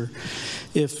Scripture.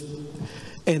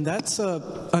 And that's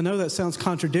I know that sounds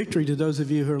contradictory to those of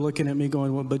you who are looking at me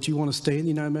going, well, but you want to stay in the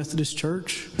United Methodist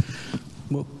Church?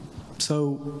 Well,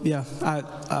 so yeah,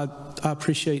 I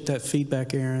appreciate that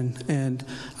feedback, Aaron. And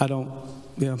I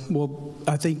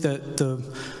think that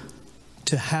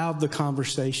to have the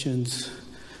conversations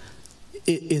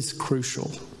is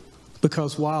crucial.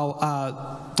 Because while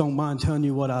I don't mind telling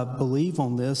you what I believe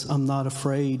on this, I'm not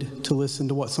afraid to listen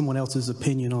to what someone else's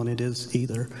opinion on it is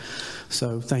either.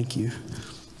 So thank you.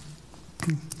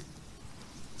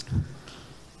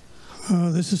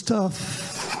 This is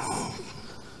tough.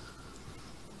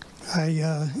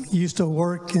 I used to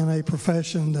work in a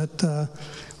profession that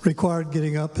required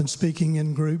getting up and speaking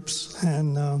in groups,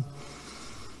 and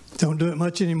don't do it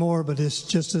much anymore, but it's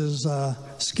just as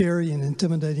scary and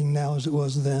intimidating now as it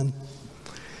was then.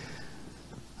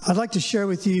 I'd like to share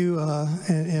with you,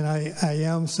 and I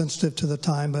am sensitive to the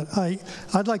time, but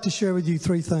I'd like to share with you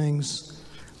 3 things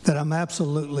that I'm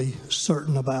absolutely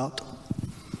certain about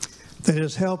that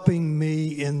is helping me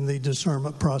in the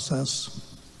discernment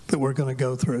process that we're going to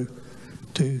go through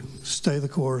to stay the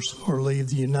course or leave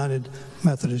the United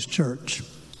Methodist Church.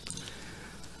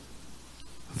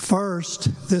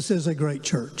 First, this is a great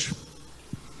church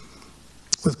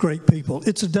with great people.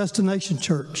 It's a destination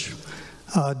church.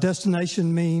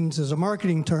 Destination means, is a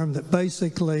marketing term that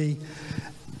basically,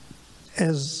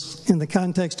 as in the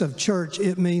context of church,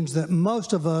 it means that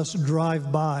most of us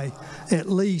drive by at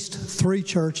least 3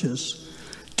 churches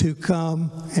to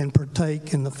come and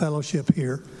partake in the fellowship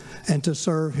here and to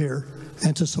serve here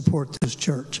and to support this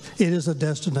church. It is a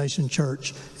destination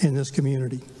church in this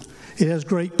community. It has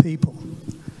great people.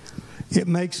 It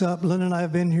makes up, Lynn and I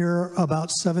have been here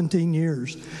about 17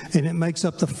 years, and it makes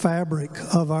up the fabric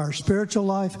of our spiritual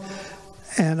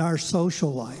life and our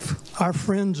social life. Our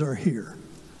friends are here.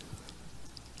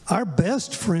 Our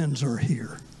best friends are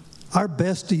here. Our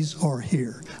besties are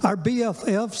here. Our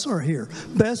BFFs are here.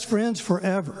 Best friends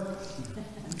forever.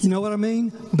 You know what I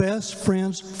mean? Best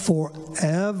friends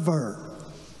forever.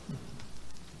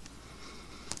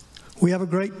 We have a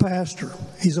great pastor.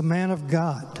 He's a man of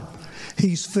God.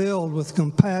 He's filled with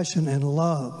compassion and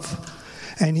love.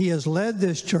 And he has led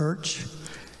this church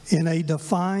in a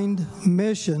defined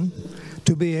mission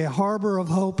to be a harbor of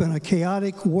hope in a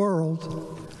chaotic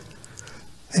world.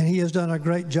 And he has done a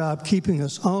great job keeping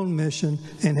us on mission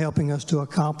and helping us to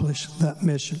accomplish that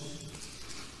mission.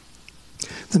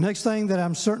 The next thing that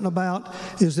I'm certain about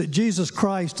is that Jesus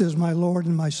Christ is my Lord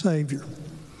and my Savior.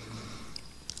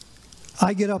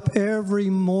 I get up every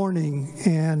morning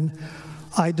and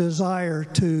I desire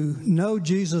to know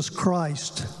Jesus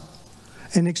Christ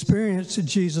and experience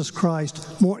Jesus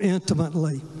Christ more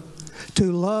intimately,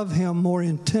 to love Him more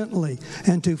intently,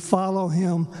 and to follow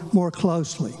Him more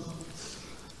closely.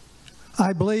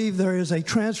 I believe there is a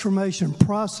transformation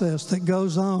process that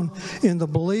goes on in the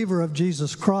believer of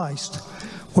Jesus Christ,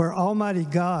 where Almighty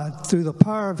God, through the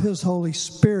power of His Holy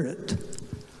Spirit,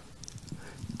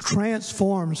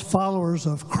 transforms followers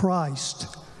of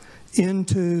Christ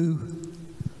into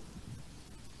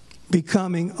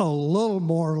becoming a little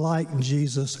more like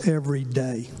Jesus every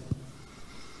day.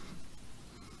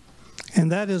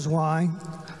 And that is why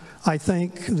I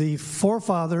think the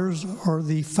forefathers or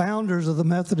the founders of the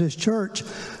Methodist Church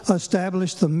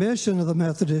established the mission of the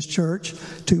Methodist Church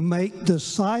to make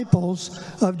disciples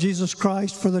of Jesus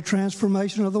Christ for the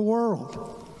transformation of the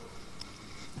world.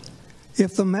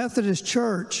 If the Methodist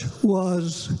Church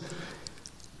was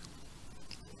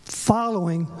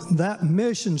following that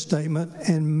mission statement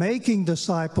and making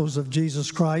disciples of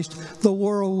Jesus Christ, the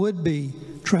world would be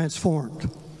transformed.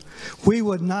 We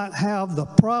would not have the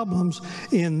problems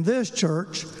in this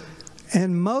church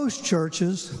and most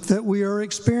churches that we are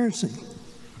experiencing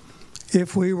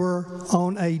if we were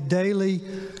on a daily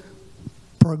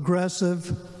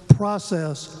progressive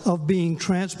process of being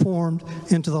transformed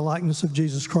into the likeness of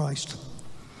Jesus Christ.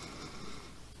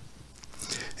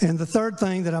 And the third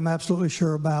thing that I'm absolutely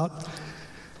sure about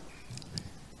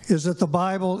is that the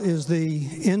Bible is the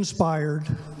inspired,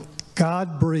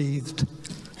 God-breathed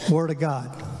Word of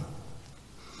God.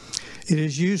 It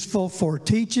is useful for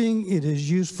teaching, it is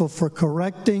useful for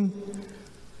correcting,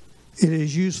 it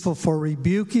is useful for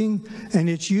rebuking, and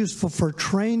it's useful for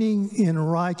training in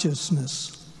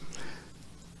righteousness,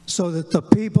 so that the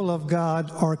people of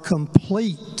God are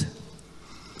complete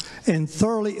and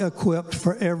thoroughly equipped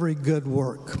for every good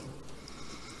work.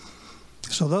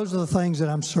 So those are the things that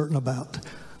I'm certain about.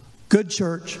 Good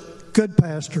church, good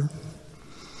pastor.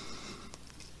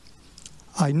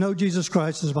 I know Jesus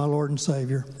Christ is my Lord and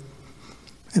Savior.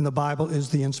 And the Bible is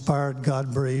the inspired,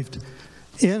 God-breathed,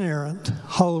 inerrant,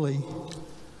 holy,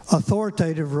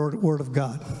 authoritative Word of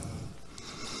God.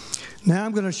 Now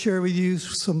I'm going to share with you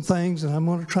some things, and I'm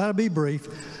going to try to be brief.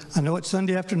 I know it's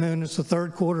Sunday afternoon. It's the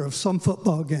third quarter of some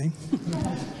football game.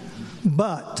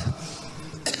 But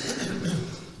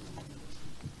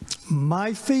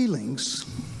my feelings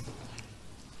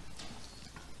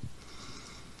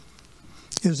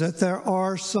is that there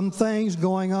are some things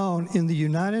going on in the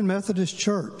United Methodist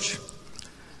Church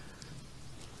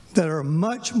that are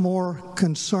much more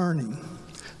concerning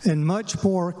and much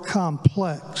more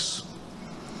complex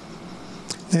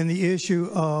than the issue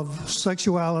of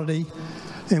sexuality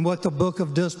and what the Book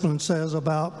of Discipline says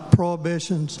about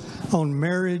prohibitions on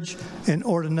marriage and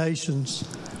ordinations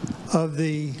of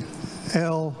the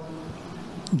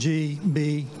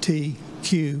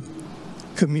LGBTQ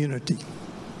community.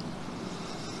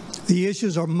 The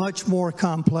issues are much more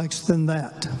complex than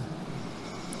that.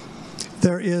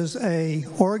 There is an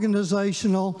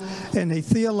organizational and a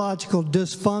theological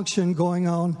dysfunction going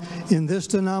on in this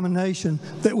denomination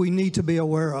that we need to be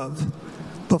aware of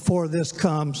before this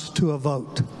comes to a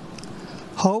vote.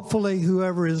 Hopefully,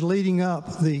 whoever is leading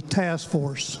up the task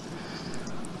force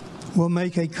will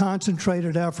make a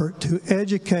concentrated effort to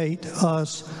educate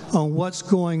us on what's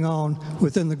going on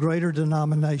within the greater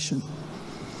denomination.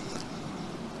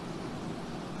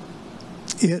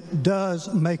 It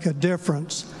does make a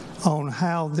difference on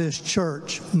how this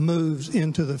church moves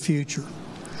into the future.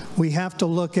 We have to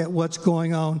look at what's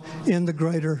going on in the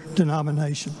greater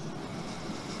denomination.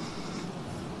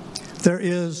 There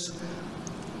is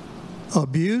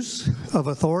abuse of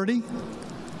authority.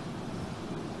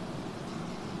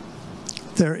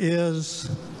 There is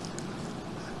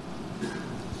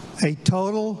a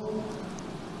total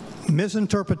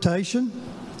misinterpretation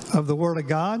of the Word of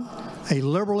God, a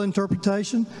liberal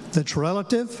interpretation that's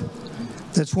relative,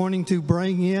 that's wanting to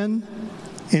bring in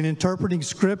interpreting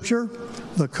Scripture,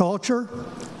 the culture,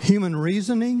 human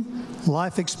reasoning,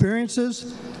 life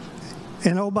experiences.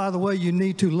 And oh, by the way, you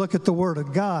need to look at the Word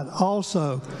of God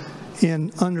also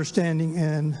in understanding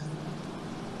and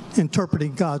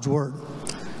interpreting God's Word.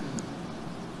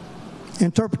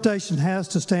 Interpretation has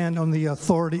to stand on the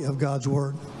authority of God's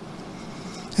Word.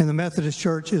 And the Methodist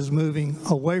Church is moving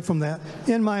away from that,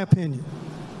 in my opinion.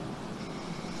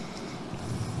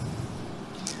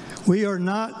 We are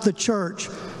not the church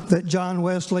that John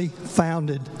Wesley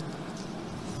founded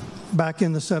back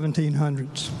in the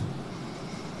 1700s.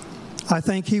 I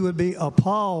think he would be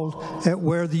appalled at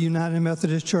where the United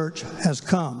Methodist Church has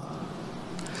come.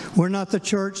 We're not the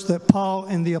church that Paul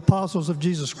and the apostles of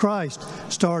Jesus Christ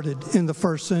started in the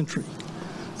first century.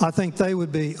 I think they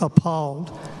would be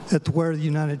appalled at where the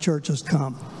United Church has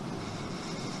come.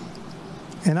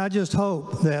 And I just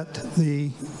hope that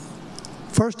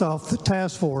first off, the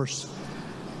task force,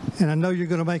 and I know you're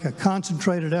going to make a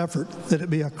concentrated effort that it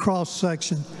be a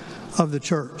cross-section of the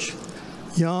church,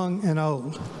 young and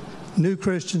old, new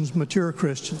Christians, mature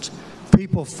Christians,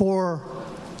 people for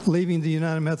leaving the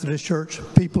United Methodist Church,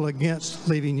 people against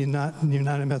leaving the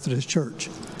United Methodist Church.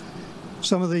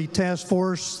 Some of the task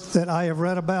force that I have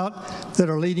read about that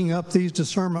are leading up these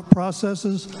discernment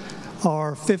processes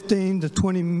are 15 to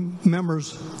 20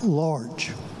 members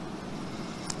large.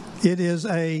 It is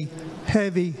a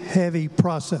heavy, heavy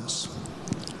process.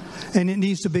 And it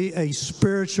needs to be a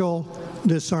spiritual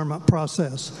discernment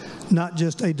process, not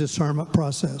just a discernment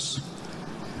process.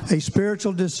 A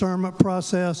spiritual discernment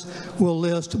process will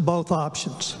list both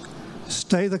options.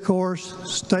 Stay the course,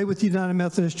 stay with the United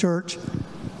Methodist Church.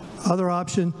 Other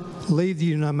option, leave the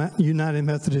United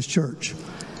Methodist Church.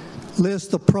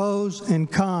 List the pros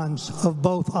and cons of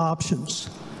both options.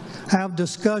 Have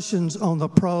discussions on the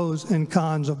pros and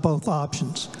cons of both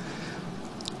options.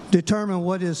 Determine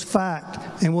what is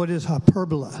fact and what is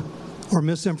hyperbole or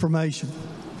misinformation.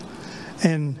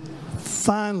 And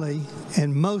finally,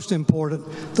 and most important,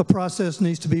 the process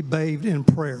needs to be bathed in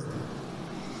prayer.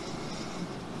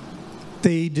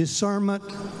 The discernment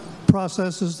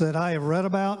processes that I have read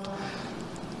about,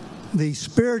 the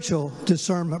spiritual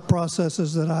discernment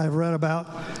processes that I have read about,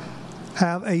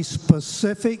 have a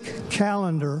specific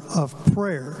calendar of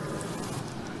prayer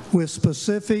with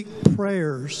specific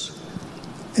prayers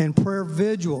and prayer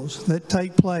vigils that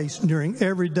take place during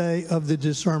every day of the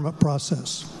discernment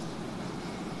process.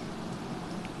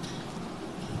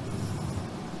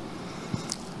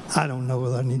 I don't know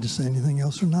whether I need to say anything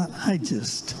else or not. I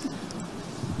just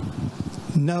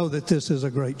know that this is a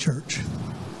great church.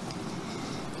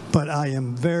 But I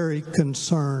am very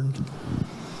concerned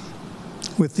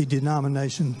with the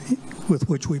denomination with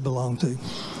which we belong to.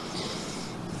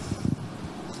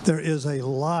 There is a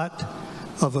lot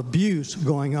of abuse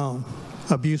going on,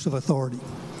 abuse of authority.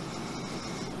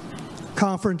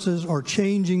 Conferences are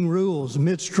changing rules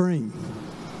midstream.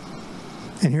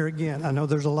 And here again, I know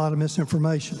there's a lot of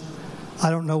misinformation. I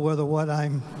don't know whether what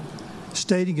I'm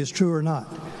stating is true or not.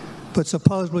 But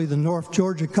supposedly the North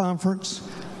Georgia Conference,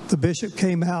 the bishop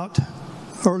came out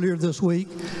earlier this week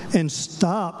and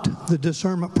stopped the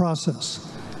discernment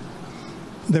process.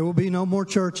 there will be no more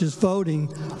churches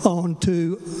voting on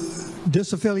to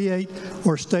disaffiliate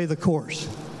or stay the course.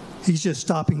 He's just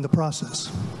stopping the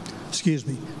process. Excuse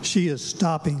me. She is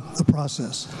stopping the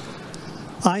process.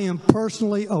 I am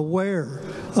personally aware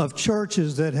of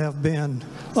churches that have been,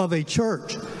 of a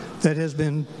church that has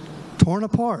been torn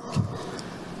apart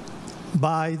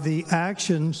by the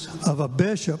actions of a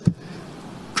bishop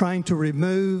trying to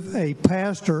remove a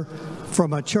pastor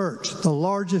from a church, the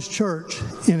largest church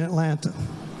in Atlanta.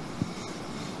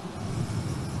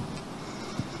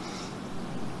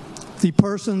 The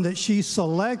person that she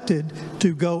selected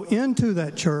to go into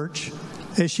that church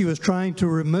as she was trying to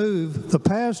remove the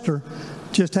pastor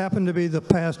just happened to be the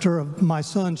pastor of my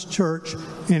son's church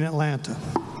in Atlanta.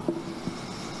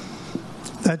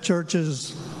 That church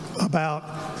is about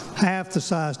half the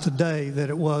size today that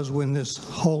it was when this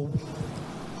whole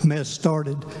mess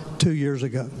started 2 years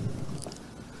ago.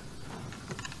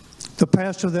 The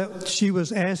pastor that she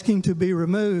was asking to be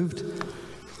removed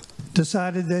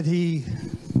decided that he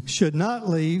should not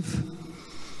leave.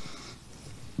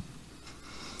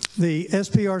 The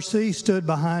SPRC stood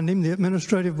behind him, the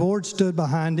administrative board stood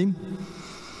behind him,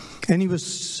 and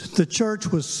the church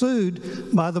was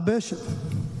sued by the bishop.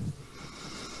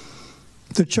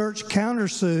 The church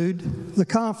countersued the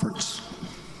conference,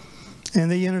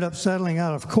 and they ended up settling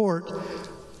out of court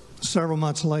several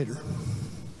months later.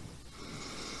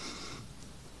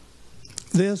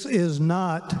 This is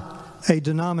not a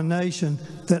denomination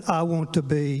that I want to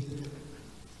be,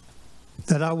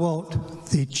 that I want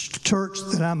the church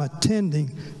that I'm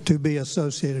attending to be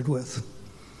associated with.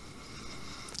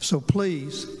 So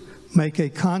please make a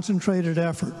concentrated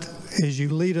effort as you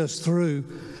lead us through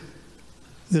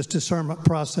this discernment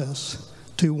process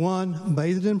to, one,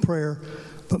 bathe it in prayer,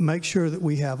 but make sure that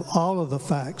we have all of the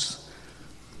facts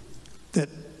that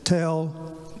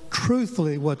tell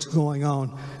truthfully what's going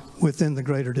on within the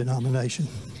greater denomination.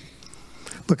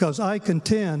 Because I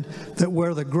contend that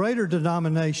where the greater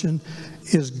denomination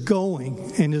is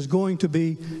going and is going to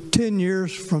be 10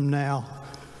 years from now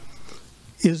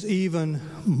is even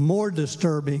more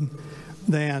disturbing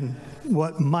than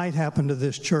what might happen to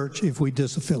this church if we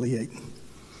disaffiliate.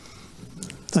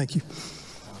 Thank you.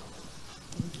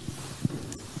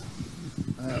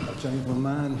 I changed my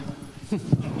mind.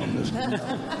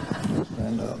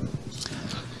 Stand up.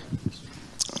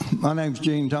 My name's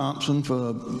Gene Thompson.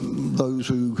 For those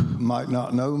who might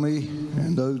not know me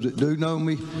and those that do know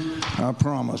me, I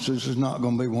promise this is not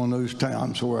going to be one of those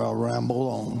times where I'll ramble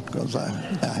on, because I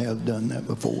have done that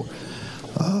before.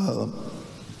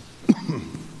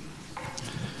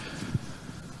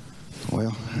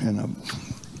 Well, and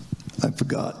I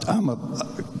forgot.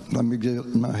 Let me get it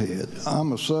in my head.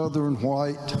 I'm a Southern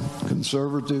white,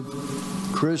 conservative,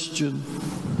 Christian,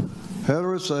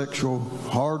 heterosexual,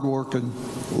 hardworking,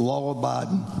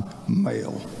 law-abiding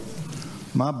male.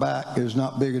 My back is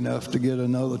not big enough to get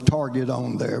another target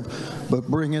on there, but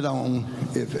bring it on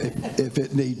if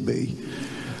it need be.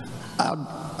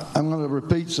 I'm going to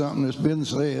repeat something that's been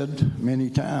said many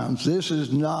times. This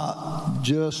is not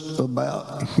just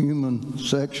about human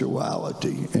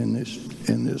sexuality in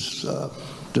this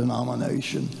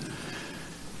denomination.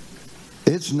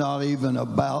 It's not even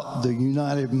about the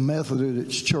United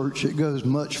Methodist Church. It goes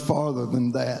much farther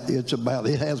than that. It's about,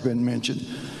 it has been mentioned,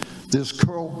 this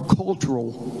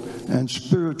cultural and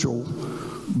spiritual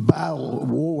battle,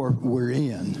 war we're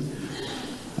in.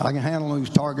 I can handle those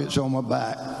targets on my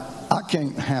back. I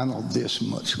can't handle this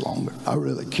much longer. I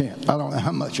really can't. I don't know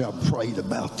how much I've prayed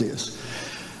about this.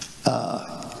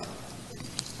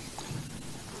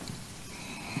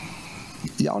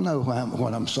 Y'all know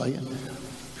what I'm saying.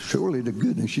 Surely to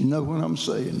goodness you know what I'm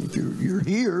saying. If you're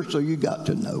here, so you got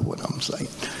to know what I'm saying.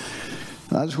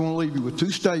 I just want to leave you with two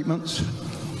statements.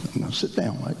 I'm going to sit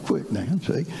down right quick now,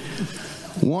 see.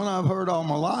 One I've heard all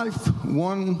my life.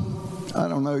 One, I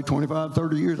don't know, 25,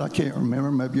 30 years, I can't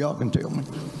remember. Maybe y'all can tell me.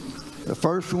 The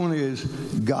first one is,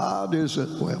 God is,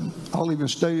 well, I'll even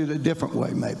state it a different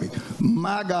way maybe.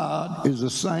 My God is the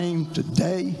same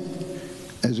today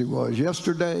as he was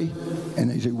yesterday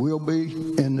and as he will be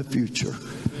in the future.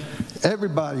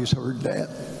 Everybody's heard that.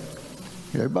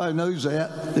 Everybody knows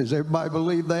that. Does everybody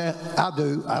believe that? I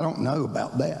do. I don't know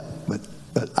about that,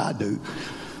 but I do.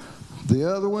 The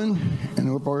other one,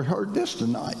 and we've already heard this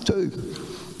tonight too.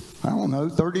 I don't know,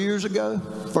 30 years ago,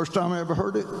 first time I ever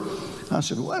heard it, I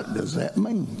said, what does that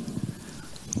mean?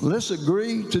 Let's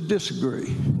agree to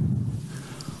disagree.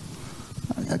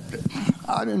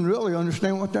 I didn't really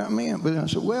understand what that meant, but I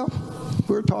said, well,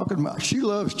 we're talking about, she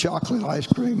loves chocolate ice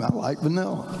cream, I like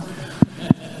vanilla.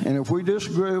 And if we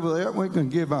disagree with that, we can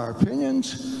give our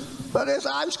opinions, but it's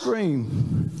ice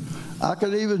cream. I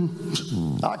could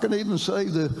even say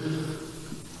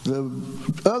the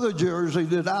other jersey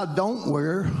that I don't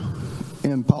wear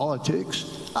in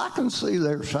politics, I can see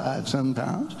their side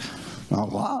sometimes. Not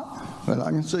a lot, but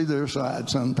I can see their side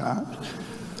sometimes.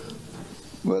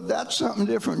 But that's something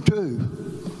different too.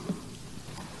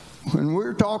 When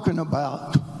we're talking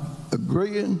about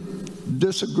agreeing,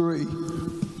 disagree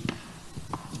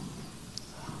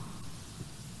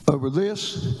over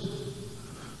this,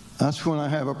 that's when I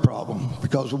have a problem.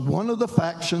 Because one of the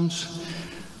factions,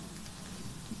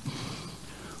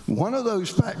 one of those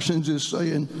factions is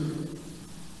saying,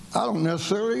 I don't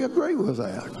necessarily agree with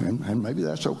that. And maybe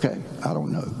that's okay. I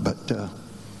don't know. But,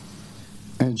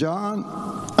 and John,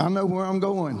 I know where I'm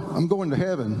going. I'm going to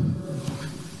heaven.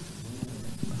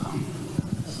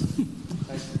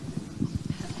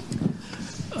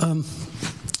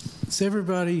 So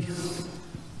everybody,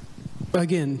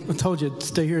 again, I told you to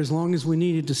stay here as long as we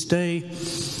needed to stay.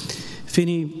 If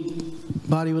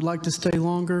anybody would like to stay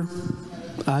longer,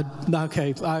 I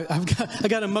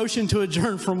got a motion to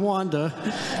adjourn from Wanda.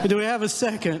 Do we have a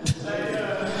second?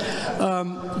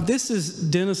 This is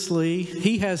Dennis Lee.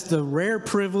 He has the rare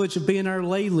privilege of being our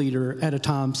lay leader at a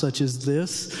time such as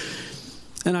this.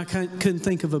 And I couldn't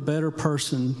think of a better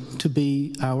person to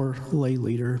be our lay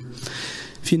leader.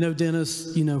 If you know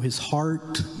Dennis, you know his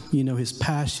heart, you know his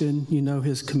passion, you know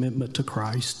his commitment to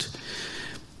Christ.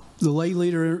 The lay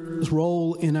leader's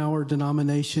role in our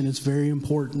denomination is very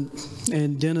important,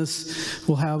 and Dennis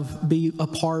will be a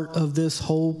part of this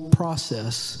whole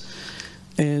process.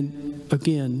 And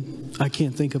again, I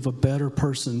can't think of a better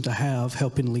person to have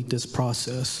helping lead this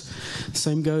process.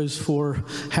 Same goes for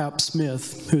Hap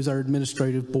Smith, who's our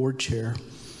administrative board chair.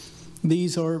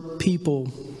 These are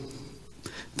people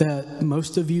that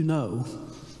most of you know,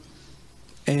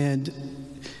 and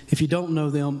if you don't know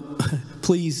them,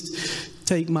 please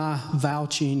take my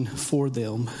vouching for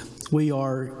them. We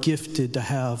are gifted to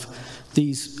have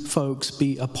these folks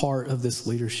be a part of this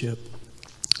leadership.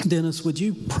 Dennis, would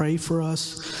you pray for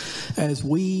us as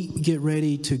we get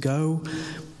ready to go?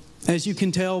 As you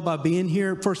can tell by being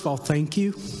here, first of all, thank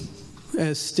you.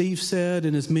 As Steve said,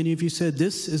 and as many of you said,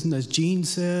 this isn't, as Gene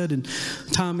said, and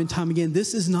time again,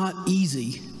 this is not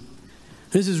easy.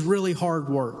 This is really hard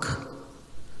work.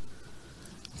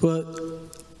 But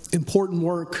important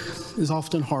work is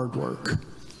often hard work.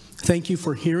 Thank you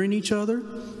for hearing each other.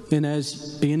 And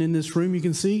as being in this room, you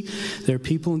can see there are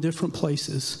people in different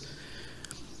places.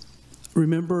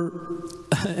 Remember,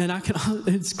 and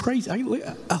it's crazy, I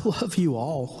love you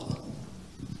all.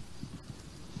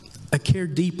 I care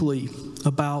deeply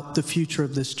about the future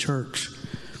of this church.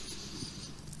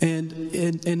 And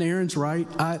Aaron's right,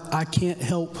 I can't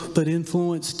help but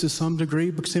influence to some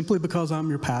degree simply because I'm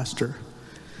your pastor.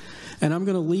 And I'm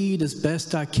going to lead as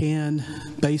best I can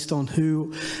based on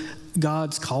who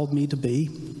God's called me to be.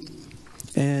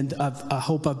 And I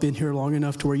hope I've been here long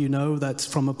enough to where you know that's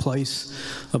from a place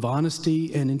of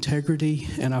honesty and integrity,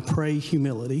 and I pray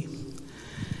humility.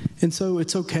 And so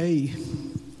it's okay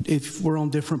if we're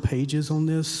on different pages on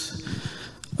this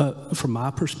from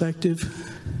my perspective.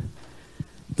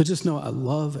 But just know I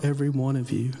love every one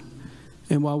of you.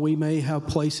 And while we may have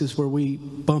places where we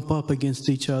bump up against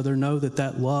each other, know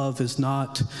that love is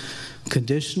not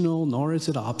conditional, nor is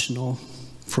it optional,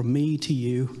 from me to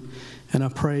you. And I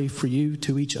pray for you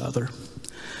to each other.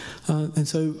 And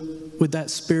so with that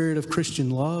spirit of Christian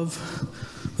love,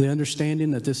 the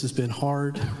understanding that this has been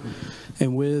hard,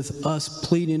 and with us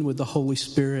pleading with the Holy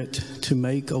Spirit to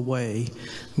make a way,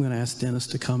 I'm going to ask Dennis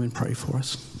to come and pray for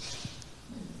us.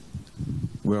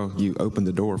 Well, you opened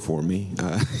the door for me.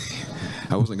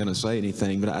 I wasn't going to say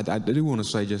anything, but I do want to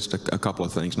say just a couple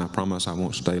of things, and I promise I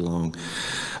won't stay long.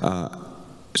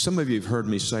 Some of you have heard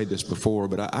me say this before,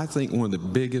 but I think one of the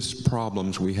biggest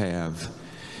problems we have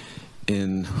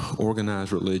in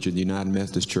organized religion, the United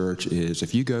Methodist Church, is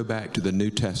if you go back to the New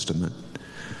Testament,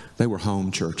 they were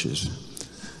home churches.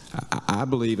 I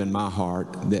believe in my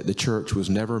heart that the church was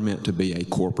never meant to be a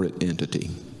corporate entity.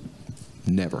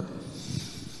 Never.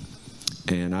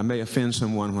 And I may offend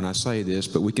someone when I say this,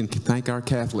 but we can thank our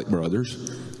Catholic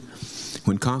brothers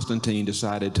when Constantine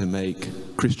decided to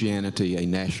make Christianity a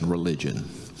national religion.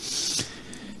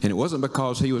 And it wasn't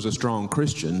because he was a strong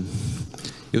Christian,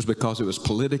 it was because it was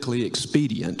politically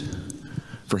expedient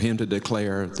for him to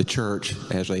declare the church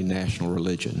as a national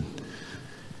religion.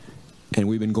 And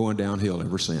we've been going downhill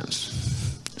ever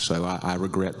since. So I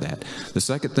regret that. The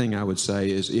second thing I would say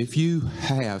is if you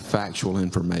have factual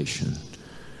information,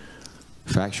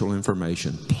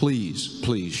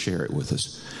 please share it with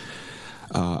us.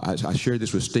 I shared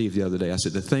this with Steve the other day. I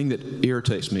said, the thing that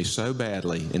irritates me so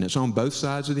badly, and it's on both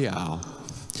sides of the aisle,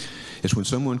 It's when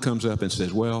someone comes up and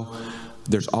says, well,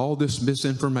 there's all this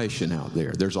misinformation out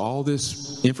there. There's all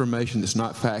this information that's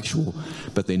not factual,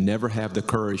 but they never have the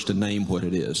courage to name what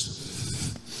it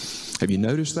is. Have you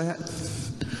noticed that?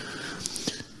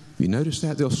 You notice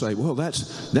that? They'll say, well,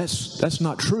 that's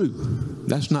not true.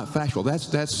 That's not factual.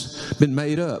 That's been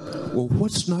made up. Well,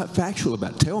 what's not factual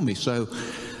about it? Tell me. So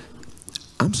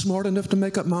I'm smart enough to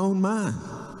make up my own mind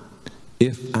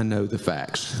if I know the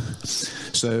facts.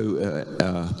 So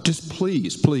just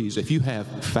please, if you have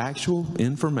factual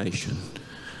information,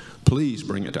 please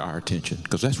bring it to our attention,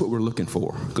 because that's what we're looking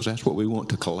for, because that's what we want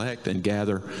to collect and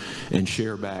gather and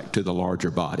share back to the larger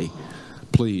body.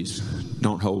 Please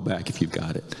don't hold back if you've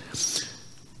got it.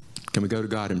 Can we go to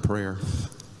God in prayer?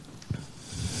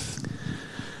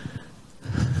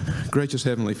 Gracious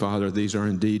Heavenly Father, these are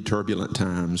indeed turbulent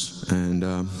times, and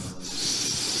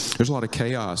there's a lot of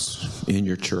chaos in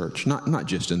your church, not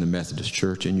just in the Methodist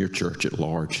Church, in your church at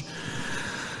large.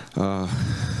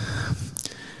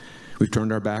 We've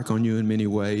turned our back on you in many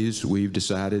ways. We've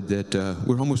decided that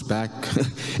we're almost back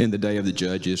in the day of the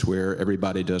judges, where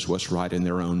everybody does what's right in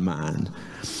their own mind.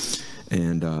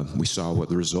 And we saw what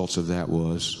the results of that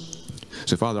was.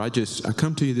 So, Father, I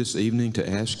come to you this evening to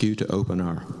ask you to open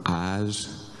our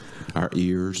eyes, our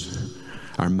ears,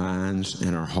 our minds,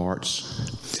 and our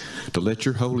hearts, to let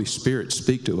your Holy Spirit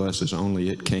speak to us as only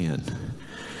it can.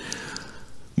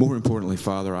 More importantly,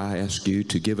 Father, I ask you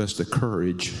to give us the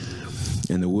courage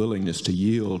and the willingness to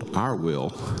yield our will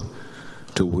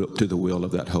to the will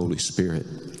of that Holy Spirit,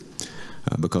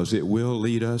 because it will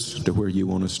lead us to where you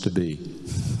want us to be.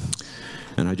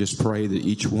 And I just pray that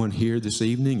each one here this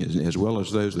evening, as well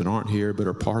as those that aren't here but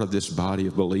are part of this body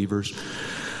of believers,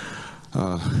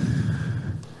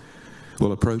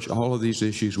 will approach all of these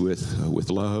issues with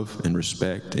love and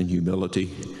respect and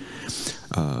humility.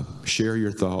 Share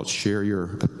your thoughts, share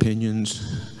your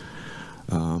opinions,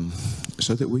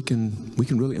 so that we can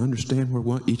really understand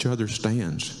where each other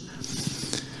stands.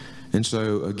 And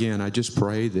so, again, I just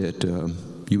pray that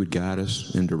you would guide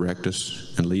us and direct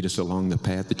us and lead us along the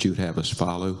path that you would have us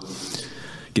follow.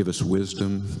 Give us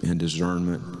wisdom and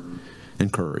discernment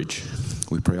and courage.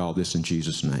 We pray all this in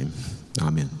Jesus' name.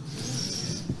 Amen.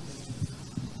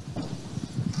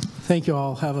 Thank you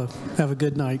all. Have a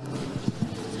good night.